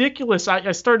 It's ridiculous.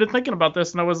 I started thinking about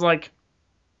this and I was like,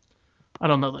 I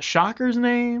don't know the Shocker's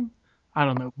name. I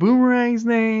don't know Boomerang's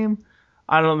name.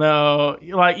 I don't know,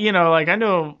 like I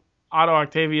know Otto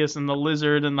Octavius and the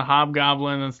Lizard and the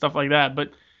Hobgoblin and stuff like that.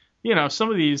 But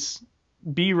some of these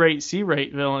B-rate,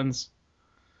 C-rate villains.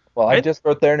 Well, I just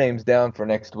wrote their names down for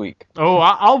next week. Oh,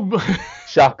 I'll.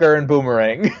 Shocker and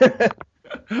Boomerang.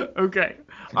 Okay.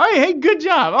 All right. Hey, good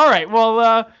job. All right.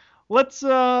 Well, let's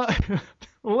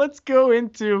let's go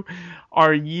into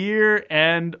our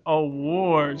year-end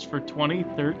awards for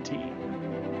 2013.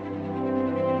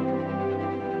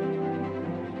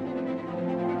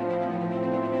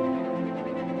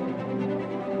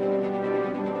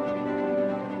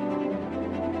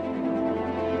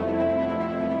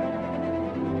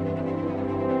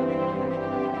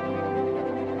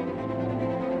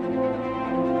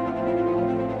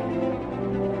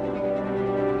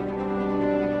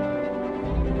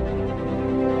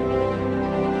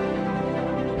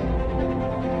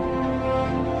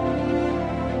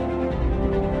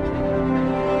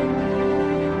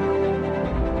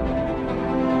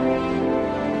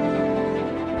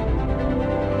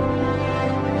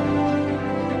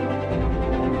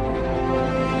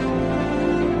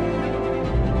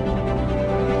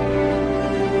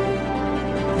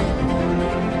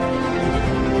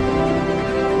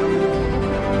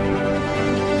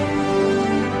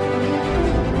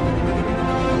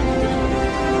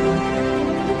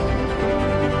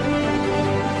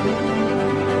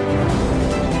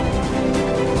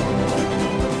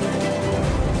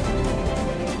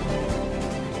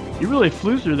 Really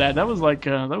flew through that. That was like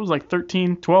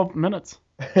 13, 12 minutes.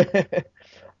 It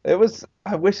was.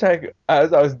 I wish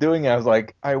as I was doing it, I was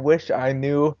like, I wish I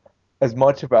knew as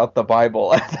much about the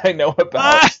Bible as I know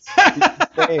about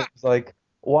these names. Like,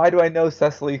 why do I know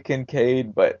Cecily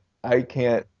Kincaid, but I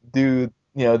can't do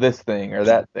this thing or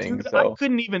that thing? Dude, so I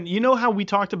couldn't even. You know how we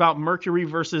talked about Mercury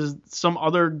versus some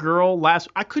other girl last?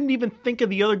 I couldn't even think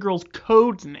of the other girl's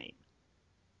code name.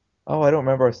 Oh, I don't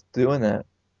remember us doing that.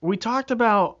 We talked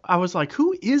about, I was like,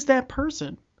 who is that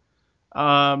person?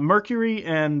 Mercury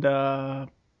and, I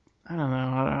don't know.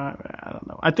 I don't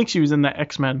know. I think she was in the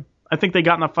X-Men. I think they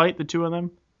got in a fight, the two of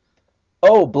them.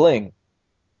 Oh, Bling.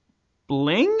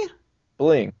 Bling?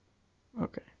 Bling.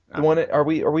 Okay. The one, are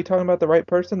we talking about the right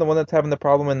person? The one that's having the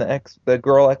problem in the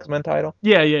girl X-Men title?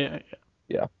 Yeah.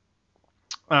 Yeah.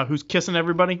 Who's kissing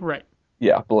everybody? Right.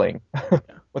 Yeah, Bling.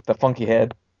 With the funky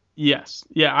head. Yes.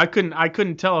 Yeah, I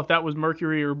couldn't tell if that was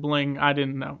Mercury or Bling. I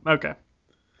didn't know. Okay.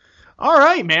 All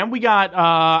right, man. We got,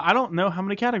 I don't know how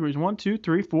many categories. 1, 2,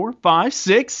 3, 4, 5,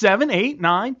 6, 7, 8,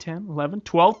 9, 10, 11,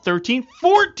 12, 13,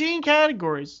 14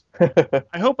 categories.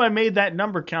 I hope I made that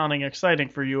number counting exciting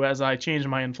for you as I changed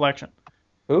my inflection.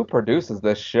 Who produces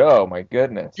this show? My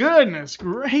goodness. Goodness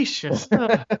gracious.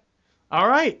 All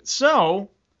right. So,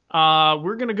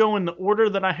 we're going to go in the order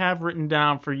that I have written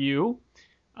down for you.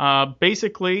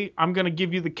 Basically, I'm going to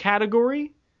give you the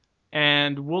category,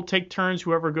 and we'll take turns,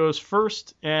 whoever goes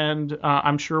first, and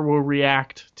I'm sure we'll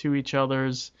react to each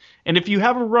other's. And if you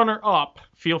have a runner-up,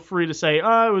 feel free to say,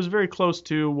 oh, it was very close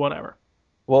to whatever.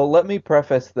 Well, let me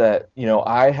preface that,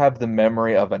 I have the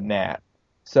memory of a gnat,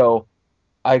 so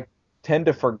I tend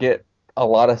to forget a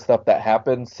lot of stuff that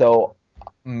happened, so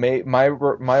my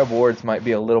awards might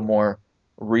be a little more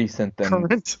recent than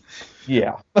current.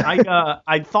 Yeah.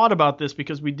 I thought about this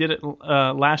because we did it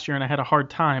last year and I had a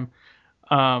hard time.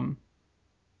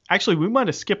 Actually, we might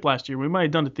have skipped last year. We might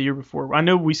have done it the year before. I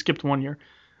know we skipped one year.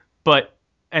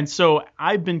 And so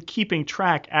I've been keeping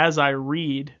track as I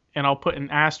read, and I'll put an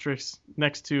asterisk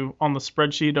next to on the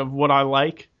spreadsheet of what I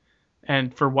like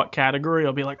and for what category.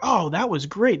 I'll be like, oh, that was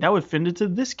great. That would fit into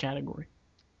this category.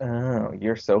 Oh,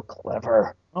 you're so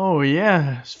clever. Oh,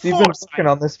 yeah. You've been working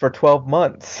on this for 12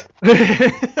 months.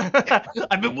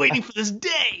 I've been waiting for this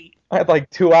day. I had like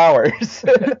 2 hours.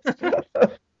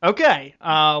 Okay,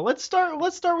 let's start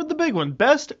with the big one.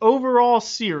 Best overall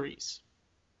series.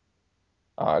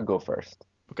 Go first.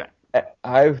 Okay.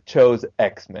 I chose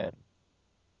X-Men.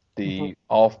 The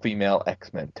all-female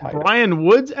X-Men title. Brian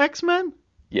Wood's X-Men?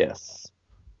 Yes.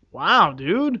 Wow,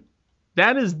 dude.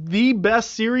 That is the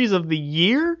best series of the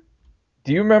year?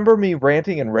 Do you remember me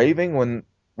ranting and raving when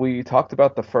we talked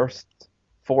about the first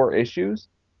 4 issues?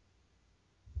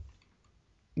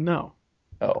 No.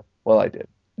 Oh, well, I did.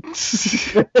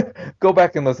 Go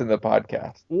back and listen to the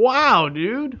podcast. Wow,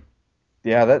 dude.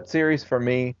 Yeah, that series for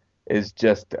me is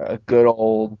just a good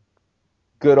old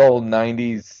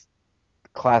 90s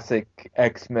classic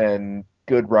X-Men,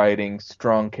 good writing,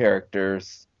 strong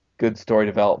characters, good story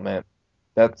development.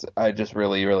 I just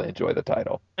really, really enjoy the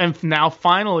title. And now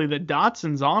finally the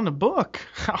Dodson's on the book.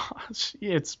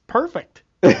 It's perfect.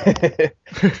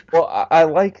 Well, I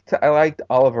liked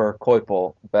Oliver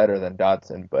Coipel better than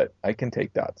Dodson, but I can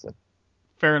take Dodson.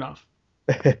 Fair enough.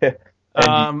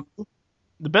 And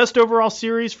The best overall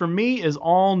series for me is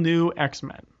All New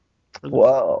X-Men.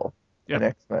 whoa, Yep. an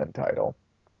X-Men title.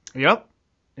 Yep.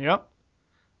 It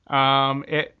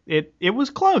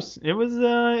was close. It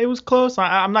was close.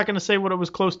 I'm not going to say what it was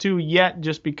close to yet,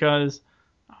 just because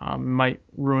it might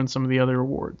ruin some of the other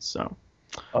awards. So,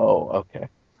 Oh, okay.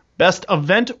 best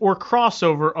event or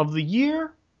crossover of the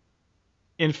year,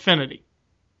 Infinity,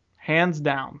 hands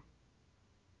down,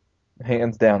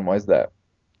 Hands down. Why's that?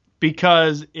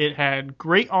 because it had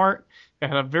great art. It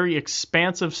had a very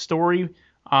expansive story.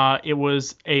 It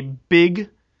was a big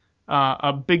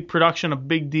production, a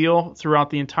big deal throughout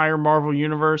the entire Marvel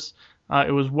universe.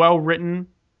 It was well written,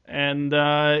 and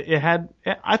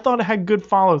I thought it had good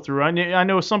follow through. I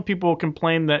know some people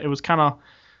complained that it was kind of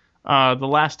the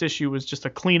last issue was just a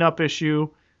cleanup issue,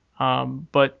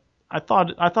 but I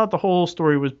thought the whole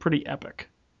story was pretty epic,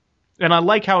 and I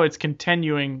like how it's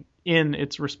continuing in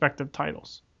its respective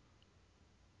titles.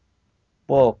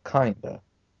 Well, kinda.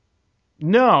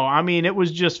 No, I mean it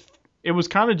was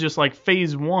kind of just like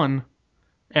phase 1,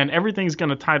 and everything's going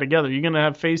to tie together. You're going to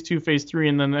have phase 2, phase 3,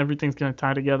 and then everything's going to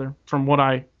tie together from what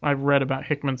I've read about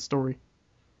Hickman's story.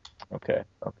 Okay.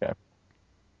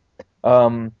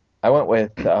 I went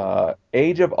with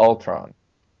Age of Ultron.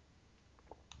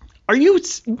 Are you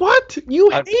what? You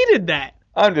hated that?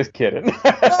 I'm just kidding.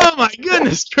 Oh my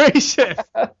goodness gracious!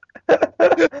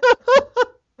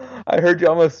 I heard you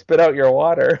almost spit out your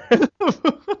water.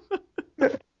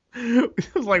 I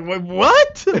was like,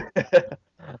 what?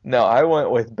 No, I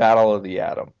went with Battle of the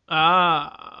Atom.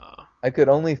 Ah. I could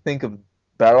only think of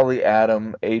Battle of the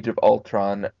Atom, Age of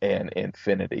Ultron, and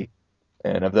Infinity.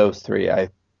 And of those three, I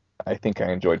think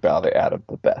I enjoyed Battle of the Atom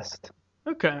the best.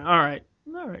 Okay. All right.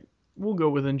 We'll go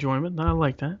with enjoyment. I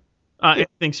like that.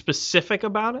 Anything specific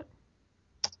about it?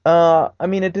 I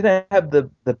mean, it didn't have the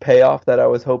payoff that I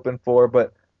was hoping for,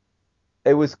 but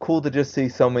it was cool to just see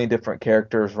so many different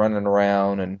characters running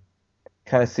around and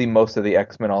kind of see most of the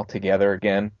X-Men all together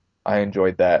again. I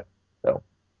enjoyed that. So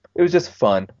it was just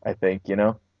fun, I think, you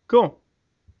know? Cool.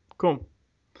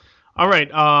 All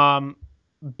right.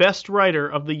 Best writer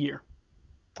of the year.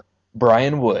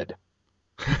 Brian Wood.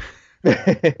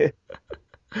 That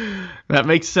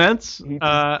makes sense. He just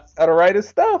knows how to write his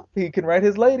stuff. He can write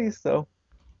his ladies, so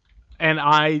And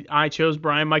I chose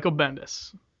Brian Michael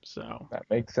Bendis. So that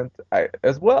makes sense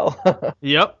as well.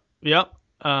 Yep.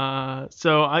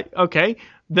 Okay.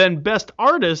 Then best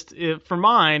artist for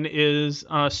mine is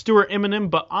Stuart Immonen,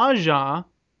 but Aja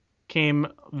came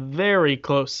very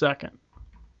close second.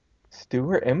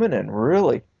 Stuart Immonen,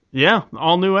 really? Yeah,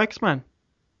 all new X-Men.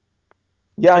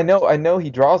 Yeah, I know he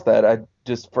draws that.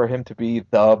 Just for him to be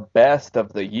the best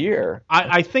of the year.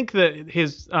 I think that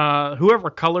his whoever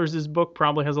colors his book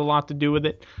probably has a lot to do with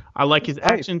it. I like his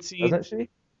action scenes. Doesn't she?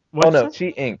 What's no, that? she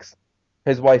inks.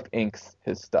 His wife inks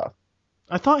his stuff.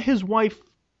 I thought his wife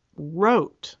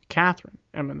wrote Catherine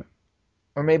Immonen.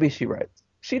 Or maybe she writes.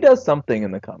 She does something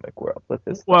in the comic world with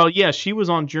this. Well, yeah, she was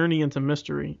on Journey into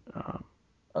Mystery.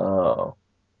 Oh.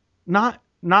 Not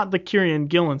the Kieran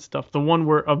Gillen stuff. The one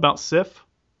about Sif,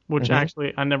 which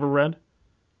actually I never read.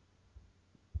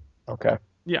 Okay.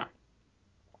 Yeah.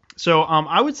 So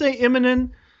I would say Immonen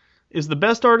is the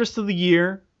best artist of the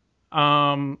year.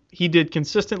 He did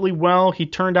consistently well. He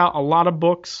turned out a lot of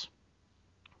books.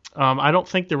 I don't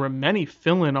think there were many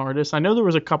fill-in artists. I know there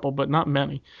was a couple, but not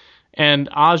many. And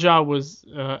Aja was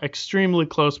extremely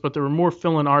close, but there were more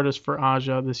fill-in artists for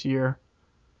Aja this year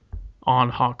on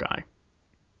Hawkeye.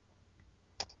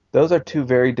 Those are two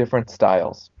very different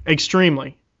styles.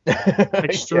 Extremely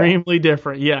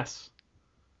different, yes.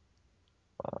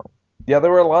 Wow. Yeah,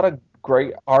 there were a lot of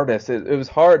great artists. It was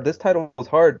hard. This title was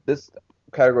hard. This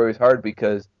category was hard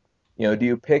because, do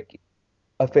you pick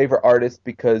a favorite artist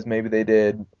because maybe they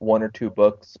did one or two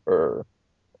books, or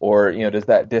does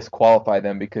that disqualify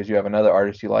them because you have another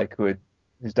artist you like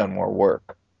who's done more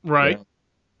work? Right.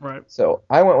 Right. So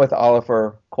I went with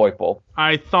Oliver Coipel.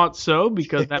 I thought so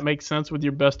because that makes sense with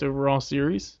your best overall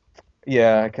series.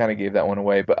 Yeah, I kind of gave that one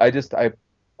away, but I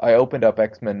opened up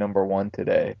X-Men _1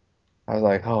 today. I was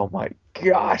like, oh my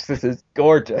gosh, this is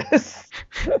gorgeous.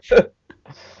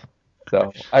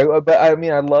 So I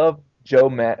love Joe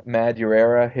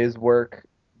Madureira, his work.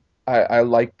 I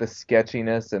like the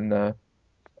sketchiness and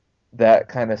that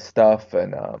kind of stuff,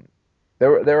 and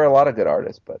there were a lot of good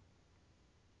artists, but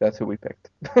that's who we picked.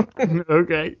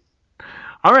 Okay.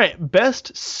 All right,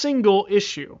 best single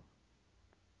issue.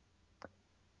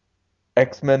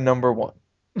 X-Men #1.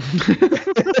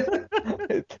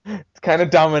 It's kind of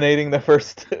dominating the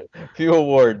first few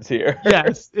awards here.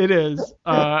 Yes, it is.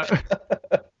 Whatever.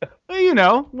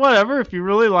 If you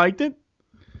really liked it,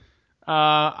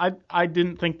 I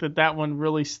didn't think that one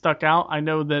really stuck out. I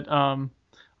know that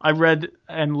I read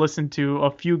and listened to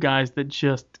a few guys that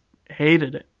just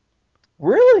hated it.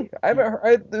 Really? I haven't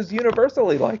heard. It was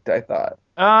universally liked, I thought.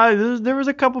 There was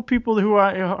a couple people who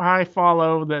I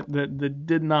follow that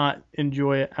did not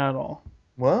enjoy it at all.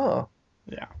 Wow.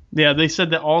 Yeah. They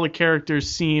said that all the characters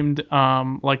seemed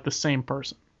like the same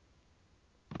person.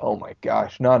 Oh my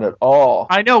gosh, not at all.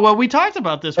 I know. Well, we talked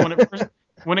about this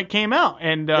when it came out,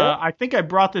 and I think I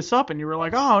brought this up, and you were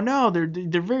like, "Oh no,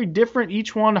 they're very different.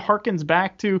 Each one harkens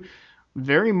back to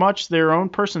very much their own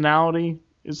personality."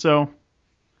 So.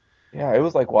 Yeah, it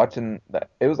was like watching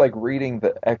that. It was like reading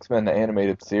the X-Men the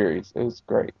animated series. It was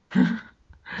great.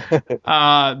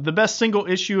 The best single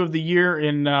issue of the year,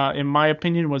 in my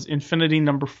opinion, was Infinity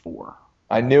 #4.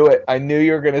 I knew it. I knew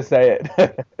you were gonna say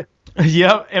it.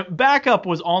 Yep. Backup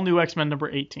was All New X-Men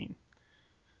 #18.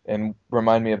 And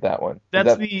remind me of that one. That's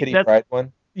Is that the Kitty Pryde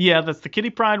one? Yeah, that's the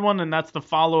Kitty Pryde one, and that's the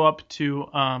follow-up to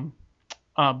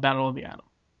Battle of the Atom.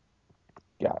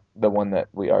 Yeah, the one that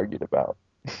we argued about.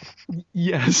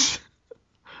 Yes.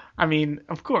 I mean,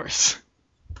 of course.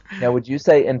 Now, would you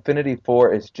say Infinity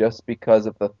 4 is just because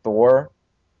of the Thor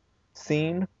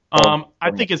scene?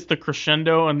 I think it's the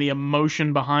crescendo and the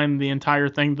emotion behind the entire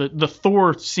thing. The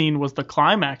Thor scene was the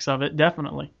climax of it,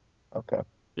 definitely. Okay.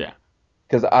 Yeah.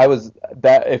 Because I was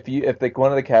that if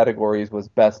one of the categories was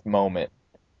best moment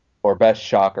or best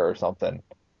shocker or something,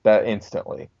 that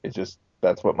instantly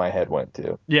that's what my head went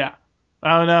to. Yeah.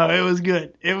 Oh no, it was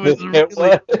good. It was really. It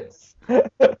was.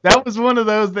 That was one of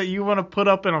those that you want to put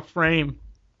up in a frame.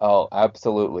 Oh,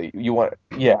 absolutely.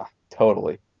 Yeah,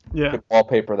 totally. Yeah. You could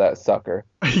wallpaper that sucker.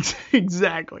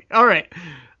 Exactly. All right.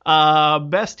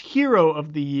 Best hero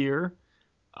of the year.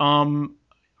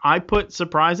 I put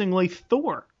surprisingly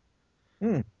Thor.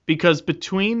 Because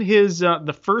between his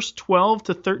the first 12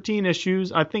 to 13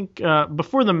 issues, I think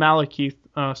before the Malekith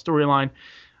storyline,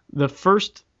 the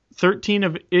first 13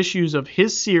 of issues of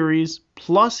his series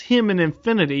plus him in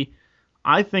Infinity,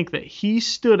 I think that he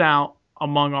stood out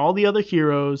among all the other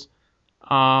heroes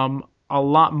a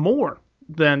lot more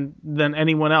than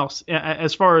anyone else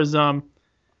as far as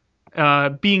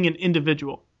being an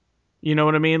individual. You know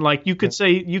what I mean? Like you could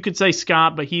say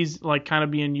Scott, but he's like kind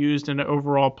of being used in the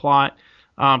overall plot.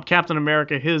 Captain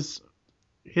America, his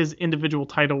individual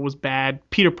title was bad.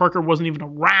 Peter Parker wasn't even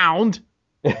around.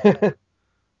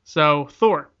 So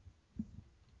Thor.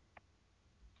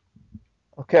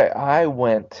 Okay, I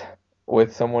went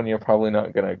with someone you're probably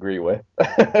not going to agree with.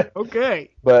 Okay.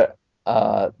 But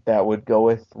that would go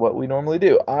with what we normally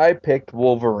do. I picked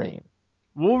Wolverine.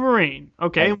 Wolverine.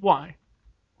 Okay, why?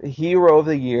 Hero of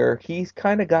the year. He's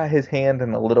kind of got his hand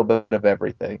in a little bit of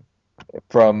everything.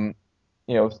 From,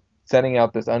 sending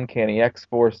out this uncanny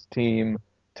X-Force team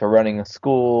to running a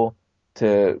school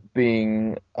to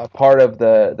being a part of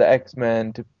the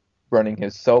X-Men to running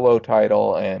his solo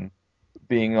title and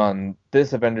being on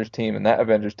this Avengers team and that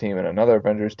Avengers team and another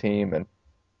Avengers team. And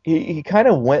he kind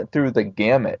of went through the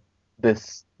gamut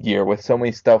this year with so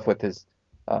many stuff with his,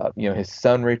 his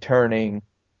son returning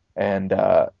and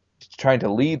trying to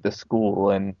lead the school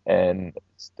and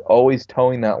always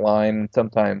towing that line and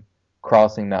sometimes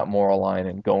crossing that moral line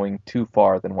and going too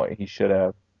far than what he should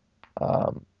have.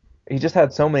 He just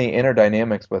had so many inner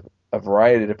dynamics with a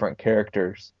variety of different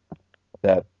characters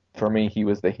that for me he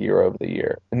was the hero of the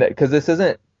year. And because this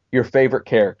isn't your favorite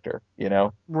character,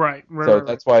 Right. So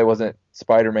that's why it wasn't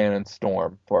Spider-Man and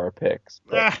Storm for our picks.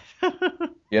 But,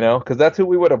 because that's who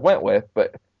we would have went with.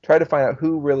 But try to find out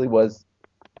who really was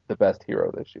the best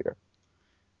hero this year.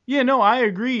 Yeah, no, I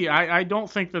agree. I don't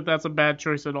think that that's a bad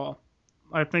choice at all.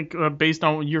 I think based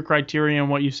on your criteria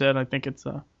and what you said, I think it's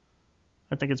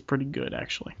pretty good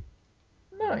actually.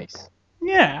 Nice.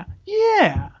 Yeah.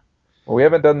 Well, we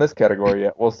haven't done this category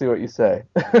yet. We'll see what you say.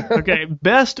 Okay,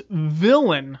 best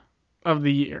villain of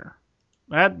the year.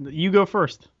 You go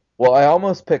first. Well, I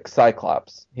almost picked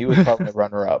Cyclops. He was probably the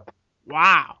runner-up.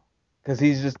 Wow. Because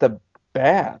he's just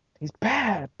He's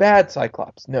bad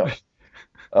Cyclops. No.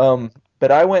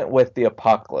 But I went with the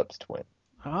Apocalypse Twin.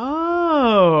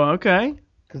 Oh, okay.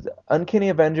 Because Uncanny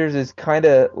Avengers is kind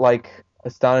of like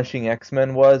Astonishing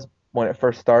X-Men was when it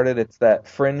first started. It's that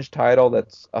fringe title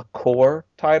that's a core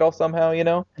title somehow,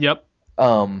 Yep.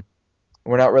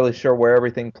 We're not really sure where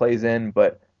everything plays in,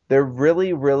 but they're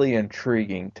really, really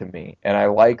intriguing to me. And I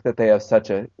like that they have such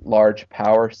a large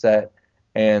power set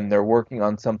and they're working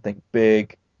on something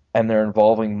big. and they're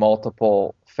involving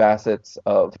multiple facets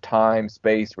of time,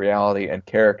 space, reality, and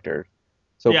characters.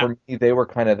 So Yeah. for me, they were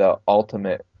kind of the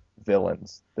ultimate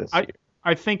villains this year.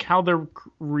 I think how they're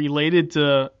related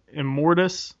to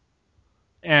Immortus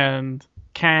and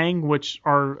Kang, which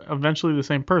are eventually the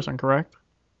same person, correct?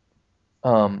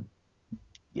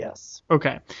 Yes.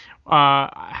 Okay.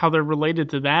 How they're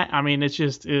related to that, I mean,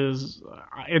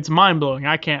 it's mind blowing.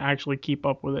 I can't actually keep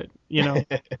up with it, you know.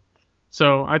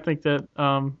 So I think that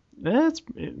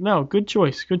good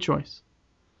choice.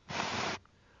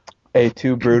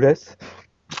 A2 Brutus.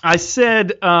 I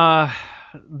said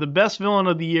the best villain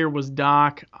of the year was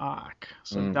Doc Ock.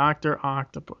 So Dr.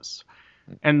 Octopus.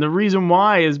 And the reason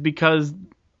why is because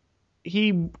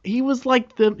he was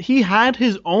like he had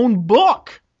his own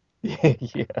book.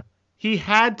 Yeah. He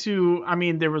had to, I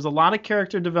mean, there was a lot of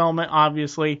character development,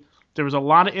 obviously. There was a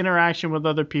lot of interaction with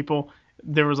other people.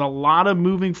 There was a lot of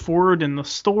moving forward in the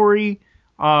story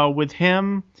with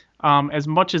him. As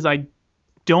much as I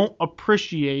don't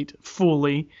appreciate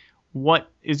fully what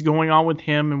is going on with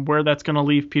him and where that's going to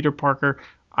leave Peter Parker,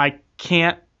 I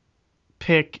can't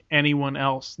pick anyone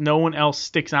else. No one else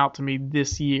sticks out to me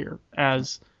this year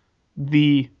as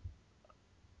the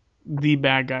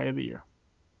bad guy of the year.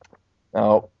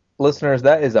 Now, listeners,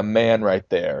 that is a man right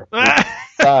there.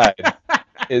 Beside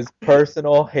his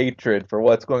personal hatred for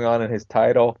what's going on in his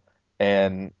title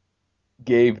and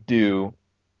gave due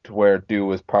to where due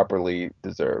was properly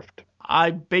deserved.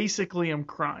 I basically am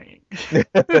crying.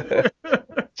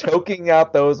 Choking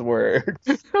out those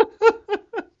words.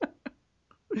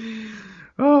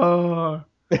 Oh.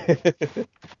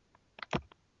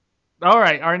 All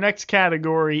right, our next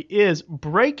category is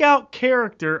Breakout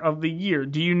Character of the Year.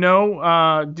 Do you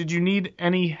know, did you need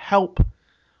any help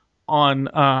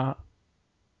on,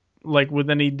 with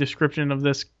any description of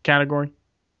this category?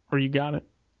 Or you got it?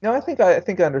 No, I think I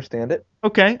understand it.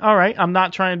 Okay, all right. I'm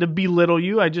not trying to belittle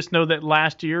you. I just know that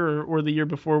last year or the year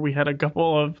before we had a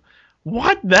couple of,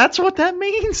 what? That's what that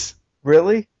means?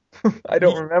 Really? I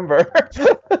don't remember.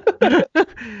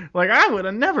 I would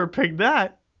have never picked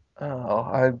that. Oh,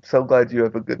 I'm so glad you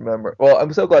have a good memory. Well,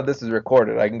 I'm so glad this is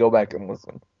recorded. I can go back and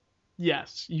listen.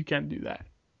 Yes, you can do that.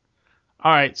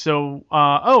 All right, so,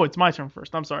 it's my turn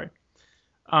first. I'm sorry.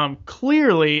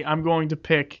 Clearly, I'm going to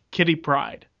pick Kitty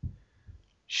Pryde.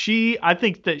 I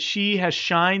think that she has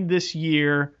shined this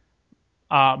year,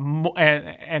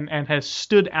 and has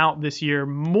stood out this year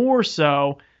more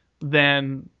so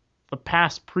than the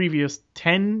previous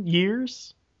 10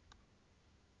 years.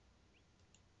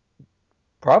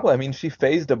 Probably. I mean, she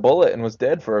phased a bullet and was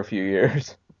dead for a few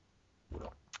years.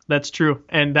 That's true,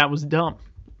 and that was dumb.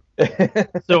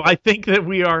 So I think that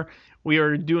we are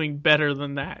doing better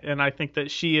than that, and I think that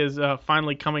she is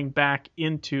finally coming back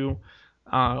into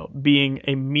being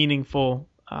a meaningful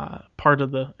part of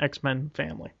the X-Men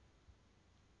family.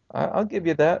 I'll give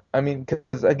you that. I mean,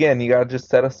 because again, you gotta just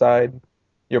set aside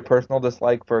your personal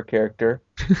dislike for a character.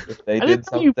 If they I did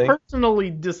didn't know you something. personally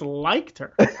disliked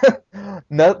her.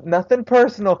 Nothing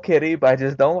personal, Kitty, but I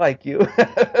just don't like you.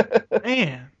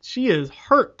 Man, she is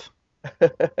hurt.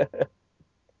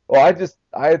 Well,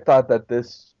 I thought that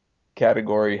this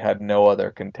category had no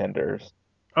other contenders.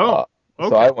 Oh, okay.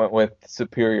 So I went with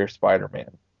Superior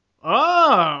Spider-Man.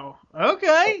 Oh,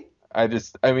 okay. I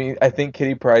think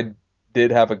Kitty Pryde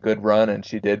did have a good run, and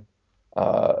she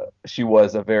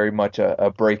was a very much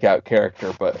a breakout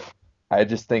character, but I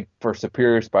just think for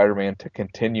Superior Spider-Man to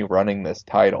continue running this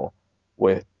title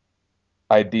with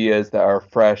ideas that are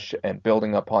fresh and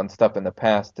building upon stuff in the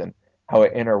past and how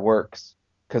it interworks,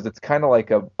 because it's kind of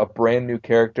like a brand new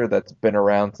character that's been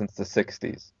around since the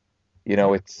 60s. You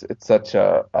know, it's such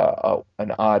an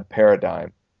odd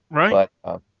paradigm. Right.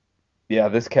 But yeah,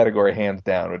 this category hands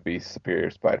down would be Superior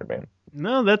Spider-Man.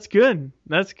 No, that's good.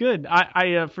 That's good.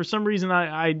 I for some reason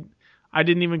I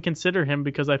didn't even consider him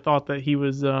because I thought that he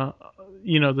was the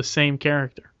same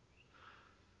character.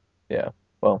 Yeah.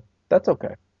 Well, that's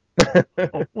okay.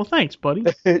 Well, thanks, buddy.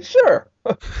 Sure.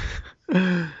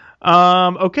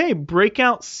 Okay,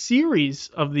 breakout series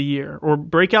of the year or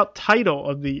breakout title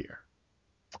of the year.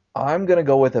 I'm gonna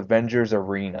go with Avengers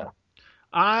Arena.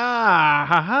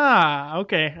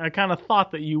 Okay. I kind of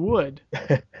thought that you would.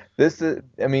 This is,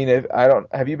 I mean,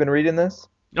 have you been reading this?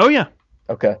 Oh yeah.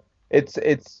 Okay.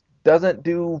 It's doesn't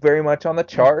do very much on the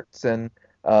charts, and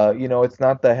it's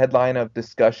not the headline of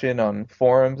discussion on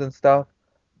forums and stuff,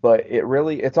 but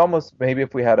it's almost maybe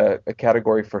if we had a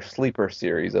category for sleeper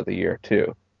series of the year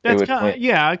too. That's kind of,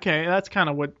 yeah, okay. That's kind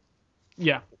of what,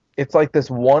 yeah. It's like this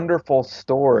wonderful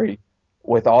story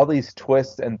with all these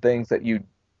twists and things that you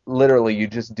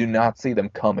just do not see them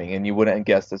coming, and you wouldn't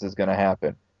guess this is going to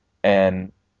happen.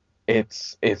 And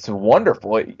it's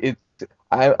wonderful.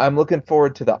 I'm looking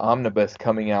forward to the omnibus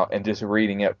coming out and just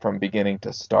reading it from beginning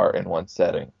to start in one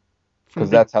setting, because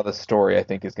that's how the story I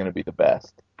think is going to be the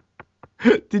best.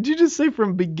 Did you just say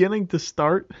from beginning to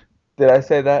start? Did I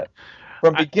say that?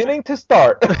 From beginning to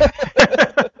start.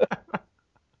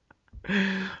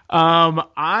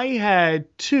 I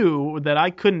had two that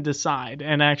I couldn't decide,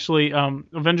 and actually,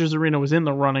 Avengers Arena was in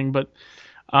the running, but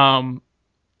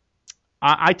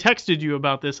I texted you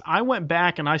about this. I went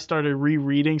back and I started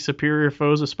rereading Superior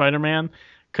Foes of Spider-Man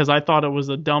because I thought it was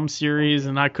a dumb series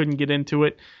and I couldn't get into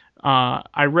it.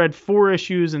 I read 4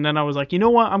 issues and then I was like, you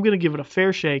know what? I'm going to give it a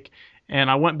fair shake.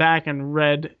 And I went back and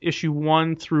read issue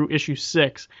 1 through issue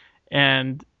 6.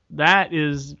 And that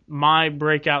is my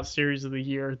breakout series of the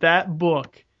year. That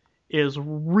book is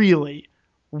really,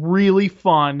 really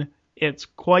fun. It's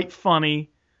quite funny.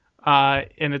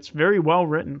 And it's very well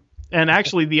written. And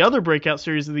actually, the other breakout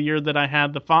series of the year that I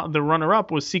had, the runner-up,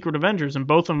 was Secret Avengers, and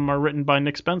both of them are written by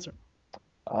Nick Spencer.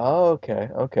 Oh,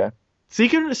 okay.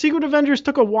 Secret Avengers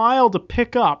took a while to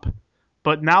pick up,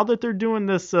 but now that they're doing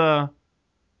this kind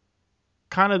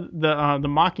of the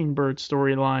Mockingbird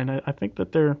storyline, I think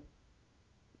that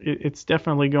it's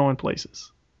definitely going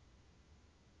places.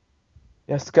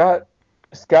 Yeah, Scott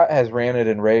has ranted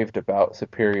and raved about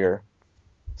Superior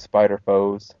Spider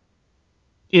Foes.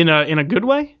 In a good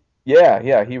way?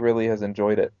 Yeah, he really has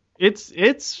enjoyed it.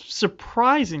 It's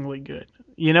surprisingly good.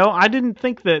 You know, I didn't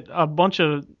think that a bunch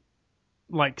of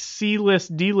like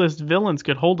C-list, D-list villains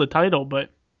could hold a title, but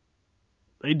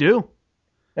they do.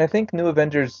 I think New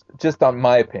Avengers, just on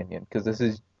my opinion, because this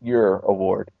is your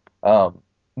award,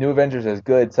 New Avengers is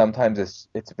good. Sometimes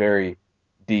it's very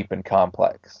deep and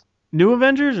complex. New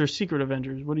Avengers or Secret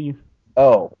Avengers? What do you...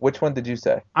 Oh, which one did you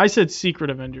say? I said Secret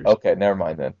Avengers. Okay, never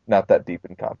mind then. Not that deep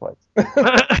and complex.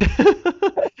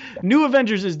 New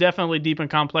Avengers is definitely deep and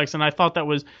complex, and I thought that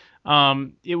was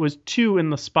it was 2 in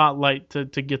the spotlight to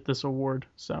get this award.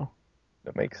 So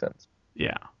that makes sense.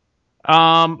 Yeah.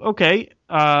 Okay.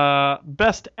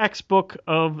 Best X book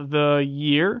of the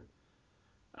year.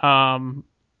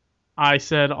 I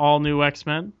said All New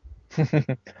X-Men.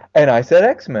 And I said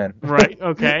X-Men. Right,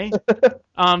 okay.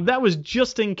 That was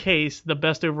just in case the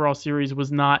best overall series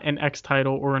was not an X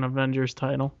title or an Avengers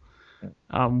title.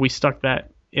 We stuck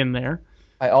that in there.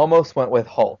 I almost went with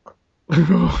Hulk.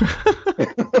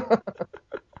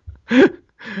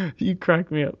 You crack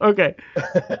me up. Okay.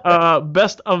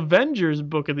 Best Avengers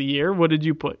book of the year. What did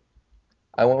you put?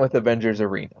 I went with Avengers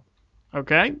Arena.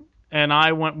 Okay. And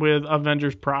I went with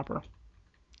Avengers proper.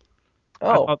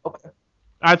 Oh, okay.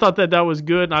 I thought that was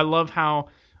good. I love how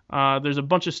there's a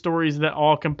bunch of stories that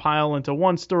all compile into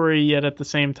one story, yet at the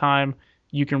same time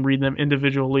you can read them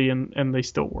individually and they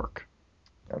still work.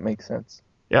 That makes sense.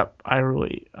 Yep, I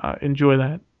really enjoy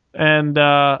that. And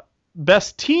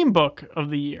best team book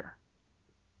of the year.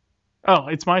 Oh,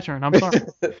 it's my turn. I'm sorry.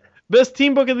 Best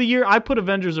team book of the year, I put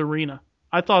Avengers Arena.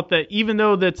 I thought that even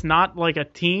though that's not like a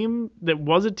team, that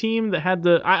was a team that had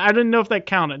the... I didn't know if that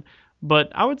counted.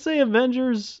 But I would say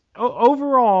Avengers,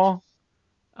 overall,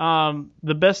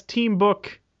 the best team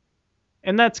book,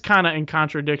 and that's kind of in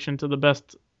contradiction to the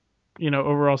best,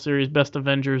 overall series, best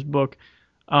Avengers book.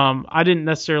 I didn't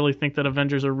necessarily think that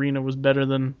Avengers Arena was better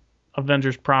than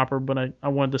Avengers proper, but I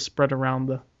wanted to spread around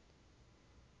the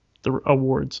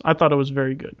awards. I thought it was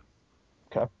very good.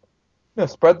 Okay. Yeah,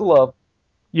 spread the love.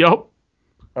 Yup.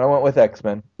 I went with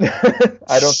X-Men.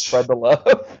 I don't spread the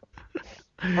love.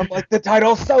 I'm like, the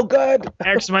title's so good.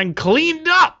 X-Men cleaned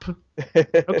up.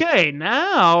 Okay,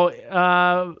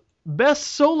 now, best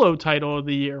solo title of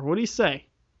the year. What do you say?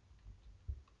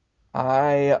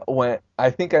 I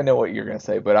think I know what you're going to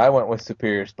say, but I went with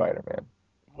Superior Spider-Man.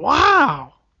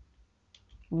 Wow.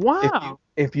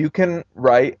 If you can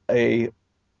write a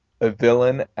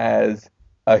villain as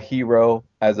a hero,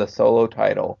 as a solo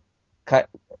title,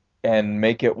 and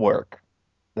make it work,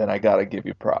 then I got to give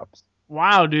you props.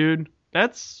 Wow, dude.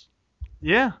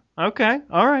 Yeah, okay,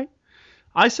 all right.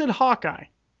 I said Hawkeye.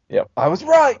 Yep, I was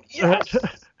right. Yes.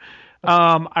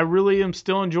 I really am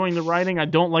still enjoying the writing. I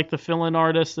don't like the fill-in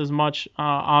artist as much.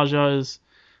 Aja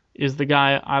is the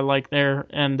guy I like there.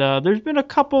 And there's been a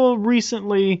couple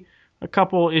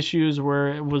issues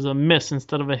where it was a miss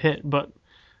instead of a hit. But,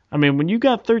 I mean, when you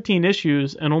got 13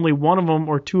 issues and only one of them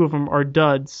or 2 of them are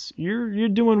duds, you're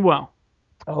doing well.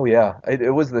 Oh, yeah.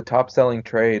 It was the top-selling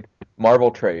Marvel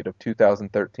trade of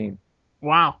 2013.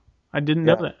 Wow. I didn't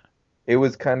know that. It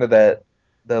was kind of the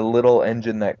little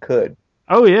engine that could.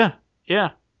 Oh, yeah.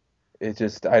 Yeah. It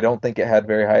just, I don't think it had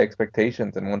very high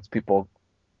expectations. And once people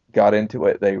got into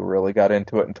it, they really got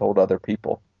into it and told other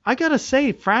people. I gotta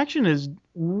say, Fraction is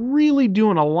really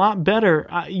doing a lot better.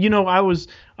 I was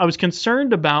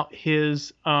concerned about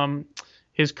his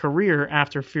career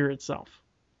after Fear Itself.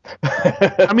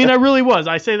 I mean, I really was.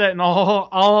 I say that in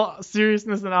all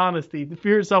seriousness and honesty. The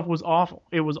Fear Itself was awful.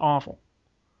 It was awful.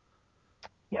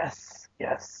 Yes.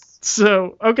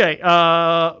 So, okay,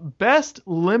 best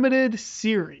limited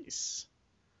series.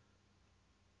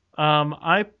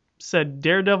 I said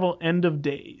Daredevil End of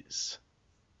Days.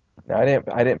 No, I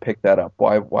didn't pick that up.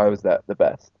 Why was that the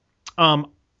best? I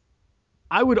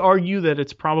would argue that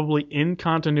it's probably in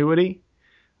continuity.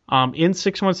 In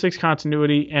 616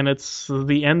 continuity, and it's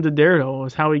the end of Daredevil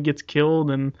is how he gets killed,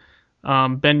 and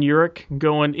Ben Urich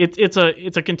going. It's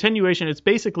a continuation. It's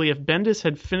basically if Bendis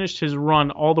had finished his run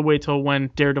all the way till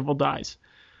when Daredevil dies,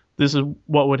 this is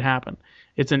what would happen.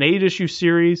 It's an 8-issue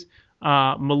series.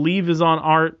 Maleev is on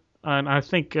art, and I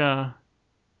think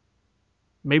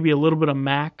maybe a little bit of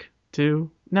Mac too.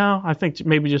 No, I think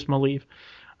maybe just Maleev,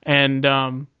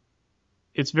 and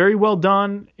it's very well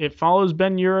done. It follows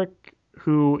Ben Urich,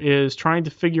 who is trying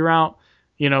to figure out,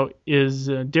 is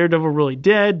Daredevil really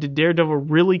dead? Did Daredevil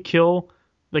really kill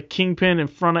the Kingpin in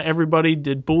front of everybody?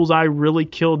 Did Bullseye really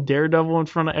kill Daredevil in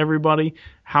front of everybody?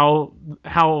 How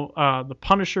the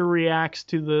Punisher reacts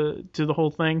to the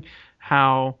whole thing?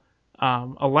 How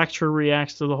Elektra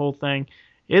reacts to the whole thing?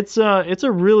 It's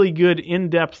a really good,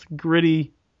 in-depth,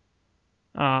 gritty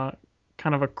kind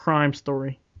of a crime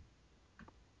story.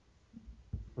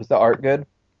 Was the art good?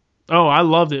 Oh, I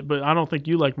loved it, but I don't think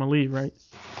you like Maleev, right?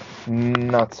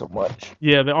 Not so much.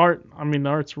 Yeah, the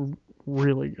art's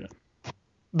really good.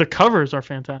 The covers are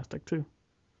fantastic too.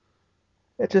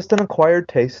 It's just an acquired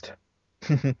taste.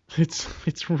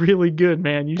 It's really good,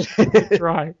 man. You should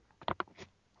try.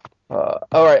 All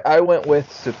right, I went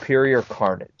with Superior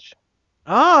Carnage.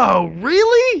 Oh,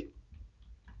 really?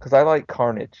 Because I like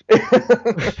Carnage.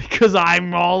 Because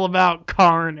I'm all about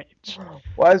Carnage.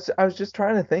 Well, I was just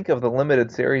trying to think of the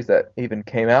limited series that even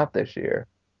came out this year,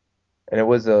 and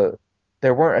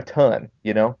there weren't a ton,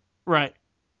 Right.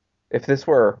 If this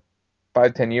were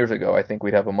 5-10 years ago, I think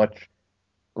we'd have a much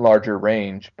larger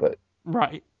range, but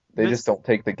right. They just don't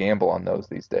take the gamble on those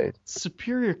these days.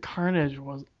 Superior Carnage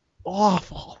was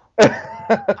awful.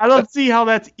 I don't see how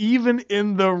that's even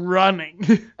in the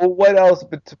running. Well, what else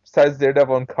besides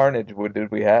Daredevil and Carnage did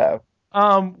we have?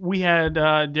 We had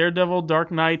Daredevil,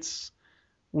 Dark Knights.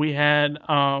 We had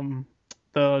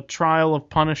the Trial of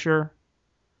Punisher.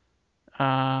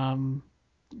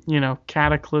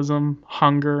 Cataclysm,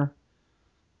 Hunger.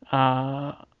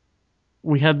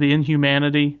 We had the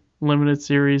Inhumanity limited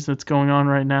series that's going on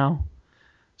right now.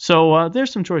 So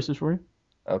there's some choices for you.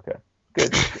 Okay,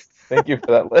 good. Thank you for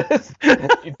that list.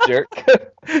 You jerk.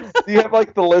 Do you have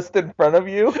the list in front of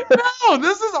you? No,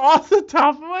 this is off the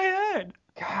top of my head.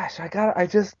 Gosh, I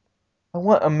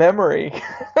want a memory.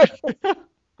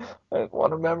 I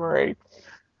want a memory.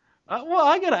 Well,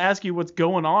 I gotta ask you what's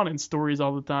going on in stories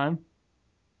all the time.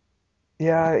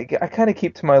 Yeah, I kind of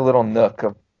keep to my little nook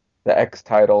of the X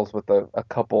titles with a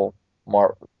couple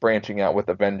branching out with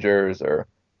Avengers or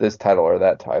this title or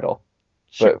that title.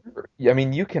 Sure. But, I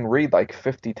mean, you can read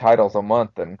 50 titles a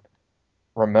month and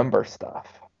remember stuff.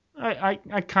 I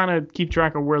kind of keep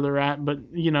track of where they're at, but,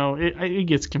 it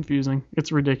gets confusing.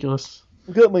 It's ridiculous.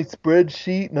 I've got my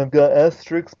spreadsheet, and I've got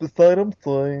asterisks beside them,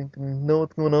 so I can know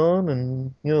what's going on,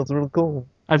 and, it's really cool.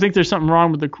 I think there's something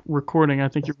wrong with the recording. I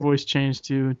think your voice changed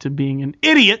to being an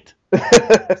idiot.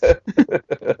 I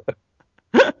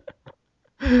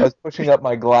was pushing up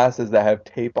my glasses that have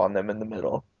tape on them in the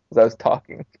middle as I was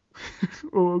talking.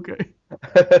 Oh, okay.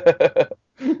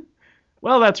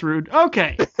 Well, that's rude.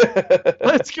 Okay.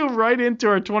 Let's go right into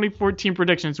our 2014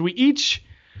 predictions. We each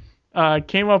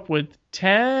came up with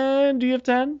 10. Do you have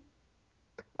 10?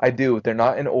 I do. They're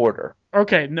not in order.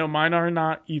 Okay. No, mine are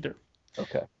not either.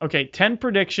 Okay. 10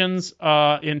 predictions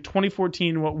in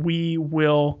 2014, what we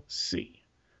will see.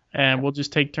 And we'll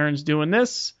just take turns doing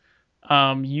this.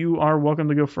 You are welcome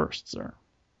to go first, sir.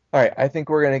 All right. I think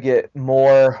we're going to get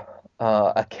more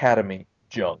Academy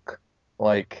junk,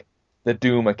 like the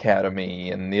Doom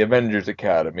Academy and the Avengers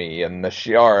Academy and the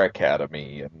Shi'ar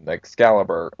Academy and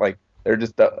Excalibur. They're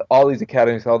just all these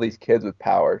academies, all these kids with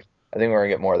powers. I think we're going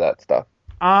to get more of that stuff.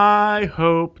 I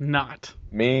hope not.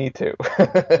 Me too.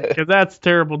 Because that's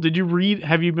terrible.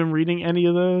 Have you been reading any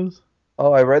of those?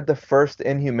 Oh, I read the first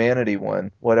Inhumanity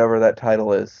one, whatever that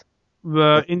title is.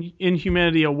 The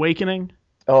Inhumanity Awakening?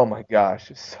 Oh my gosh,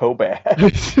 it's so bad.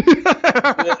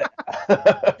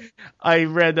 I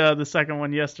read the second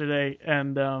one yesterday,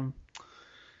 and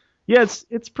yeah,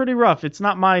 it's pretty rough. It's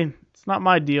not my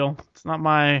deal. It's not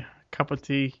my cup of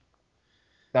tea.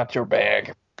 Not your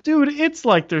bag. Dude, it's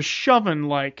like they're shoving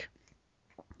like,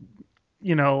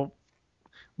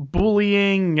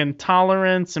 bullying and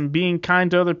tolerance and being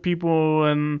kind to other people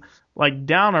and like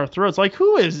down our throats. Like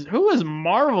who is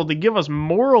Marvel to give us a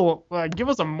moral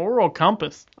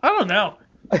compass? I don't know.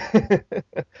 And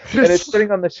it's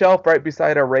sitting on the shelf right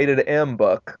beside a rated M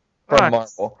book from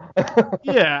Marvel.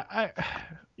 Yeah,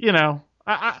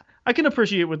 I can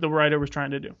appreciate what the writer was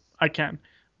trying to do. I can,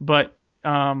 but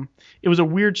it was a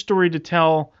weird story to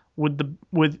tell with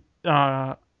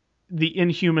the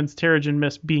Inhumans Terrigen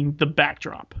Mist being the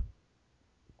backdrop.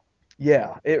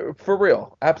 Yeah, for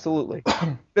real, absolutely.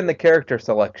 Even the character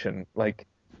selection, like,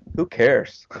 who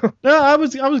cares? No, I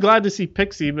was glad to see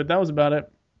Pixie, but that was about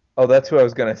it. Oh, that's who I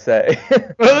was gonna say.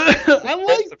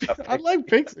 I like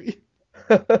Pixie.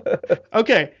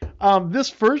 Okay, this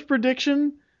first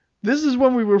prediction, this is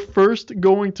when we were first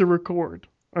going to record.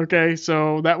 Okay,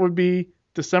 so that would be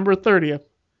December 30th.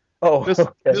 Oh,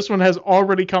 this one has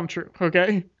already come true.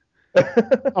 Okay.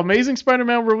 Amazing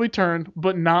Spider-Man will return,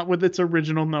 but not with its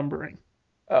original numbering.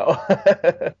 Oh.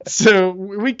 So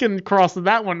we can cross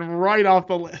that one right off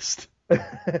the list.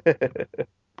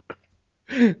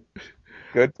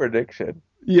 Good prediction.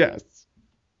 Yes.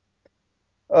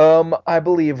 I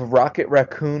believe Rocket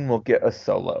Raccoon will get a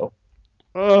solo.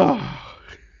 Oh.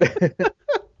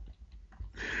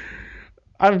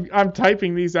 I'm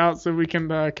typing these out so we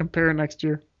can compare next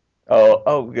year.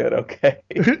 Oh, good. Okay.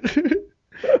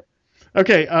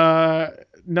 Okay,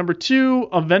 number 2,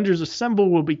 Avengers Assemble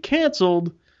will be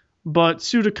canceled, but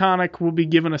Pseudoconic will be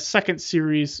given a second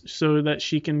series so that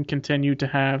she can continue to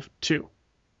have 2.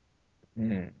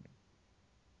 I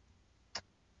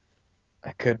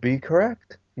could be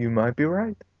correct. You might be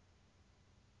right.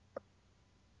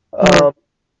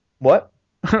 What?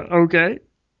 Okay.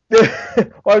 Well,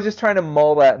 I was just trying to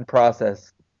mull that and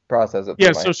process it.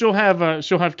 Yeah, so she'll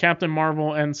have Captain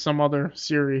Marvel and some other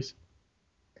series.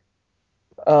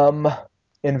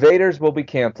 Invaders will be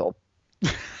canceled.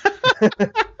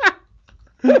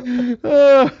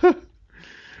 Yeah,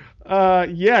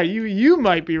 you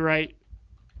might be right.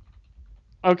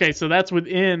 Okay, so that's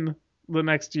within the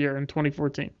next year in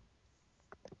 2014.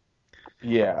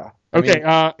 Yeah.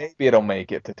 Okay. Maybe it'll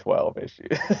make it to 12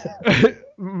 issues.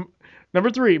 Number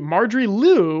 3, Marjorie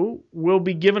Liu will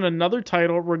be given another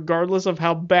title regardless of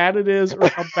how bad it is or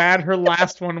how bad her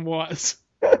last one was.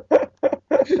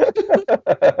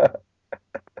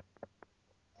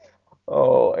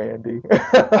 Oh, Andy.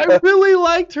 I really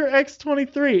liked her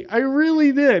X-23. I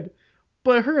really did.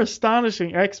 But her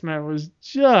Astonishing X-Men was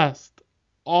just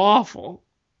awful.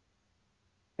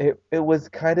 It was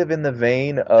kind of in the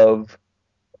vein of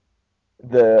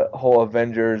the whole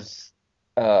Avengers,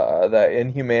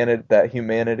 that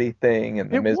humanity thing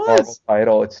and the Ms. Marvel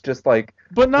title. It's just like...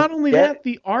 But not only that,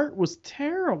 the art was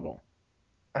terrible.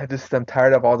 I'm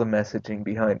tired of all the messaging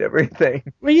behind everything.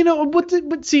 Well,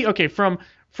 but see, okay, from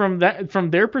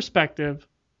their perspective,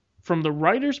 from the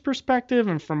writer's perspective,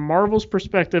 and from Marvel's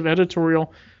perspective,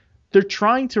 editorial, they're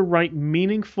trying to write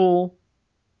meaningful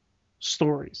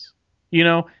stories.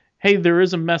 Hey, there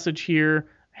is a message here.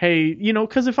 Hey,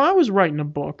 because if I was writing a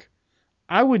book,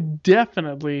 I would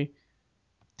definitely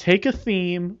take a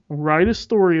theme, write a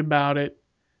story about it,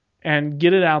 and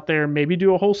get it out there, maybe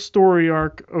do a whole story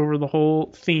arc over the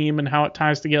whole theme and how it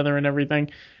ties together and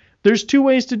everything. There's 2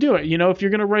 ways to do it. If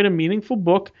you're going to write a meaningful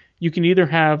book, you can either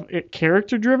have it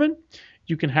character-driven,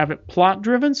 you can have it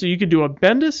plot-driven, so you could do a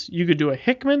Bendis, you could do a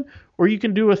Hickman, or you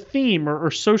can do a theme or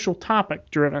social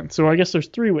topic-driven. So I guess there's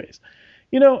 3 ways.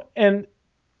 And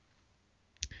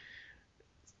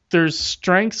there's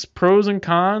strengths, pros and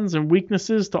cons, and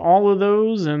weaknesses to all of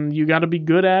those, and you got to be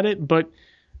good at it, but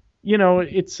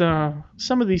it's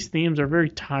some of these themes are very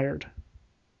tired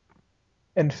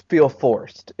and feel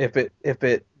forced. If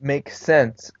it makes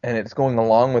sense and it's going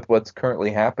along with what's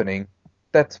currently happening,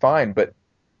 that's fine. But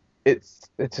it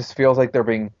just feels like they're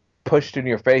being pushed in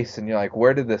your face, and you're like,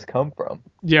 where did this come from?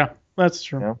 Yeah, that's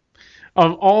true.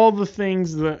 Of all the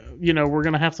things that we're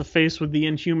gonna have to face with the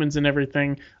Inhumans and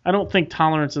everything, I don't think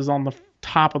tolerance is on the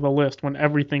top of the list when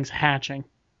everything's hatching.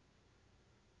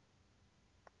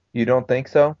 You don't think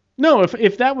so? No,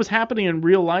 if that was happening in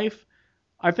real life,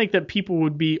 I think that people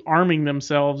would be arming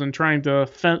themselves and trying to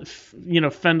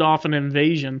fend off an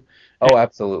invasion. Oh,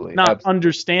 absolutely. Not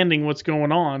understanding what's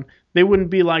going on. They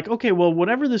wouldn't be like, okay, well,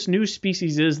 whatever this new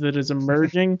species is that is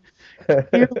emerging,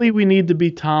 clearly we need to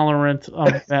be tolerant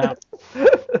of that.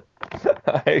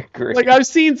 I agree. Like, I've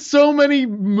seen so many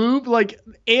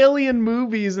alien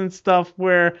movies and stuff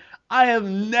where I have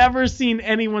never seen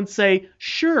anyone say,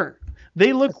 sure,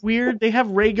 they look weird, they have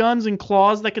ray guns and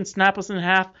claws that can snap us in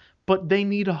half, but they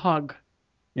need a hug.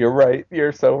 You're right.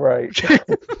 You're so right.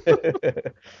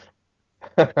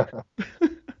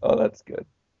 Oh, that's good.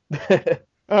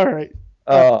 All right.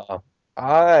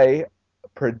 I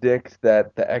predict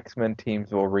that the X-Men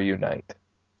teams will reunite.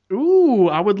 Ooh,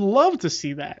 I would love to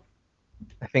see that.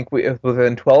 I think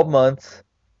within 12 months,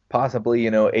 possibly,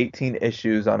 18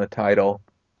 issues on a title,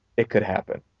 it could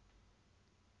happen.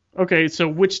 Okay, so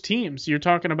which teams? You're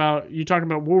talking about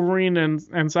Wolverine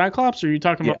and Cyclops, or are you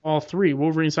talking about all three?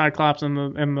 Wolverine, Cyclops, and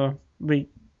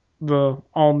the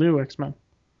all new X-Men.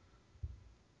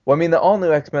 Well, I mean, the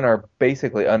all-new X-Men are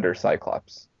basically under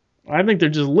Cyclops. I think they're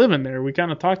just living there. We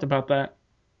kind of talked about that.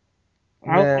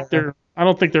 I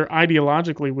don't think they're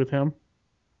ideologically with him.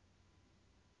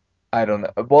 I don't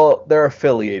know. Well, they're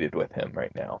affiliated with him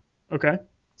right now. Okay.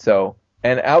 So,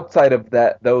 and outside of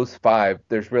those 5,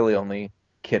 there's really only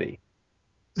Kitty.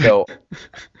 So,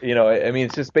 I mean,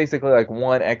 it's just basically like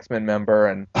one X-Men member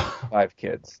and 5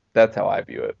 kids. That's how I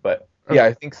view it. But yeah,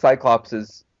 I think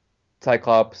Cyclops,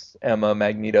 Emma,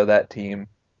 Magneto, that team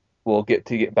will get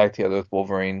back together with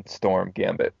Wolverine, Storm,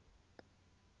 Gambit.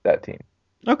 That team.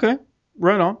 Okay.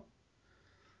 Right on.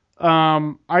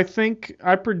 I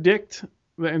predict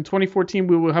that in 2014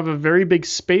 we will have a very big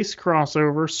space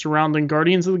crossover surrounding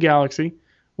Guardians of the Galaxy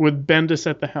with Bendis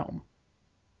at the helm.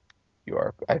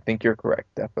 I think you're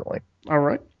correct, definitely. All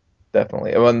right.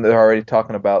 Definitely. And they're already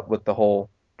talking about with the whole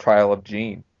trial of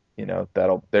Jean,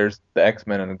 there's the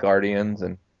X-Men and the Guardians,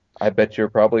 and I bet you're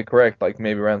probably correct. Like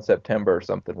maybe around September or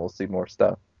something, we'll see more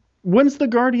stuff. When's the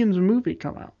Guardians movie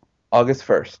come out? August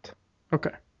 1st.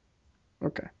 Okay.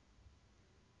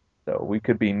 So we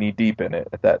could be knee deep in it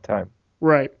at that time.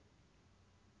 Right.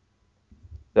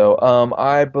 So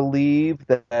I believe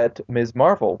that Ms.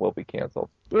 Marvel will be canceled.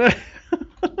 Let's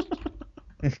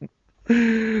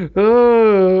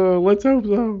hope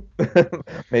so.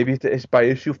 Maybe it's by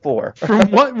issue 4.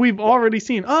 From what we've already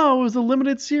seen. Oh, it was a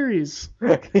limited series.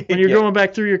 When you're going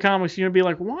back through your comics, you're going to be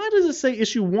like, why does it say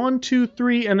issue 1, 2,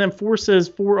 3, and then 4 says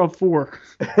 4 of 4?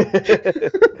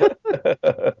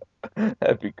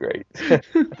 That'd be great.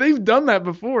 They've done that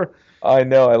before. I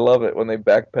know. I love it when they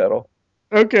backpedal.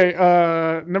 Okay,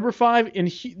 number 5,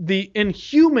 the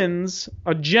Inhumans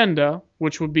agenda,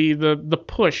 which would be the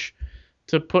push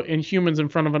to put Inhumans in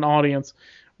front of an audience,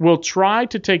 will try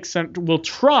to take center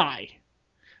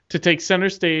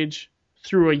stage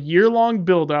through a year-long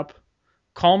build-up,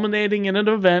 culminating in an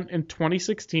event in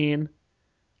 2016,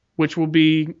 which will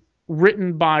be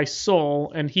written by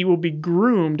Soule, and he will be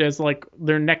groomed as like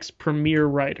their next premier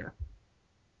writer.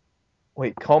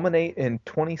 Wait, culminate in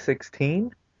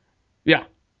 2016? Yeah.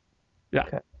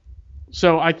 Okay.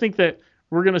 So I think that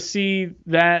we're going to see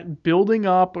that building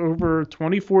up over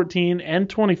 2014 and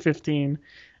 2015.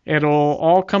 It'll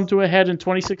all come to a head in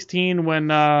 2016 when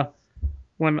the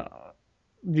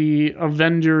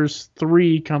Avengers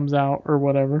 3 comes out or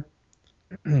whatever.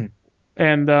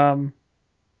 And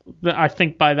I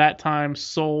think by that time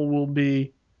Soule will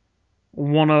be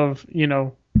one of,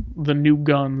 the new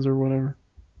guns or whatever.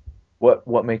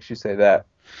 What makes you say that?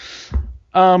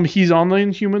 He's on the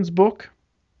Inhumans book.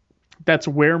 That's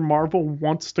where Marvel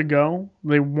wants to go.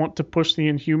 They want to push the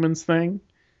Inhumans thing.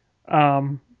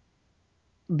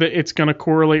 It's going to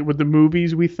correlate with the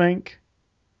movies, we think.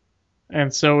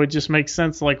 And so it just makes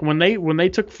sense. Like when they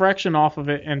took Fraction off of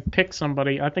it and picked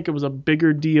somebody, I think it was a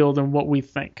bigger deal than what we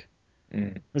think.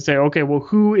 They say, okay, well,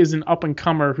 who is an up and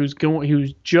comer who's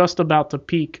just about to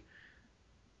peak?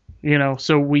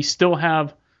 So we still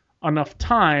have enough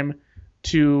time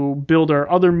to build our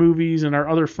other movies and our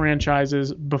other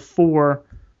franchises before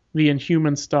the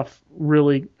Inhuman stuff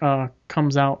really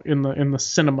comes out in the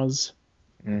cinemas.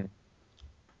 I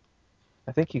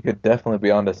think you could definitely be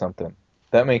onto something.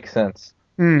 That makes sense.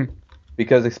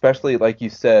 Because especially like you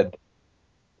said,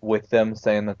 with them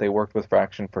saying that they worked with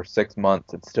Fraction for 6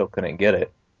 months and still couldn't get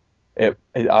it,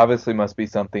 it obviously must be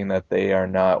something that they are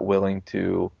not willing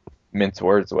to mince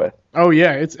words with. Oh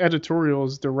yeah, it's editorial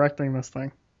is directing this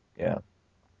thing. Yeah.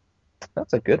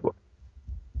 That's a good one.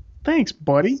 Thanks,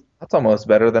 buddy. That's almost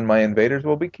better than My Invaders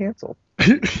Will Be Canceled.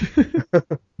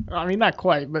 I mean, not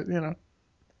quite, but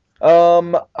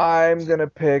I'm gonna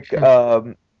pick.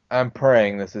 I'm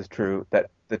praying this is true that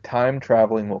the time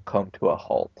traveling will come to a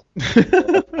halt.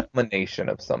 A culmination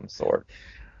of some sort.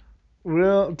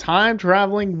 Well, time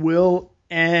traveling will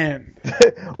end.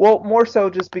 Well, more so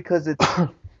just because it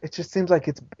just seems like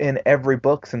it's in every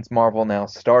book since Marvel now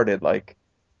started. Like,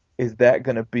 is that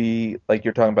going to be, like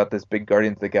you're talking about this big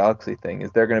Guardians of the Galaxy thing,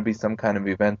 is there going to be some kind of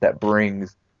event that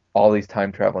brings all these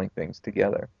time-traveling things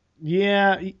together?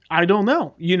 Yeah, I don't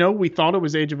know. We thought it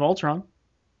was Age of Ultron.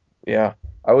 Yeah,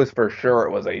 I was for sure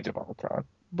it was Age of Ultron.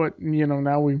 But,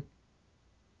 now we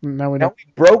Now we Now don't.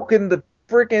 we've broken the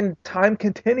freaking time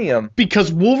continuum.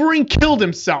 Because Wolverine killed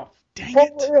himself. Dang For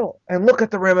it. real. And look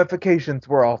at the ramifications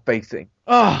we're all facing.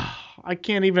 Oh, I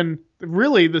can't even.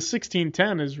 Really, the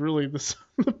 1610 is really the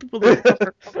people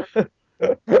that suffer.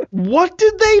 What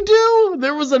did they do?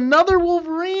 There was another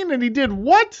Wolverine, and he did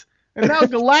what? And now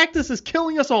Galactus is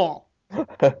killing us all.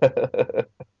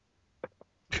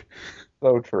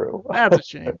 So true. That's a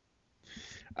shame.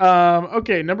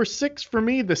 Okay, number 6 for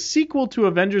me, the sequel to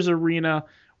Avengers Arena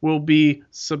will be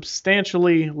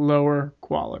substantially lower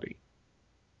quality.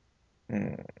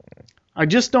 I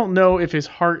just don't know if his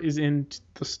heart is in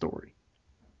the story.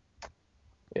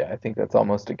 Yeah, I think that's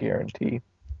almost a guarantee.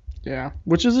 Yeah,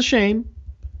 which is a shame.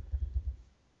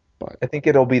 But I think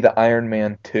it'll be the Iron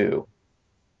Man 2.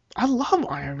 I love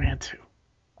Iron Man 2.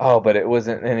 Oh, but it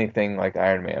wasn't anything like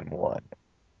Iron Man 1.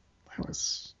 It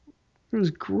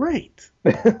was great.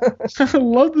 I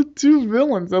love the two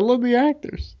villains. I love the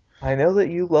actors. I know that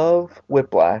you love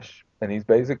Whiplash, and he's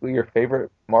basically your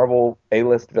favorite Marvel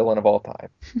A-list villain of all time.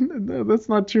 No, that's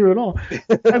not true at all.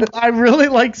 I really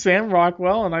like Sam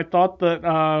Rockwell, and I thought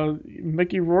that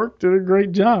Mickey Rourke did a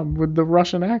great job with the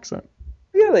Russian accent.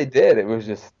 Yeah, they did. It was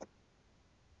just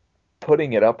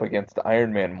putting it up against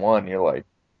Iron Man 1. You're like,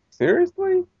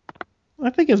 seriously? I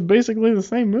think it's basically the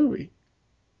same movie.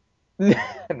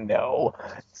 No.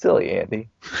 Silly Andy.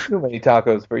 Too many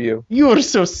tacos for you. You're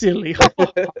so silly.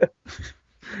 Okay.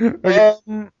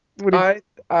 What do you-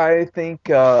 I think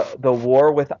the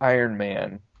war with Iron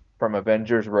Man from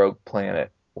Avengers Rogue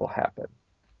Planet will happen.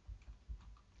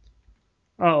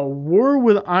 War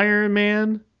with Iron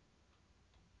Man.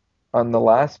 On the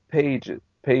last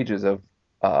pages of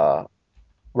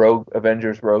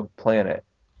Avengers Rogue Planet,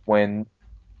 when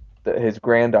his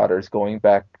granddaughter's going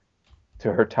back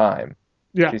to her time,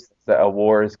 Yeah. she says that a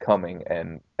war is coming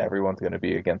and everyone's going to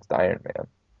be against Iron Man.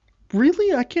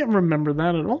 Really? I can't remember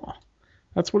that at all.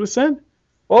 That's what it said?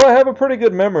 Well, I have a pretty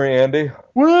good memory, Andy.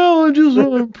 Well, I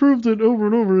just proved it over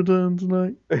and over again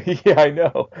tonight. Yeah, I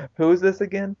know. Who is this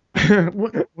again?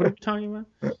 what are you talking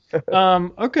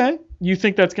about? Okay. You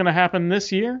think that's going to happen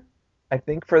this year? I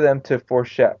think for them to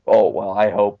foreshadow. Oh, well, I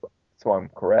hope so. I'm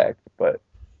correct, but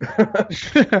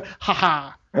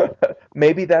Haha.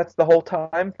 maybe that's the whole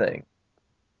time thing.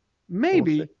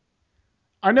 Maybe. We'll see.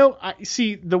 I know. I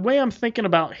see the way I'm thinking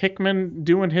about Hickman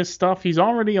doing his stuff. He's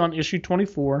already on issue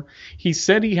 24. He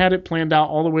said he had it planned out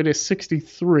all the way to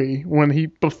 63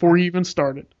 before he even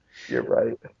started. You're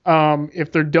right.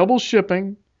 If they're double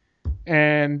shipping,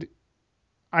 and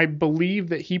I believe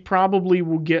that he probably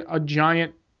will get a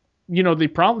giant.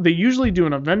 They usually do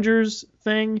an Avengers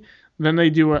thing, then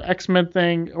they do an X-Men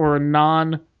thing or a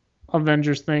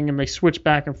non-Avengers thing, and they switch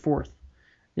back and forth.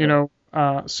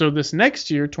 So this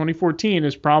next year, 2014,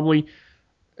 is probably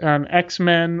an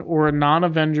X-Men or a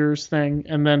non-Avengers thing,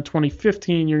 and then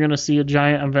 2015 you're going to see a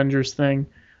giant Avengers thing,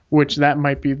 which that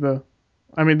might be the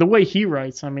way he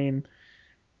writes,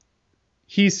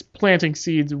 he's planting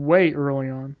seeds way early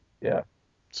on. Yeah.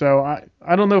 So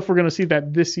I don't know if we're going to see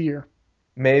that this year.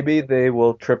 Maybe they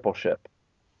will triple ship.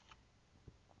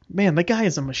 Man, that guy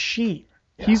is a machine.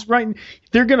 Yeah. He's writing.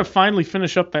 They're going to finally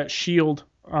finish up that Shield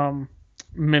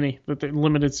mini, the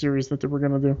limited series that they were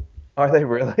going to do. Are they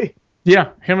really?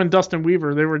 Yeah, him and Dustin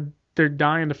Weaver, they're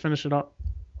dying to finish it up.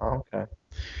 Oh, okay.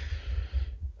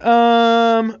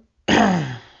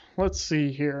 Let's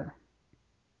see here.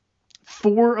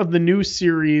 4 of the new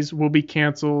series will be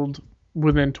canceled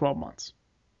within 12 months.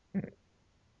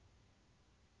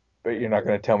 But you're not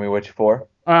going to tell me which 4?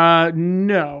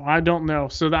 No, I don't know.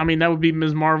 So that would be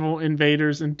Ms. Marvel,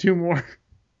 Invaders, and 2 more.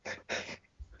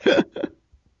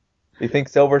 You think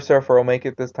Silver Surfer will make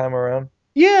it this time around?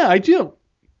 Yeah, I do.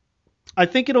 I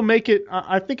think it'll make it.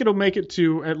 I think it'll make it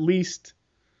to at least,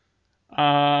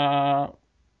 probably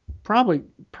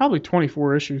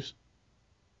 24 issues.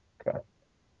 Okay.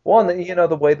 Well,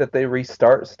 and the way that they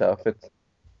restart stuff,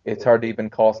 it's hard to even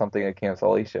call something a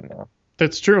cancellation now.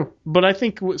 That's true, but I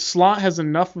think Slott has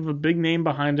enough of a big name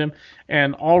behind him,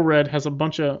 and Allred has a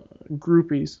bunch of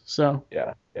groupies. So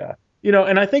Yeah.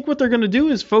 and I think what they're going to do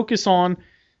is focus on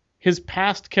his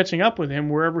past catching up with him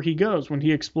wherever he goes. When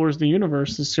he explores the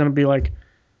universe, it's going to be like,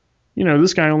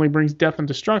 this guy only brings death and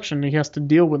destruction. He has to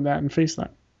deal with that and face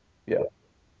that. Yeah.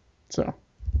 So.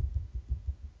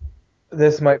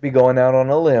 This might be going out on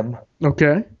a limb,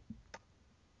 Okay.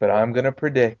 but I'm going to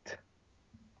predict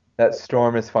that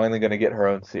Storm is finally going to get her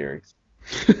own series.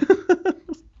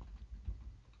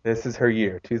 This is her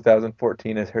year.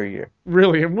 2014 is her year.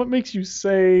 Really? And what makes you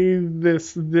say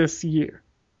this year?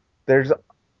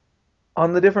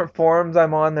 On the different forums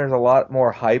I'm on, there's a lot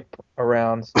more hype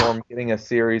around Storm getting a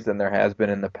series than there has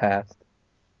been in the past.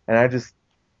 and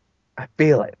I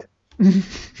feel it.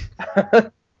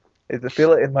 I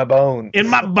feel it in my bones. In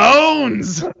my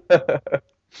bones.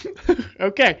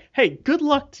 Okay. Hey, good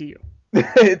luck to you.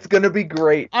 It's gonna be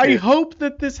great. I hope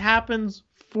that this happens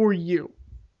for you.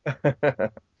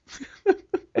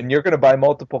 And you're gonna buy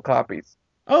multiple copies.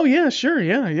 Oh yeah, sure,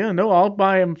 yeah. No, I'll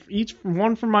buy them each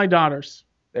one for my daughters.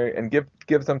 There, and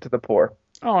give some to the poor.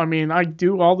 Oh, I mean, I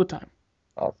do all the time.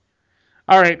 Awesome.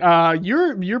 All right,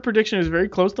 your prediction is very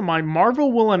close to mine.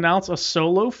 Marvel will announce a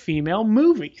solo female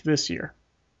movie this year.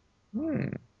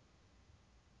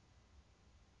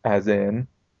 As in?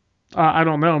 I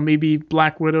don't know, maybe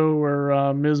Black Widow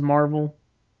or Ms. Marvel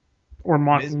or Ms.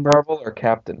 Mockingbird. Marvel or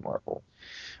Captain Marvel?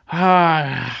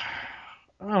 I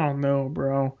don't know,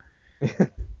 bro.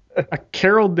 A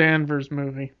Carol Danvers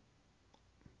movie.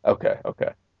 Okay.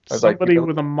 Somebody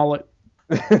with a mullet.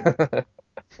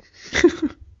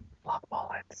 Love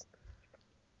mullets.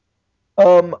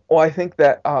 Well, I think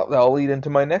that that'll lead into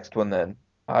my next one then.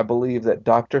 I believe that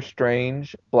Doctor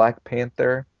Strange, Black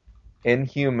Panther,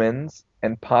 Inhumans,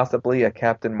 and possibly a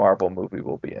Captain Marvel movie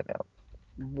will be announced.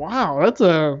 Wow, that's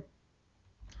a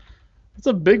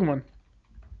big one.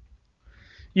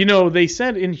 You know, they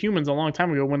said Inhumans a long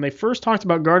time ago. When they first talked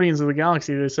about Guardians of the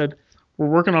Galaxy, they said, we're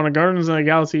working on a Guardians of the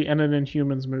Galaxy and an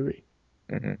Inhumans movie.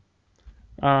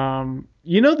 Mm-hmm.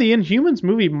 You know, the Inhumans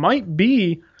movie might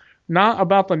be not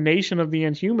about the nation of the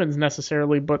Inhumans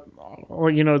necessarily, but,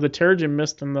 you know, the Terrigen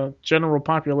Mist and the general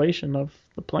population of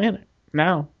the planet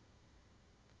now.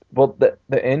 Well, the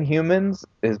Inhumans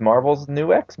is Marvel's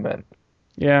new X-Men.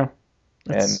 Yeah.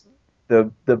 And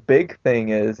the big thing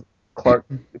is Clark.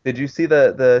 Did you see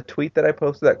the tweet that I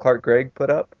posted that Clark Gregg put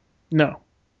up? No.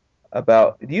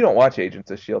 About, you don't watch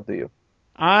Agents of S.H.I.E.L.D., do you?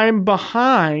 I'm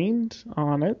behind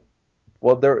on it.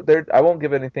 Well, they're I won't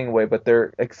give anything away, but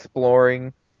they're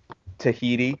exploring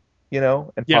Tahiti, you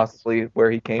know, and possibly where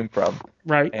he came from.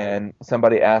 Right. And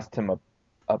somebody asked him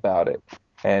about it,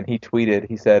 and he tweeted,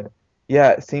 he said,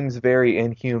 yeah, it seems very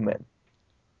inhuman.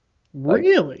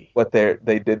 Really? Like, what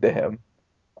they did to him.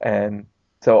 And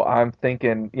so I'm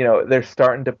thinking, you know, they're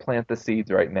starting to plant the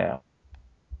seeds right now.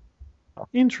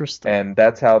 Interesting. And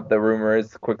that's how the rumor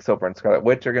is Quicksilver and Scarlet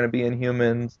Witch are going to be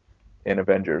Inhumans in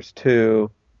Avengers 2,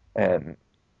 and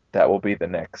that will be the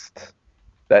next.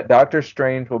 That Doctor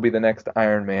Strange will be the next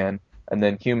Iron Man, and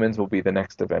then humans will be the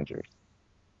next Avengers.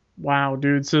 Wow,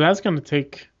 dude. So that's going to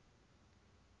take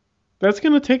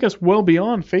us well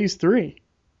beyond Phase 3.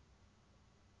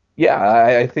 Yeah,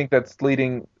 I think that's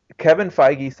leading. Kevin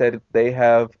Feige said they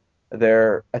have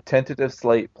a tentative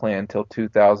slate planned till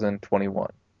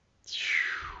 2021.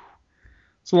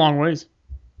 It's a long ways.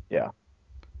 Yeah.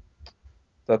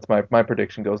 That's my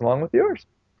prediction goes along with yours.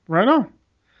 Right on.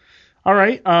 All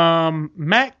right.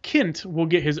 Matt Kint will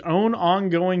get his own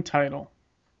ongoing title.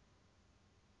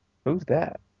 Who's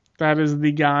that? That is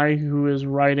the guy who is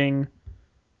writing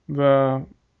the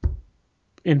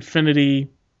Infinity,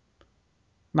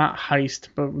 not Heist,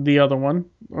 but the other one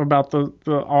about the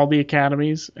all the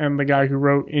academies, and the guy who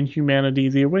wrote Inhumanity: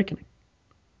 The Awakening.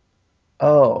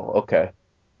 Oh, okay.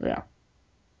 Yeah.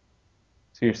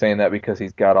 So you're saying that because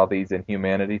he's got all these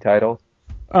Inhumanity titles?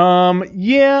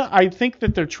 Yeah, I think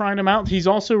that they're trying him out.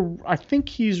 I think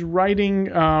he's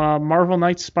writing Marvel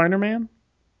Knights Spider-Man,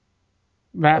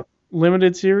 that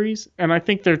limited series, and I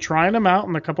think they're trying him out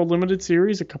in a couple limited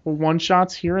series, a couple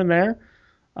one-shots here and there.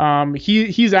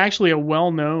 He's actually a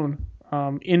well-known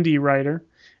indie writer,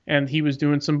 and he was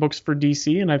doing some books for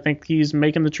DC, and I think he's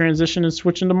making the transition and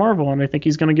switching to Marvel, and I think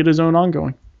he's going to get his own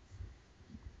ongoing.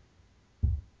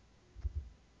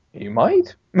 You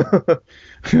might.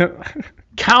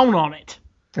 Count on it.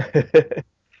 This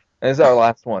is our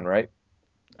last one, right?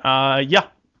 Yeah.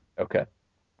 Okay.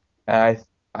 I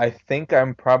think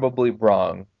I'm probably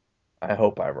wrong. I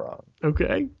hope I'm wrong.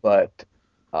 Okay. But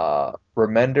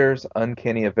Remender's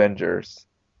Uncanny Avengers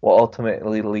will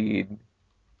ultimately lead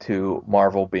to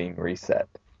Marvel being reset.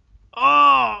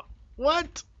 Oh,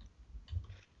 what?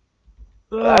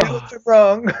 I hope I'm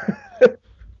wrong.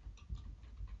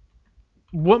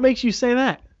 What makes you say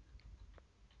that?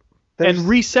 And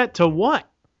reset to what?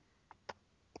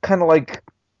 Kind of like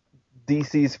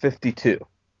DC's 52.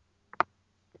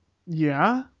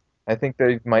 Yeah. I think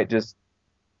they might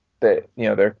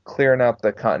they're clearing out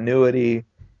the continuity,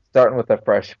 starting with a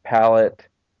fresh palette,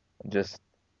 and just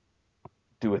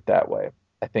do it that way.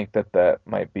 I think that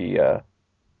might be and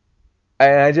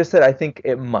I just said I think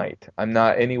it might. I'm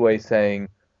not anyway saying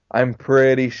I'm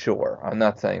pretty sure. I'm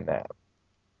not saying that.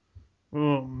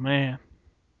 Oh man.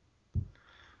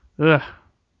 Ugh.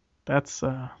 That's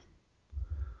tough.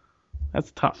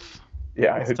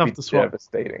 Yeah, It's it tough would to be swallow.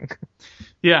 devastating.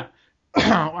 Yeah.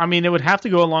 I mean, it would have to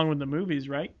go along with the movies,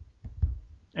 right?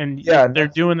 And Yeah, if they're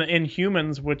doing the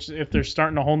Inhumans, which if they're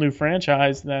starting a whole new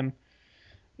franchise, then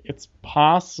it's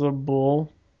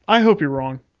possible. I hope you're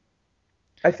wrong.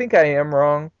 I think I am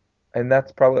wrong, and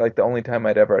that's probably like the only time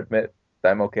I'd ever admit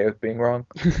that I'm okay with being wrong.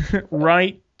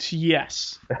 Right?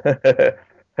 Yes.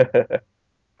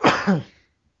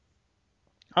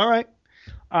 All right.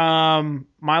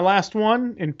 My last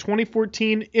one in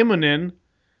 2014, Immonen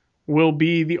will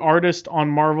be the artist on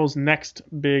Marvel's next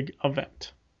big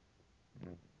event.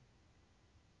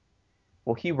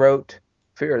 Well, he wrote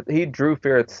Fear. He drew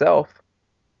Fear itself.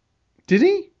 Did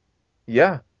he?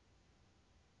 Yeah.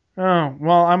 Oh,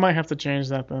 well, I might have to change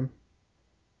that then.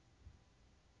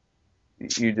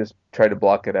 You just tried to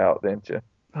block it out, didn't you?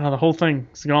 The whole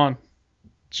thing's gone.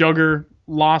 Jugger,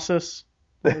 Lossus,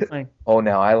 the whole thing. Oh,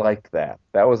 now I liked that.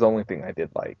 That was the only thing I did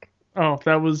like. Oh,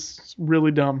 that was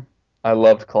really dumb. I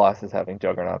loved Colossus having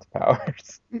Juggernaut's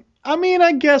powers. I mean,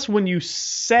 I guess when you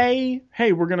say,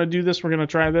 hey, we're going to do this, we're going to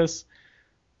try this,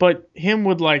 but him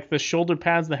with like the shoulder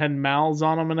pads that had mouths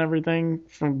on them and everything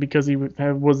because he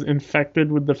was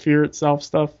infected with the Fear itself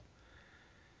stuff.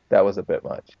 That was a bit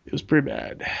much. It was pretty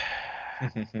bad.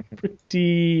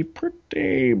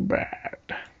 pretty bad.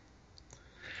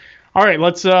 All right,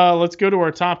 let's go to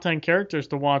our top 10 characters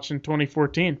to watch in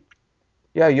 2014.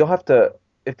 Yeah, you'll have to,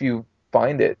 if you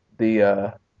find it,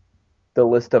 the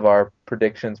list of our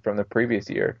predictions from the previous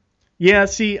year. Yeah,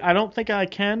 see, I don't think I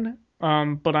can,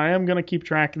 but I am gonna keep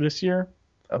track this year.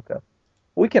 Okay.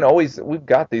 We've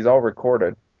got these all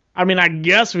recorded. I mean, I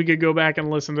guess we could go back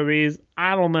and listen to these.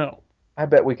 I don't know. I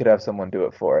bet we could have someone do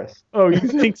it for us. Oh, you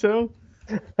think so?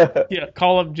 Yeah,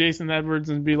 call up Jason Edwards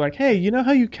and be like, hey, you know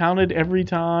how you counted every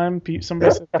time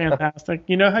somebody said fantastic?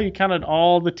 You know how you counted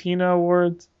all the Tina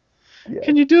awards? Yeah.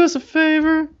 Can you do us a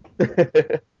favor?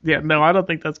 Yeah, no, I don't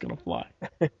think that's going to fly.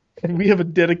 We have a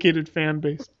dedicated fan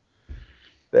base.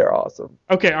 They're awesome.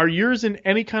 Okay, are yours in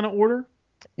any kind of order?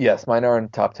 Yes, mine are in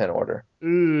top 10 order.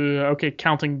 Okay,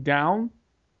 counting down?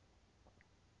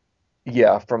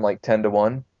 Yeah, from like 10 to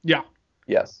 1? Yeah.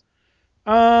 Yes.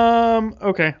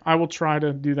 Okay, I will try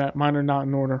to do that. Mine are not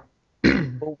in order.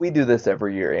 Well, we do this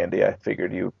every year, Andy. I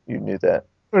figured you knew that.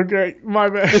 Okay, my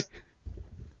bad.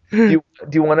 Do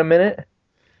you want a minute?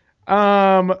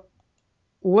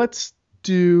 Let's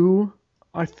do.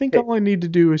 I think all I need to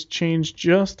do is change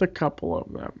just a couple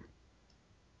of them.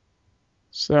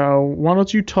 So why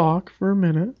don't you talk for a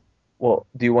minute? Well,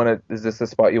 do you want to? Is this a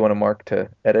spot you want to mark to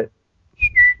edit?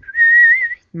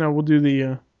 No, we'll do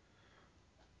the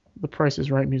Price is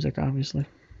Right music, obviously.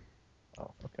 Oh,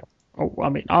 okay. Oh, I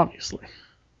mean, obviously.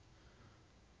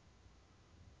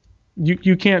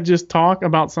 You can't just talk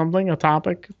about something, a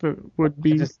topic that would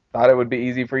be. I just thought it would be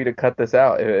easy for you to cut this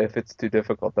out if it's too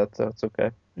difficult. That's okay.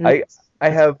 I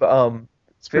have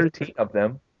 15 of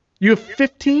them. You have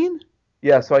 15?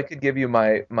 Yeah, so I could give you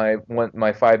my 5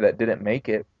 that didn't make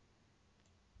it.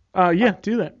 Yeah,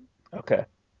 do that. Okay.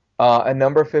 At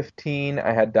number 15,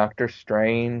 I had Doctor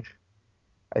Strange.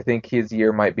 I think his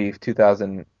year might be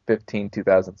 2015,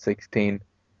 2016.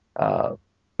 But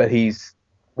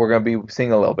we're going to be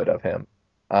seeing a little bit of him.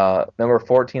 Number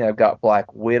 14, I've got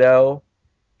Black Widow.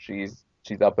 She's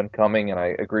up and coming, and I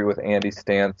agree with Andy's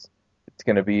stance. It's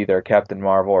going to be either a Captain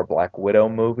Marvel or Black Widow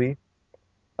movie.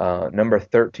 Number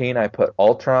 13, I put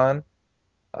Ultron.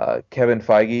 Kevin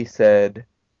Feige said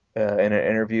in an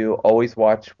interview, always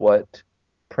watch what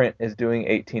print is doing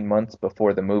 18 months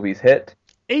before the movies hit.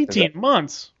 18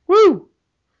 months? Woo!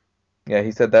 Yeah,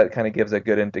 he said that kind of gives a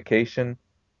good indication.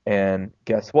 And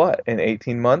guess what? In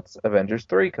 18 months, Avengers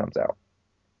 3 comes out.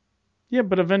 Yeah,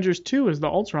 but Avengers 2 is the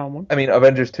Ultron one. I mean,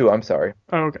 Avengers 2, I'm sorry.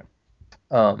 Oh, okay.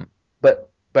 But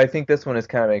I think this one is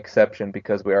kind of an exception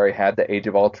because we already had the Age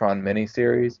of Ultron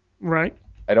miniseries. Right.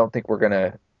 I don't think we're going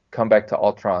to come back to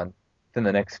Ultron in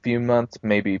the next few months,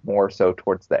 maybe more so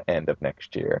towards the end of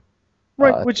next year.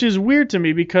 Right, which is weird to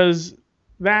me because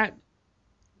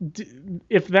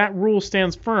if that rule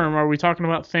stands firm, are we talking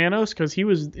about Thanos? Because he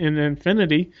was in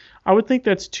Infinity. I would think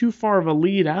that's too far of a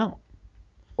lead out.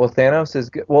 Well, Thanos is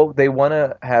good. Well, they want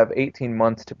to have 18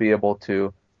 months to be able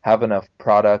to have enough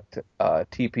product,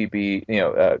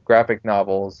 TPB, graphic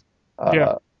novels,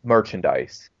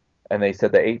 merchandise. And they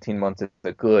said that 18 months is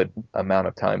a good amount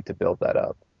of time to build that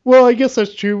up. Well, I guess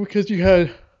that's true because you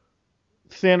had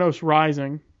Thanos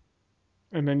Rising,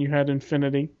 and then you had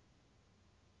Infinity.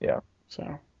 Yeah.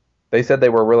 So they said they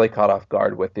were really caught off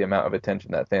guard with the amount of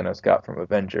attention that Thanos got from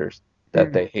Avengers,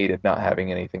 that they hated not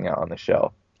having anything out on the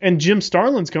shelf. And Jim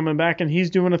Starlin's coming back, and he's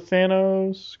doing a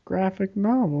Thanos graphic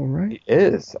novel, right? He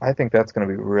is. I think that's going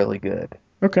to be really good.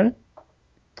 Okay.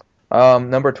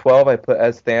 Number 12, I put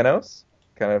as Thanos.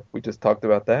 We just talked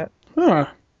about that. Huh.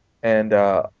 And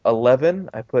 11,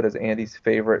 I put as Andy's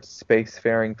favorite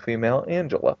spacefaring female,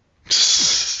 Angela.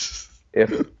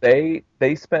 If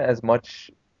they spent as much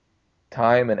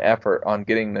time and effort on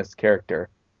getting this character,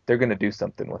 they're going to do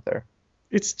something with her.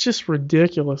 It's just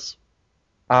ridiculous.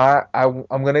 I'm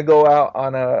going to go out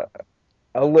on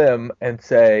a limb and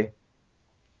say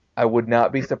I would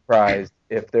not be surprised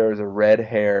if there is a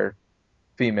red-haired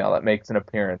female that makes an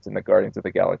appearance in the Guardians of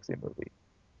the Galaxy movie.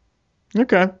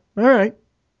 Okay. All right.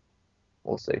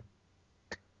 We'll see.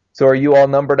 So are you all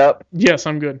numbered up? Yes,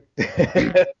 I'm good.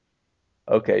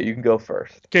 Okay, you can go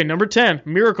first. Okay, number 10,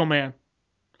 Miracle Man.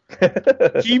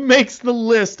 He makes the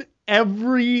list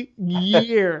every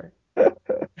year.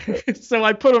 So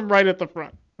I put him right at the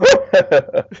front.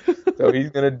 So he's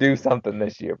going to do something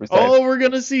this year. Oh, we're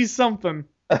going to see something.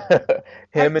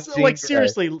 Him and Jean Grey.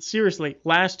 Seriously,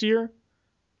 last year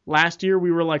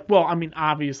we were like, well, I mean,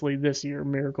 obviously this year,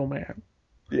 Miracle Man.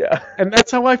 Yeah. And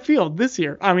that's how I feel this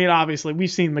year. I mean, obviously,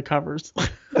 we've seen the covers.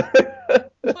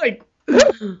 Like,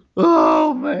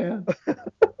 oh, man.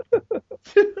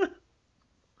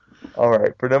 All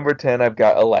right, for number 10, I've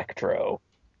got Electro.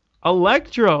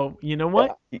 Electro, you know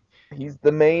what? Yeah, he's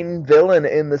the main villain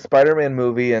in the Spider-Man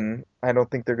movie, and I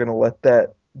don't think they're going to let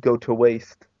that go to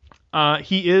waste.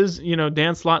 He is,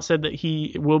 Dan Slott said that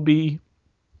he will be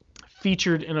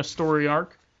featured in a story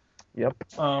arc. Yep.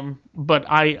 But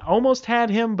I almost had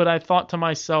him, but I thought to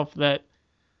myself that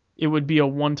it would be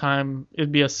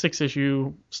it'd be a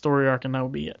 6-issue story arc, and that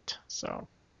would be it. So.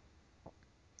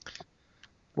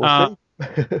 We'll see.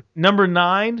 Number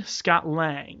 9, Scott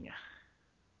Lang.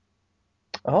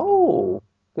 Oh,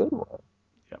 good one.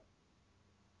 Yep.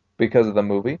 Because of the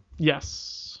movie?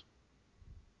 Yes.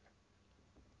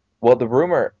 Well, the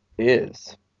rumor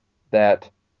is that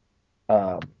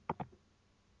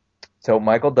so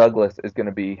Michael Douglas is going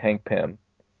to be Hank Pym,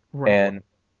 Right. and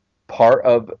part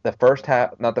of the first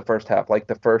half, not the first half, like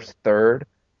the first third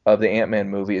of the Ant-Man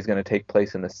movie is going to take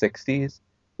place in the 60s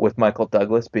with Michael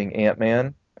Douglas being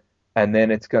Ant-Man, and then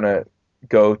it's going to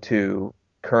go to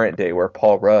current day where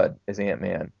Paul Rudd is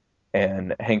Ant-Man,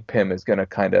 and Hank Pym is going to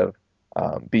kind of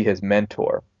be his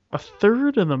mentor. A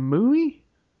third of the movie?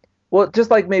 Well,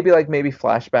 just maybe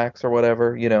flashbacks or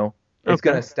whatever, It's Okay.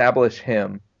 going to establish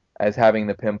him as having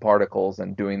the Pym particles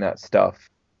and doing that stuff.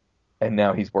 And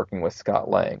now he's working with Scott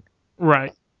Lang.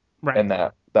 Right. And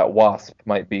that Wasp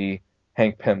might be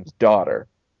Hank Pym's daughter.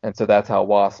 And so that's how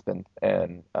Wasp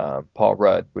and Paul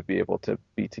Rudd would be able to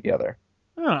be together.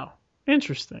 Oh,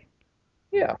 interesting.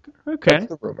 Yeah. Okay. That's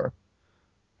the rumor.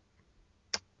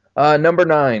 Number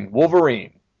 9,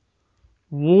 Wolverine.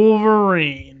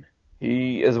 Wolverine.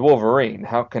 He is Wolverine.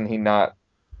 How can he not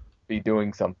be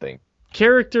doing something?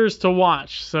 Characters to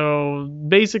watch. So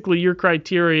basically your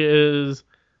criteria is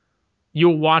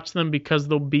you'll watch them because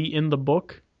they'll be in the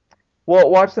book? Well,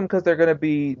 watch them because they're going to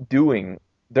be doing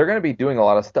a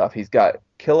lot of stuff. He's got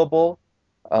Killable.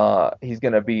 He's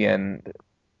going to be in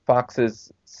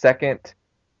Fox's second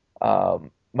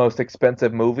most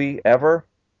expensive movie ever.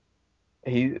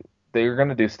 They're going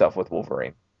to do stuff with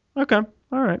Wolverine. Okay.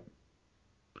 All right.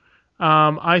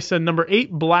 I said number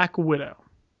 8, Black Widow.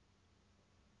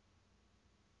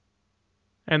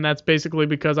 And that's basically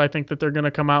because I think that they're going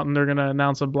to come out and they're going to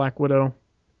announce a Black Widow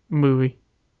movie.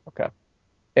 Okay.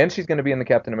 And she's going to be in the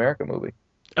Captain America movie.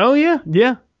 Oh yeah,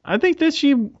 yeah. I think that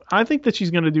she's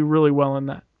going to do really well in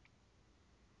that.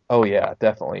 Oh yeah,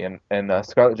 definitely. And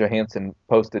Scarlett Johansson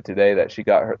posted today that she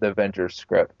got the Avengers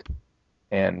script,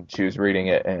 and she was reading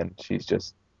it, and she's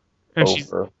just And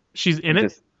over. she's in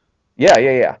it?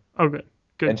 Yeah. Oh good.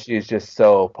 And she's just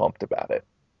so pumped about it.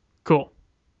 Cool.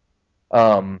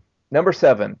 Number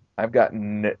 7, I've got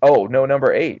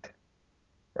number 8,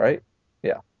 right?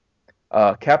 Yeah.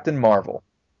 Captain Marvel.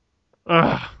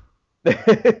 Ugh.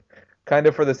 Kind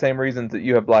of for the same reasons that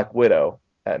you have Black Widow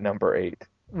at number 8.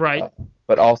 Right.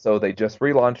 But also they just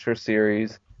relaunched her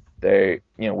series.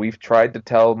 We've tried to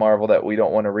tell Marvel that we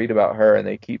don't want to read about her, and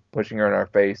they keep pushing her in our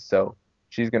face. So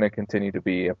she's going to continue to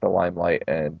be at the limelight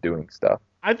and doing stuff.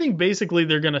 I think basically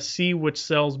they're going to see which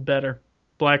sells better,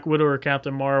 Black Widow or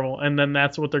Captain Marvel, and then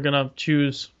that's what they're going to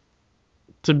choose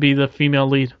to be the female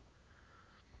lead.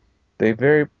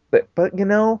 But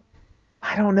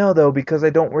I don't know though, because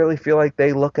I don't really feel like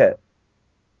they look at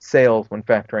sales when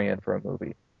factoring in for a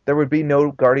movie. There would be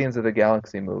no Guardians of the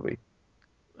Galaxy movie.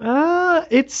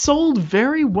 It sold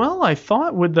very well, I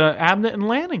thought, with the Abnett and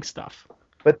Lanning stuff.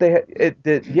 But it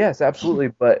did, yes, absolutely.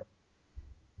 But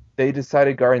they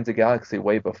decided Guardians of the Galaxy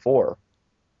way before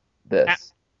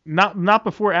this. Not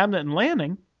before Abnett and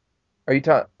Lanning. Are you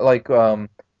talking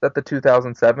that the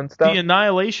 2007 stuff? The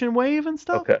Annihilation Wave and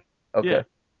stuff? Okay. Yeah.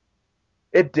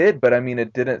 It did, but I mean,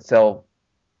 it didn't sell.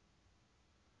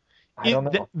 I don't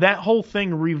know. That whole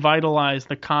thing revitalized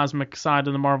the cosmic side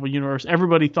of the Marvel Universe.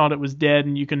 Everybody thought it was dead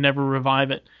and you could never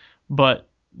revive it. But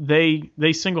they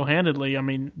single-handedly, I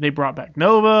mean, they brought back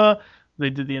Nova, they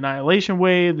did the Annihilation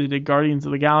Wave, they did Guardians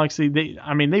of the Galaxy.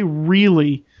 They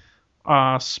really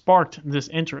sparked this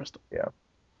interest. Yeah.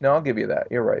 No, I'll give you that.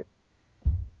 You're right.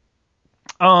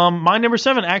 My number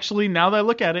 7, actually, now that I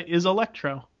look at it, is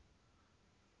Electro.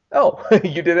 Oh,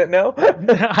 you didn't know?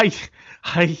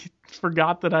 I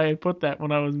forgot that I had put that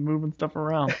when I was moving stuff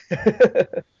around.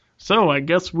 So I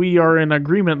guess we are in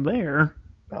agreement there.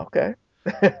 Okay.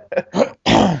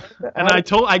 And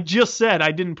I just said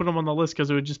I didn't put them on the list because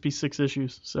it would just be 6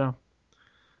 issues. So,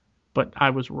 but I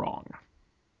was wrong.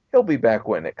 He'll be back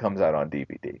when it comes out on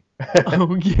DVD.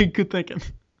 Oh yeah, good thinking.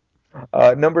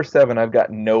 Number 7, I've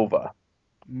got Nova.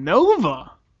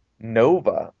 Nova,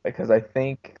 because I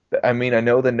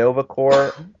know the Nova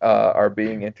Corps are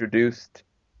being introduced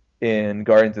in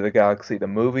Guardians of the Galaxy, the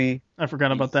movie. I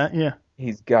forgot about that, yeah.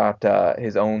 He's got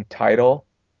his own title,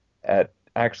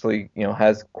 actually,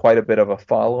 has quite a bit of a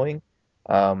following.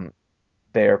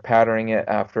 They are patterning it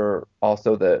after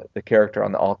also the character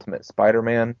on the Ultimate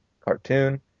Spider-Man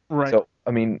cartoon. Right. So,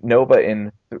 I mean, Nova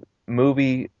in the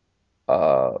movie,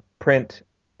 print,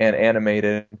 and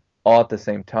animated all at the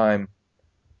same time.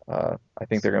 I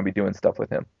think they're going to be doing stuff with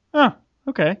him. Oh,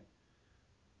 okay.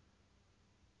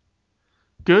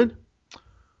 Good.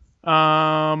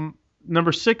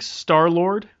 Number 6,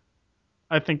 Star-Lord.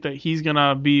 I think that he's going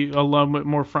to be a little bit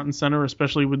more front and center,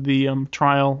 especially with the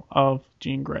trial of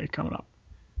Jean Grey coming up.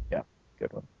 Yeah,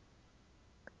 good one.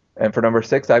 And for number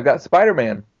 6, I've got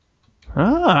Spider-Man.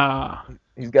 Ah.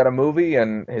 He's got a movie,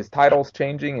 and his title's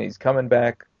changing, and he's coming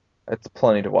back. That's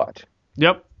plenty to watch.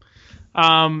 Yep.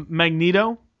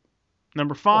 Magneto,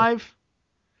 number 5.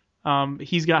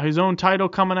 He's got his own title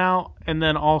coming out, and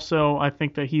then also I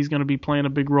think that he's going to be playing a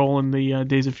big role in the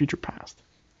Days of Future Past.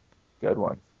 Good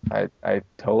one. I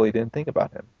totally didn't think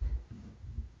about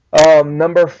him.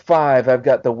 Number 5, I've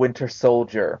got the Winter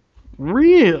Soldier.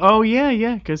 Really? Oh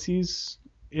yeah, because he's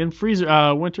in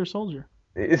Winter Soldier.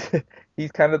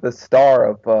 He's kind of the star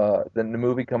of the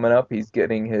movie coming up. He's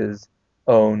getting his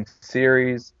own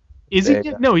series. Is he?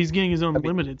 No, he's getting his own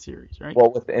limited series, right?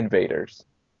 Well, with Invaders.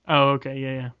 Oh, okay,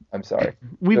 yeah. I'm sorry.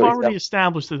 We've already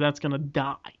established that that's going to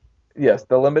die. Yes,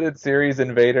 the limited series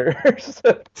Invaders.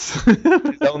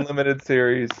 His own limited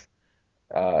series.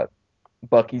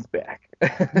 Bucky's back.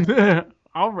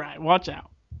 All right, watch out.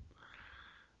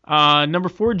 Number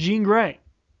 4, Jean Grey.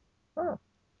 Oh.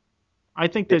 I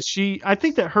think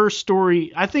that her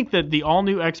story, I think that the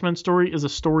all-new X-Men story is a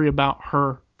story about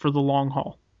her for the long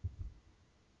haul.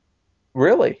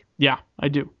 Really? Yeah, I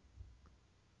do.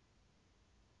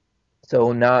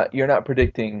 So you're not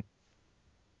predicting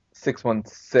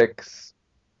 616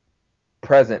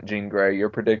 present Jean Grey. You're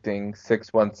predicting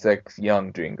 616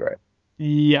 young Jean Grey.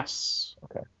 Yes.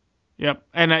 Okay. Yep.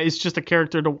 And it's just a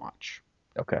character to watch.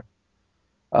 Okay.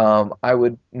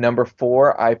 Number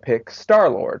 4, I pick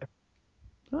Star-Lord.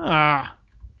 Ah.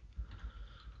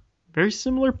 Very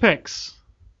similar picks.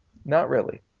 Not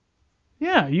really.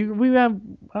 Yeah,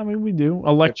 we do.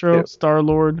 Electro,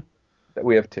 Star-Lord.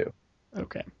 We have 2.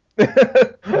 Okay.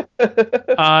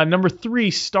 Number 3,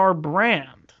 Star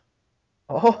Brand.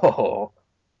 Oh.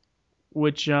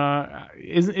 Which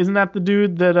isn't that the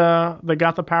dude that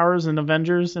got the powers in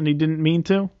Avengers and he didn't mean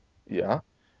to? Yeah.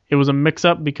 It was a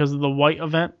mix-up because of the white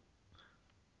event.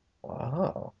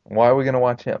 Wow. Why are we going to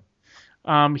watch him?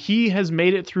 He has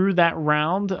made it through that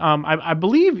round. I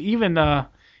believe even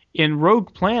in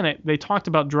Rogue Planet they talked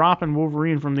about dropping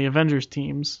Wolverine from the Avengers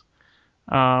teams.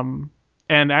 And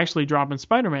actually dropping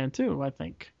Spider-Man too, I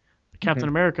think. Captain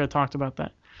America talked about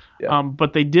that. Yeah.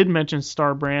 But they did mention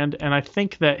Star Brand, and I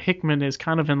think that Hickman is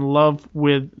kind of in love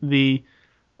with the,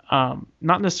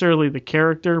 not necessarily the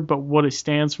character, but what it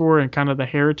stands for and kind of the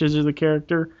heritage of the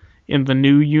character in the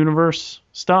new universe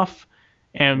stuff,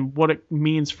 and what it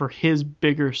means for his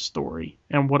bigger story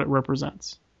and what it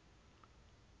represents.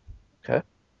 Okay.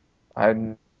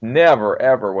 I never,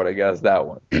 ever would have guessed that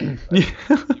one.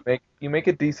 You make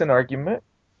a decent argument.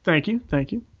 Thank you.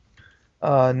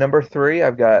 Number 3,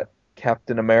 I've got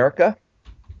Captain America.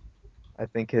 I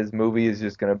think his movie is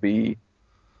just going to be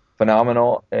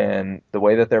phenomenal, and the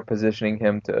way that they're positioning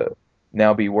him to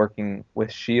now be working with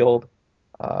S.H.I.E.L.D.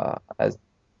 As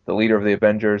the leader of the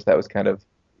Avengers,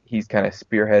 he's kind of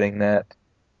spearheading that.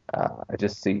 I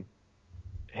just see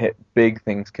big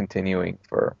things continuing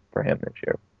for him this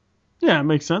year. Yeah, it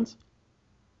makes sense.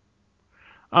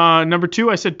 Number 2,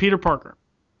 I said Peter Parker.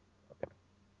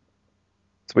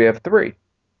 So we have 3.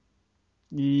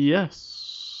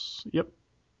 Yes. Yep.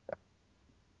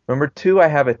 Number 2, I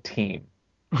have a team.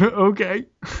 Okay.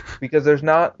 Because there's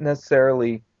not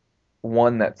necessarily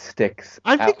one that sticks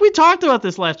I out. think we talked about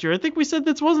this last year. I think we said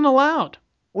this wasn't allowed.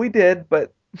 We did,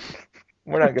 but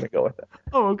we're not going to go with that.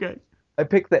 Oh, okay. I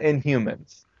picked the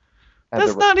Inhumans.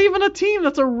 That's not even a team.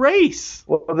 That's a race.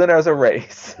 Well, then there's a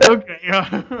race. Okay.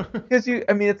 Because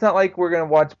it's not like we're going to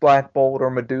watch Black Bolt or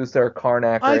Medusa or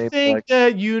Karnak or I anything think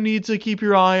that you need to keep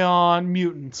your eye on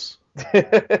mutants.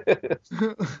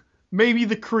 Maybe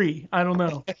the Kree. I don't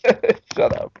know.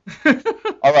 Shut up.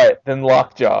 All right, then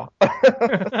Lockjaw.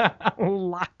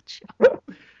 Lockjaw.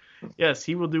 Yes,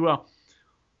 he will do well.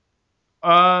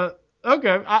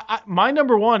 Okay. My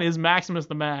number 1 is Maximus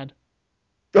the Mad.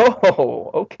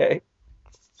 Oh, okay.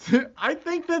 I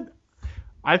think that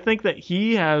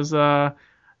he has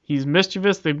he's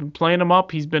mischievous. They've been playing him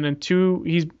up. He's been in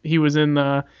 2. He was in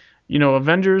the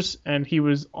Avengers, and he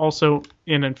was also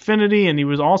in Infinity, and he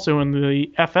was also in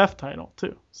the FF title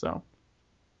too. So.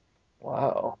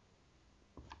 Wow.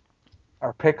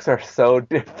 Our picks are so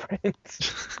different.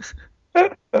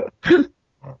 All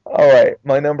right,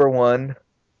 my number 1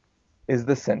 is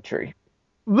the Sentry.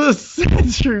 The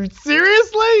Sentry?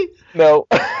 Seriously? No.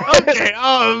 Okay.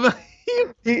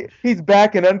 He's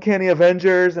back in Uncanny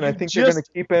Avengers, and I think they're going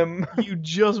to keep him. You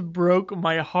just broke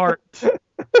my heart. If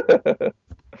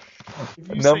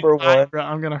you Number say Tigra, 1.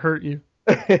 I'm going to hurt you.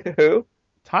 Who?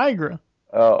 Tigra.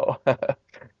 Oh.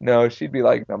 No, she'd be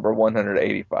like number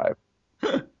 185.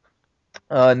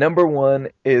 Number 1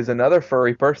 is another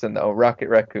furry person, though, Rocket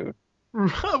Raccoon.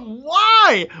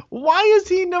 Why? Why is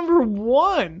he number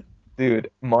 1?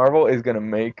 Dude, Marvel is going to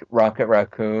make Rocket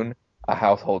Raccoon a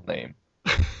household name.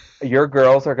 Your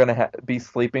girls are going to be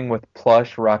sleeping with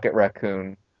plush Rocket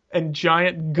Raccoon. And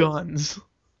giant guns.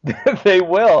 They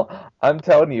will. I'm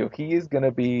telling you, he is going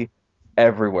to be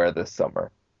everywhere this summer.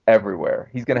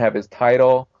 Everywhere. He's going to have his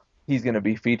title. He's going to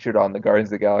be featured on the Guardians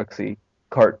of the Galaxy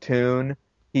cartoon.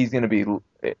 He's going to be,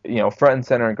 front and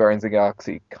center in Guardians of the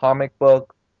Galaxy comic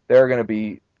book. There are going to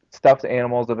be stuffed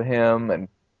animals of him, and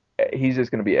he's just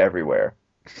going to be everywhere.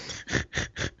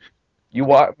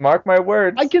 Mark my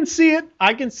words. I can see it.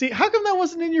 How come that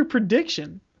wasn't in your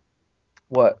prediction?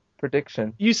 What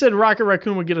prediction? You said Rocket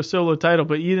Raccoon would get a solo title,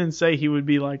 but you didn't say he would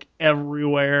be like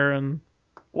everywhere. And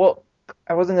well,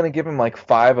 I wasn't going to give him like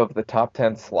 5 of the top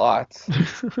 10 slots.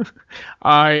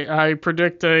 I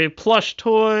predict a plush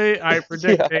toy. I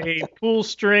predict a pull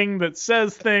string that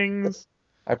says things.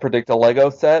 I predict a Lego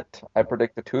set. I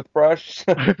predict a toothbrush.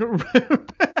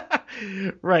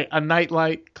 Right, a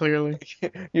nightlight, clearly.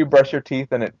 You brush your teeth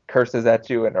and it curses at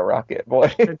you in a rocket,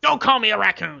 boy. Don't call me a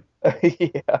raccoon.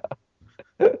 Yeah.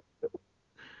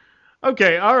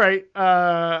 Okay, all right.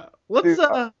 Let's.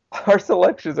 Dude, our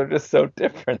selections are just so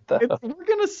different, though. We're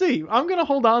gonna see. I'm gonna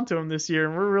hold on to them this year,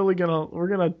 and we're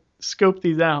gonna scope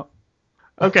these out.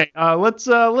 Okay, let's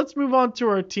move on to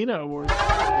our Tina Awards.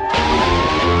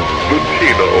 The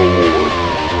Tina Awards.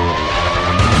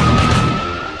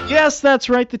 Yes, that's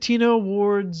right, the Tina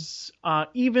Awards.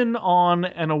 Even on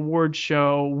an award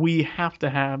show, we have to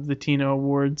have the Tina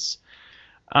Awards.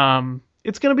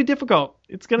 It's going to be difficult.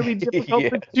 It's going to be difficult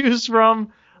to choose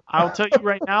from. I'll tell you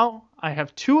right now, I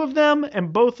have 2 of them,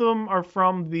 and both of them are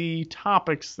from the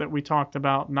topics that we talked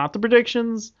about. Not the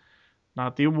predictions,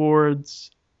 not the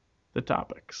awards, the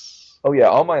topics. Oh, yeah,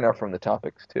 all mine are from the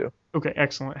topics, too. Okay,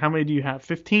 excellent. How many do you have?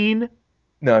 15?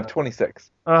 No, I have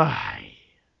 26.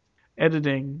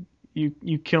 Editing,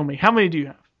 you kill me. How many do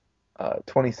you have?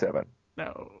 27.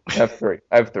 No. I have 3.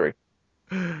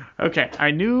 Okay,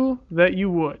 I knew that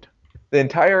you would. The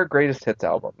entire Greatest Hits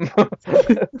album.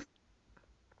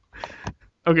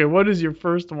 Okay, what is your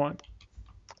first one?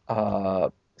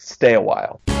 Stay a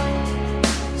While.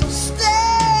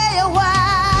 Stay a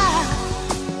while.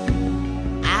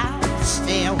 I'll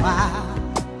stay a while.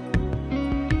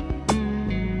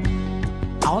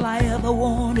 All I ever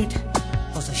wanted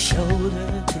was a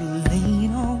shoulder to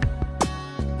lean on.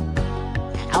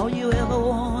 All you ever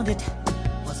wanted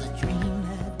was a dream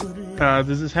that would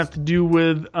Does this have to do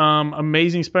with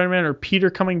Amazing Spider-Man or Peter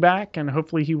coming back, and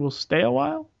hopefully he will stay a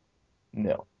while?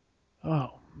 No.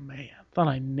 Oh, man. Thought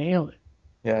I nailed it.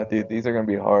 Yeah, dude, these are going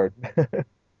to be hard.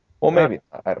 Well, maybe.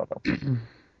 I don't know.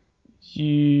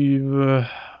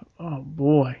 Oh,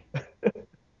 boy.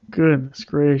 Goodness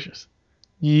gracious.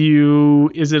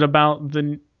 Is it about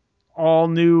the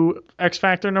all-new X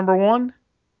Factor #1?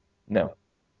 No.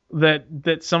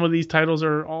 That some of these titles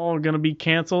are all going to be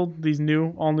canceled? These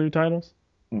all-new titles?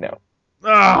 No.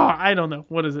 I don't know.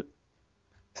 What is it?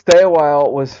 Stay a While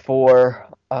was for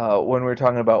when we were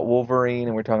talking about Wolverine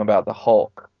and we were talking about the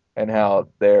Hulk. and how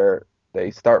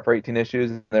they start for 18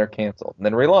 issues and they're canceled and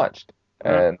then relaunched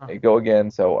and they go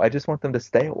again. So I just want them to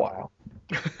stay a while.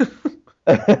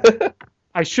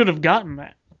 I should have gotten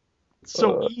that. It's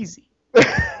so easy.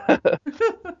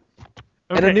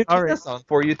 And a new Tina song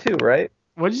for you too, right?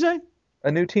 What'd you say?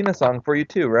 A new Tina song for you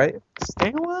too, right? Stay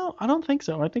a while? I don't think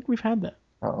so. I think we've had that.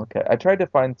 Oh, okay. I tried to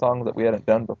find songs that we hadn't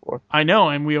done before. I know,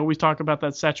 and we always talk about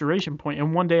that saturation point,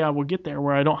 and one day I will get there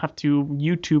where I don't have to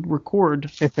YouTube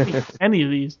record any of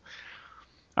these.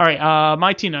 All right,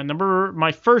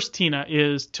 my first Tina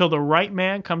is Till the Right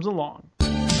Man Comes Along.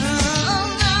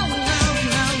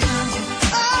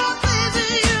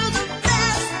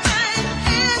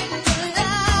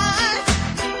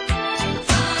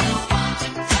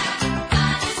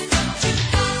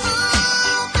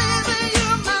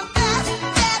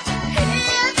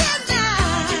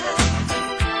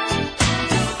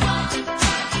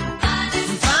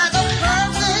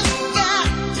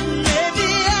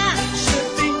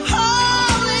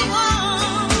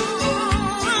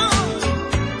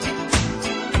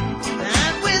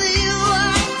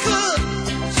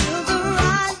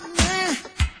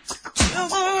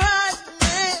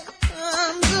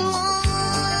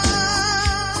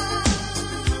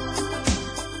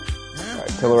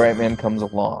 Till the Right Man Comes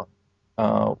Along.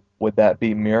 Would that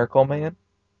be Miracle Man?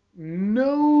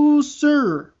 No,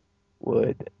 sir.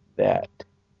 Would that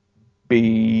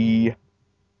be...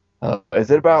 Is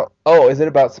it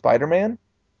about Spider-Man?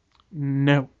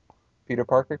 No. Peter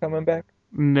Parker coming back?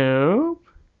 Nope.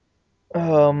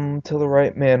 Till the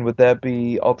Right Man, would that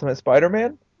be Ultimate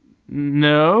Spider-Man?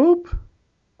 Nope.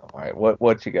 All right,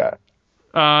 what you got?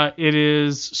 It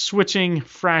is switching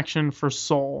Fraction for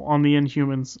Soul on the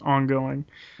Inhumans ongoing.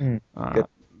 Good.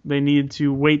 They need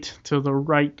to wait till the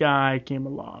right guy came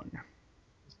along.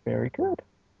 Very good.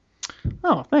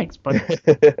 Oh, thanks, buddy.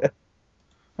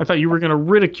 I thought you were going to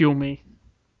ridicule me.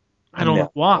 I don't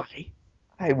know why.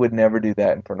 I would never do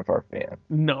that in front of our fans.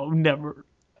 No, never.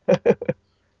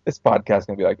 This podcast is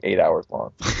going to be like 8 hours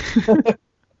long.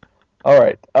 All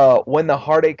right. When the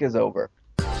Heartache is Over.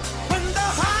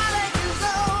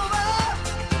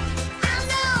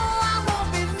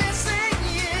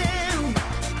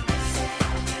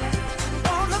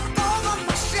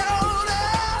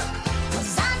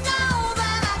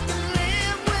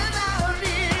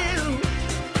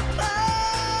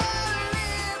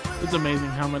 It's amazing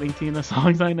how many Tina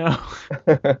songs I know.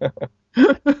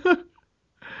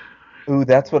 Ooh,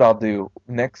 that's what I'll do.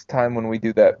 Next time when we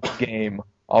do that game,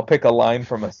 I'll pick a line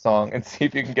from a song and see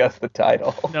if you can guess the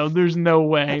title. No, there's no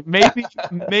way.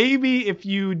 Maybe if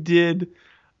you did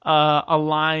a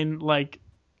line like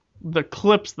the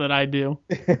clips that I do.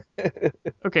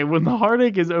 Okay, When the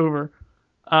Heartache is Over.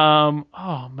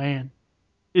 Oh, man.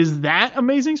 Is that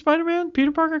Amazing Spider-Man?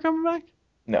 Peter Parker coming back?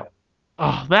 No.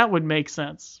 Oh, that would make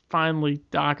sense. Finally,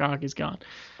 Doc Ock is gone.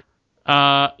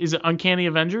 Is it Uncanny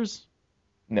Avengers?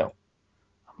 No.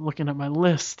 I'm looking at my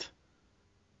list.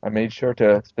 I made sure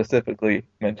to specifically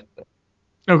mention it.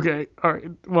 Okay, all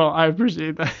right. Well, I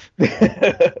appreciate that.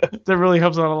 That really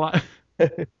helps out a lot.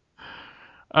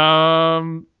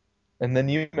 And then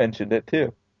you mentioned it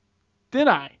too. Did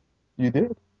I? You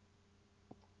did.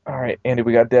 All right, Andy,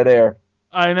 we got dead air.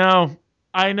 I know.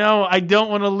 I don't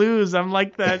want to lose. I'm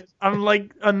like that. I'm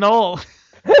like a null.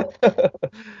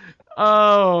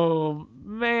 Oh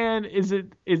man, it's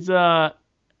The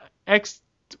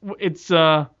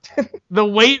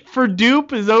Wait for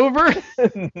Dupe is over.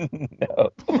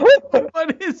 No.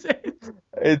 What is it?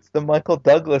 It's the Michael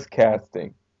Douglas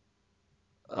casting.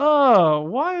 Oh,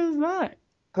 why is that?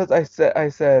 Because I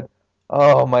said,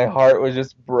 oh, my heart was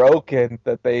just broken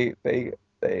that they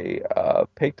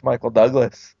picked Michael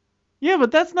Douglas. Yeah,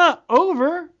 but that's not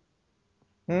over.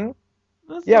 Yeah,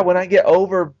 not... when I get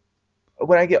over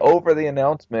the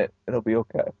announcement, it'll be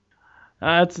okay.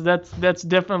 That's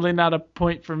definitely not a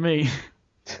point for me.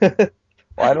 Well,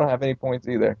 I don't have any points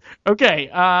either.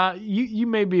 Okay, you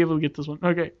may be able to get this one.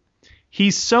 Okay,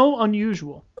 He's So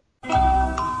Unusual.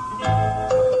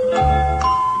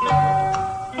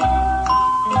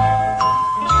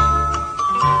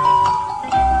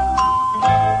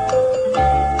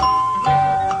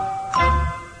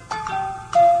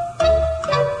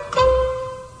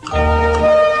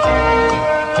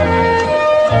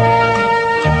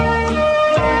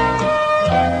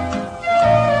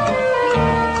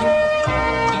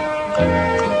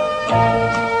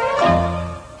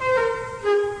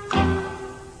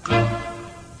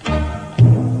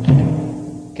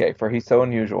 For He's So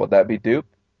Unusual, would that be Dupe?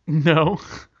 No.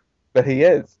 But he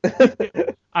is.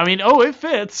 I mean, it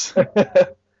fits.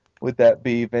 Would that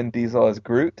be Vin Diesel as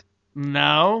Groot?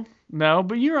 No,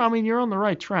 but you're on the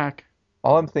right track.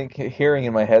 All I'm hearing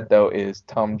in my head though is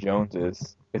Tom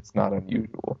Jones's "It's Not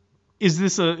Unusual." Is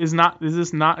this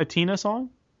not a Tina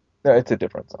song? No, it's a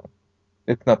different song.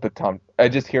 It's not the Tom. I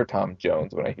just hear Tom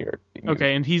Jones when I hear it.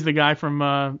 Okay, and he's the guy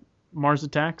from Mars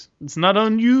Attacks. It's not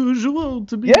unusual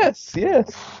to be. Yes.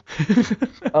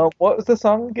 What was the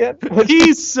song again?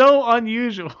 He's so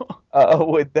unusual.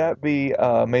 Would that be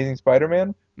Amazing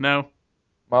Spider-Man? No.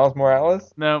 Miles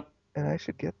Morales? No. And I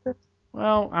should get this?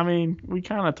 Well, I mean, we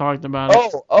kind of talked about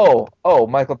it. Oh,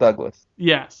 Michael Douglas.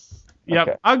 Yes. Yep.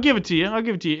 Okay. I'll give it to you.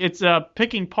 It's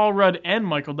picking Paul Rudd and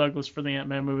Michael Douglas for the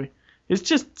Ant-Man movie. It's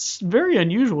just very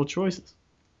unusual choices.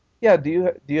 Yeah.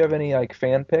 Do you have any like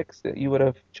fan picks that you would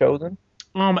have chosen?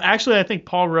 Actually, I think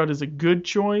Paul Rudd is a good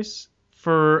choice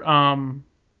for.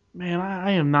 Man,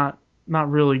 I am not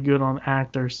really good on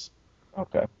actors.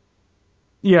 Okay.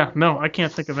 Yeah. No, I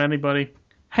can't think of anybody.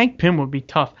 Hank Pym would be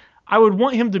tough. I would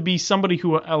want him to be somebody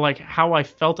who like how I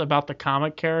felt about the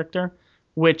comic character,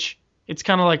 which it's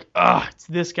kind of like, it's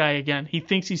this guy again. He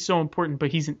thinks he's so important,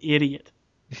 but he's an idiot.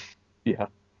 Yeah.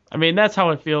 I mean, that's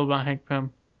how I feel about Hank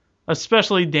Pym.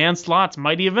 Especially Dan Slott's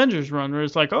Mighty Avengers run, where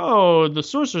it's like, oh, the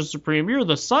Sorcerer Supreme, you're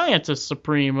the Scientist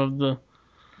Supreme of the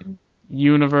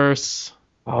universe.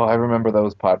 Oh, I remember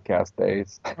those podcast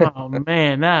days. Oh,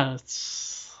 man, that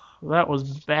was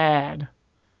bad.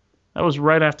 That was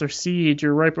right after Siege,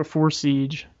 or right before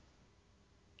Siege.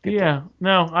 Yeah,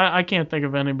 no, I can't think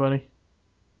of anybody.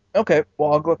 Okay,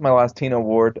 well, I'll go with my last Tina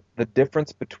award, The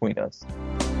Difference Between Us.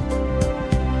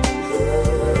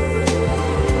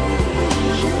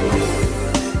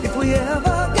 If we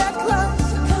ever get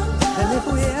close, and if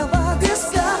we ever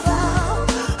discover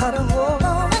how to hold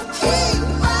on and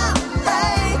keep our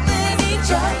faith in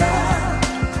each other,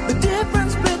 the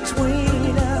difference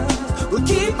between us will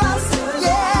keep us together.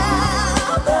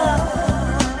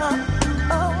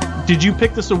 Did you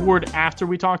pick this award after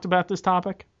we talked about this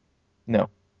topic? No,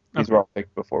 these were all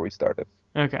picked before we started.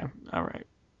 Okay, all right.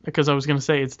 Because I was going to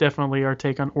say it's definitely our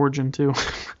take on Origin 2.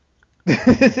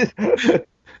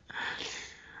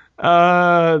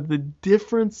 The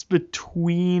difference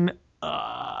between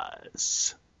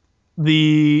us.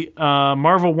 The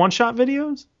Marvel one-shot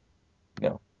videos?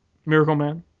 No. Miracle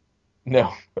Man?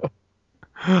 No.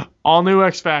 All new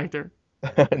X Factor?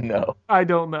 No. I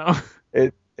don't know.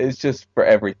 It's just for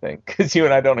everything, because you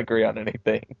and I don't agree on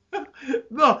anything.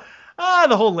 No.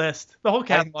 The whole list. The whole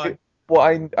catalog.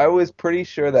 I was pretty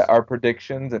sure that our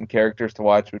predictions and characters to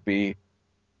watch would be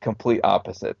complete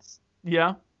opposites.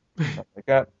 Yeah.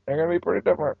 They're going to be pretty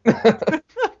different.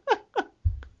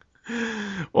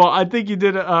 Well, I think you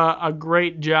did a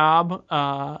great job.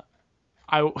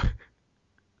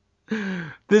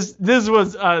 This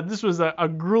was a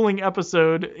grueling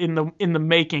episode in the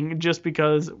making, just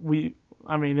because this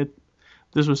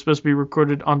was supposed to be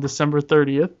recorded on December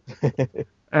 30th,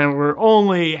 and we're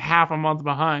only half a month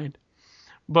behind.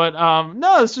 But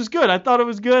no, this was good. I thought it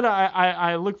was good.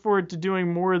 I look forward to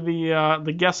doing more of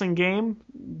the guessing game.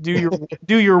 Do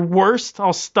your worst.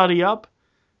 I'll study up.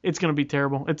 It's gonna be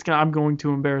terrible. I'm going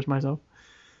to embarrass myself.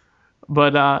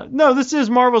 But no, this is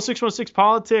Marvel 616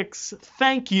 Politics.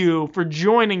 Thank you for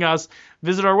joining us.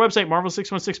 Visit our website,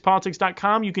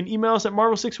 marvel616politics.com. You can email us at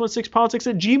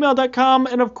marvel616politics@gmail.com.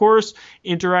 And, of course,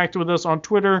 interact with us on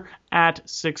Twitter at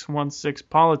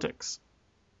 616politics.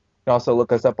 You can also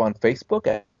look us up on Facebook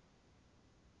at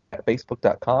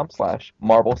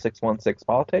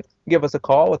facebook.com/Marvel616Politics. Give us a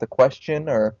call with a question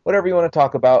or whatever you want to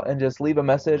talk about, and just leave a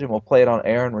message, and we'll play it on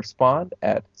air and respond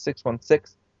at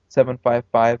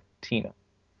 616-755-TINA.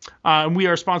 And we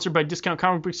are sponsored by Discount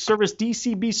Comic Book Service,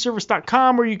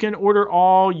 DCBService.com, where you can order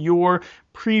all your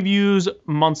previews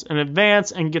months in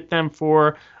advance and get them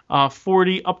for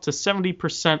 40 up to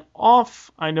 70% off.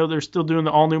 I know they're still doing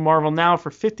the all-new Marvel now for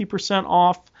 50%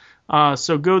 off.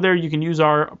 So go there. You can use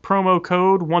our promo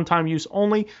code, one-time use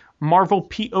only,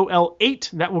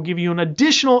 MarvelPOL8. That will give you an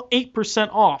additional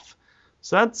 8% off.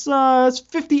 So that's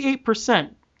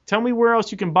 58%. Tell me where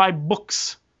else you can buy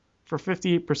books for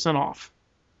 58% off.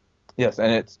 Yes,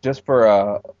 and it's just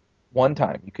for one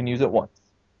time. You can use it once.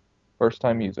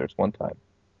 First-time users, one time.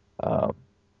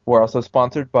 We're also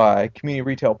sponsored by Community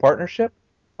Retail Partnership.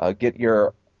 Get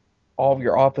all of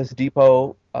your Office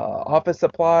Depot office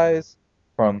supplies,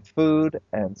 from food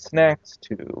and snacks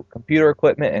to computer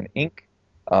equipment and ink,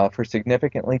 for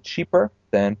significantly cheaper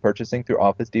than purchasing through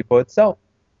Office Depot itself.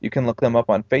 You can look them up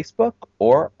on Facebook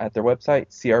or at their website,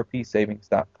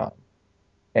 crpsavings.com.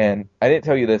 And I didn't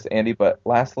tell you this, Andy, but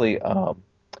lastly, I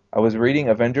was reading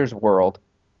Avengers World,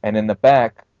 and in the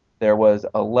back there was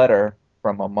a letter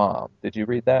from a mom. Did you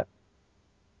read that?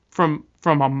 From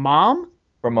a mom?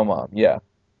 From a mom, yeah.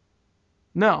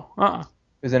 No.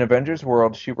 Because in Avengers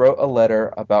World, she wrote a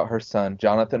letter about her son,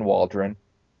 Jonathan Waldron.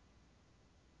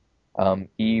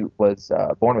 He was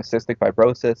born with cystic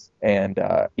fibrosis, and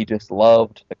he just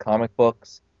loved the comic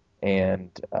books,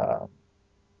 and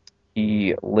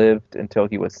he lived until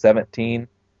he was 17,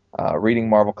 reading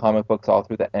Marvel comic books all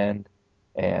through the end,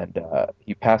 and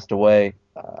he passed away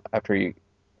after he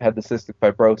had the cystic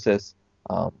fibrosis,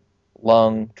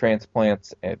 lung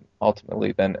transplants, and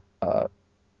ultimately then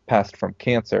passed from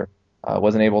cancer.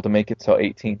 Wasn't able to make it till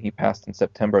 18. He passed in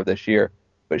September of this year.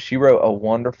 But she wrote a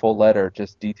wonderful letter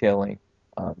just detailing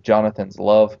Jonathan's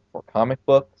love for comic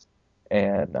books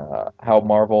and how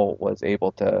Marvel was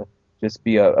able to just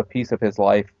be a piece of his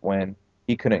life when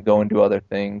he couldn't go and do other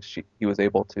things. He was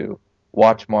able to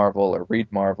watch Marvel or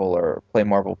read Marvel or play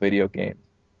Marvel video games.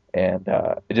 And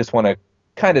I just want to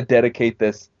kind of dedicate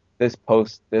this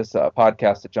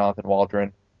podcast to Jonathan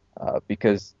Waldron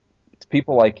because it's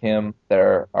people like him that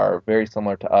are very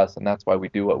similar to us, and that's why we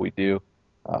do what we do.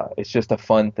 It's just a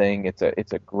fun thing. It's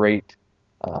a great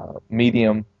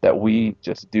medium that we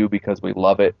just do because we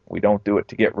love it. We don't do it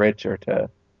to get rich or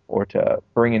to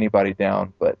bring anybody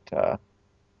down. But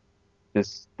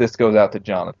this goes out to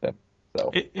Jonathan.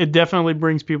 So it definitely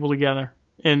brings people together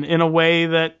in a way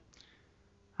that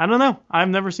I don't know. I've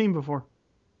never seen before.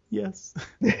 Yes.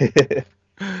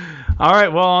 All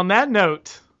right. Well, on that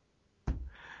note,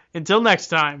 until next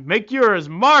time, make yours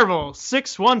Marvel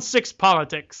 616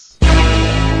 Politics.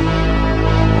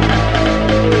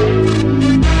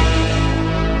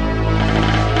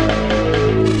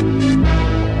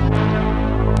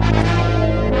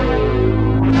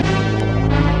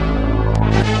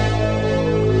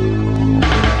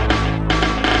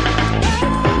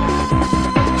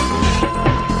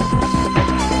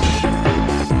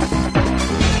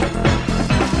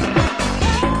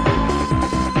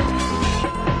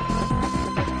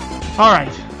 All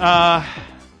right,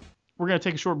 we're going to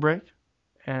take a short break,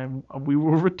 and we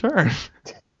will return.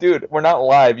 Dude, we're not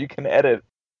live. You can edit.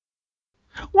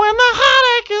 When the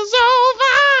heartache is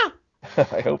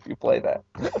over. I hope you play that.